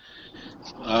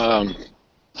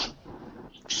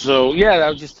 So yeah, I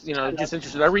was just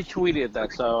interested. I retweeted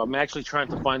that, so I'm actually trying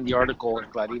to find the article in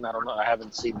Clarín. I don't know. I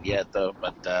haven't seen it yet though,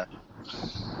 but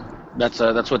that's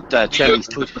what Chelly's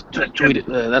tweeted.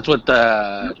 That's what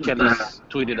Chelly's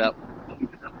tweeted out.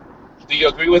 Do you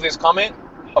agree with his comment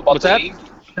about What's the that? league?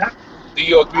 Do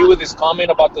you agree with his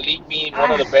comment about the league being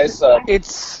one of the best?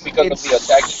 Because of the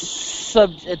attacking.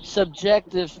 It's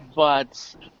subjective,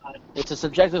 but it's a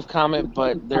subjective comment.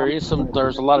 But there's a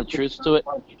lot of truth to it.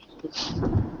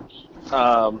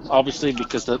 Obviously,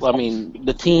 because the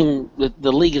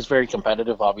league is very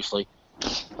competitive. Obviously,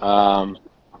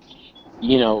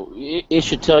 it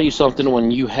should tell you something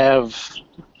when you have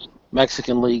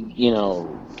Mexican league,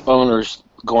 owners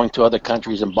going to other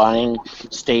countries and buying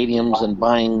stadiums and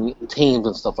buying teams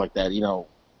and stuff like that.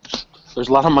 There's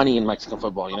a lot of money in Mexican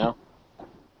football.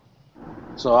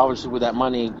 So obviously, with that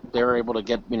money, they're able to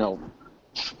get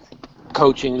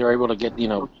coaching. They're able to get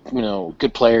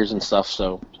good players and stuff.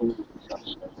 So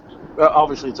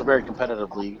obviously, it's a very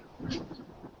competitive league.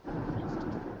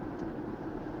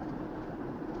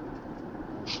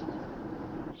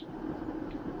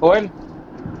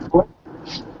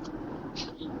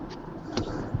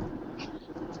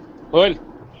 Joel?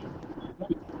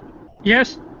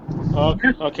 Yes.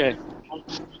 Okay.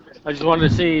 I just wanted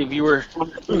to see if you were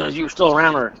still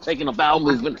around or taking a bowel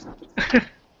movement.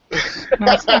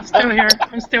 No, I'm still here.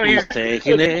 He's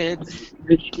taking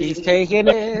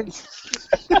it.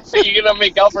 So you're gonna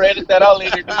make Alfred edit that out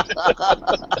later, dude.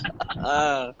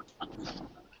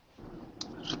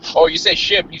 Oh, you said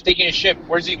ship. He's taking a ship.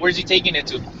 Where's he taking it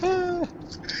to?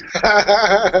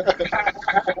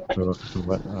 So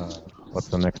what's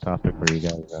the next topic for you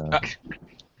guys? Are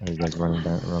you guys running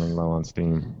low on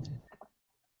steam?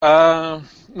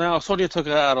 No, Sonia took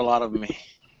out a lot of me.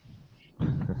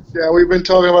 Yeah, we've been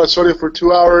talking about Soria for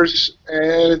 2 hours,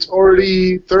 and it's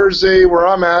already Thursday where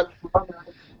I'm at.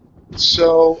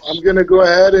 So I'm going to go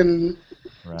ahead and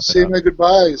say my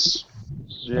goodbyes.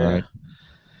 Yeah. All right.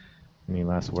 Any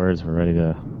last words? We're ready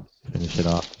to finish it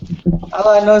off. All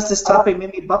I know is this topic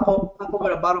made me bump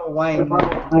over a bottle of wine.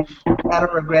 I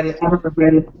don't regret it.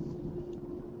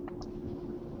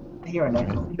 I hear an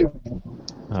echo.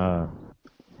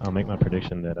 I'll make my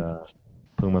prediction that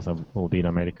Pumas will beat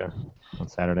America on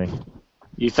Saturday.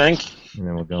 You think? And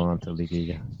then we'll go on to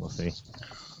Liga. We'll see.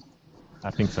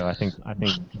 I think so. I think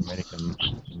America,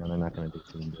 they're not going to do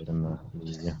too good in the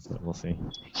Liga, but we'll see.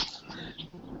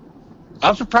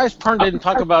 I'm surprised Pern didn't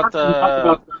talk about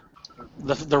the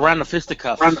round of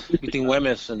fisticuffs between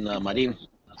Güemes and Marin.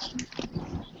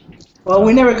 Well,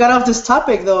 we never got off this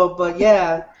topic though, but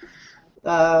yeah,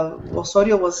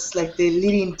 Osorio was like the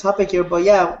leading topic here. But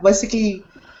yeah, basically,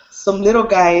 some little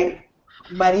guy,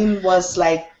 Marin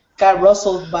got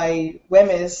rustled by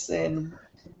Güemes and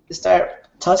they start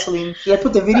tussling. Should I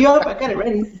put the video up? I got it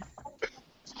ready.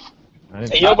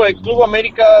 But Club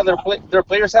America, their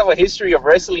players have a history of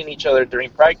wrestling each other during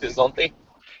practice, don't they?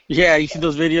 Yeah, you see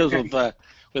those videos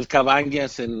with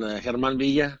Cabañas and Germán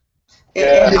Villa?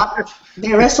 Yeah.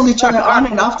 They wrestle each other on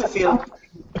and off the field.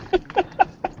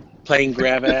 Playing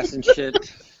grab ass and shit.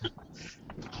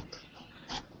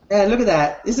 Yeah, look at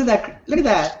that. Look at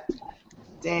that.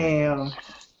 Damn.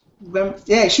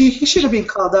 Yeah, he should have been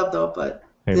called up though, but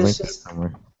hey, link that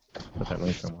somewhere. Put that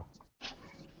link somewhere.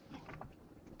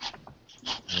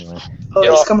 Anyway. Oh,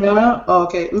 it's coming out? Oh,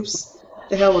 okay. Oops.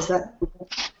 The hell was that?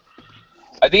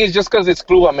 I think it's just because it's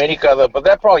Club America, though, but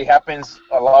that probably happens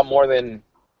a lot more than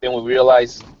we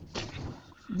realize.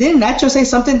 Didn't Nacho say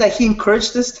something that he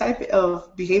encouraged this type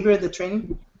of behavior at the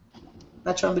training?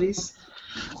 Nacho Ambriz?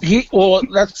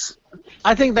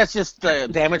 I think that's just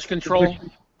damage control.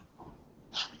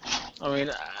 I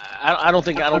mean, I don't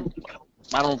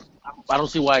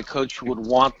see why a coach would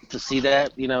want to see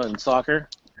that, in soccer.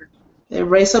 They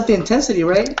raise up the intensity,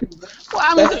 right? Well,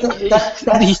 I mean, that's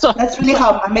really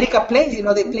how America plays. They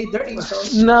play dirty. So.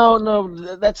 No,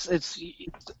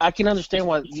 I can understand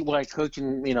why a coach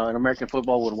in American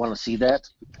football would want to see that,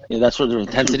 that sort of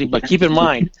intensity. But keep in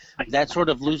mind that sort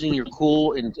of losing your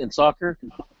cool in soccer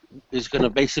is going to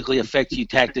basically affect you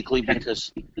tactically,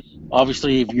 because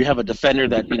obviously if you have a defender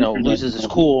that loses his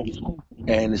cool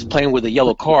and is playing with a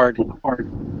yellow card,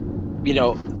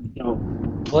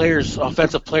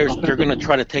 offensive players, they're going to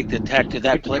try to take the attack to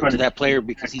that player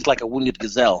because he's like a wounded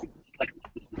gazelle.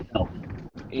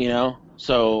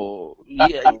 So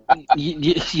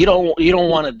you don't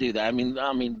want to do that. I mean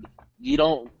you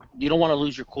don't want to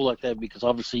lose your cool like that, because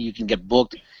obviously you can get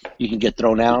booked, you can get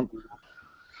thrown out.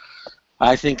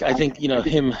 I think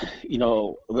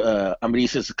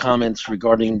Ambriz's comments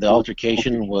regarding the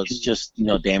altercation was just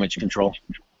damage control.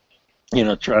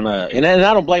 Trying to, and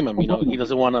I don't blame him. He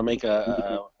doesn't want to make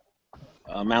a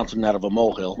mountain out of a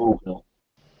molehill.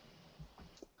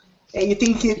 Hey, you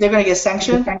think they're gonna get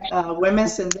sanctioned,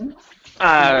 Güemes and them?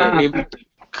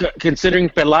 Considering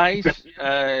Peláez,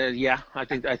 yeah, I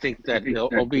think that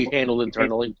it'll be handled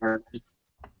internally.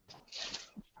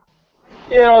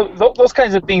 Those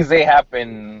kinds of things, they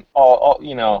happen.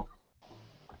 They're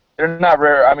not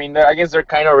rare. I mean, I guess they're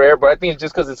kind of rare, but I think it's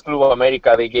just because it's Club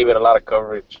America, they gave it a lot of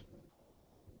coverage.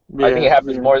 Yeah, I think it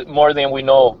happens more than we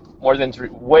know,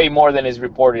 way more than is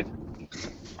reported.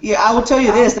 Yeah, I will tell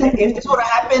you this: if this would have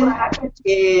happened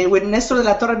with Néstor de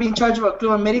la Torre being charged about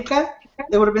Club America,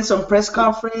 there would have been some press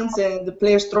conference and the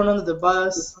players thrown under the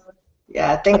bus.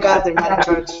 Yeah, thank God they're not in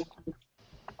charge.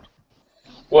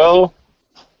 Well,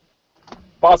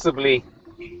 possibly.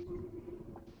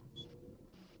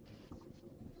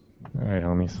 All right,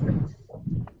 homies.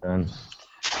 Done.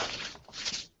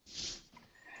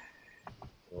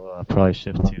 We'll probably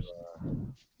shift to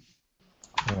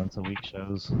once a week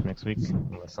shows next week,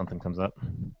 unless something comes up.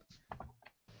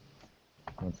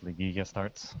 Once Liguilla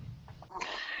starts.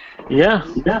 Yeah.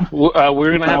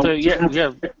 We're gonna have to.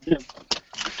 Yeah.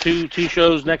 Two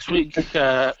shows next week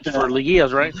for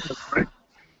Liguillas, right?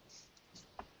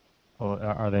 Well,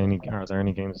 are there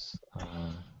any games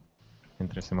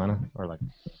entre semana or like?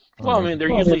 Well, I mean,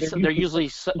 they're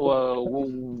usually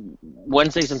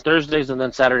Wednesdays and Thursdays, and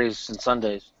then Saturdays and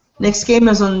Sundays. Next game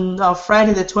is on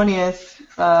Friday the 20th,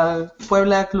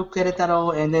 Puebla, Club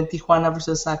Querétaro, and then Tijuana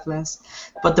versus Atlas.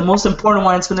 But the most important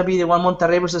one is going to be the one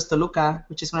Monterrey versus Toluca,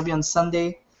 which is going to be on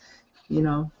Sunday.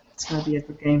 It's going to be a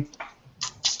good game.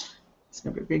 It's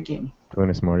going to be a great game.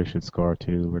 Funes Mori should score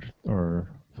 2 or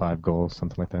 5 goals,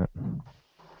 something like that.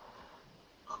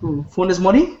 Who? Funes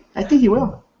Mori? I think he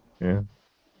will. Yeah.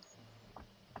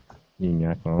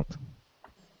 Gignac won't.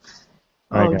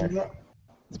 All right, guys. Yeah.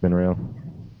 It's been real.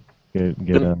 Good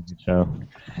show.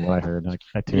 From what I heard, I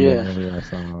tuned in earlier. I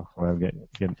saw Webb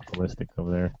getting ballistic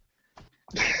over there.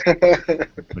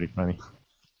 Pretty funny.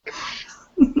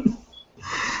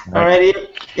 All right,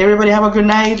 everybody have a good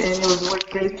night, and it was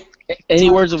great. Any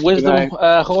words of wisdom,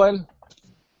 Joel?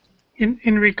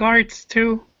 In regards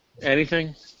to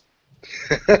anything?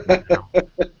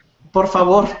 Por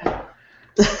favor.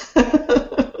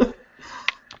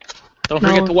 Don't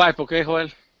forget to wipe, okay, Joel?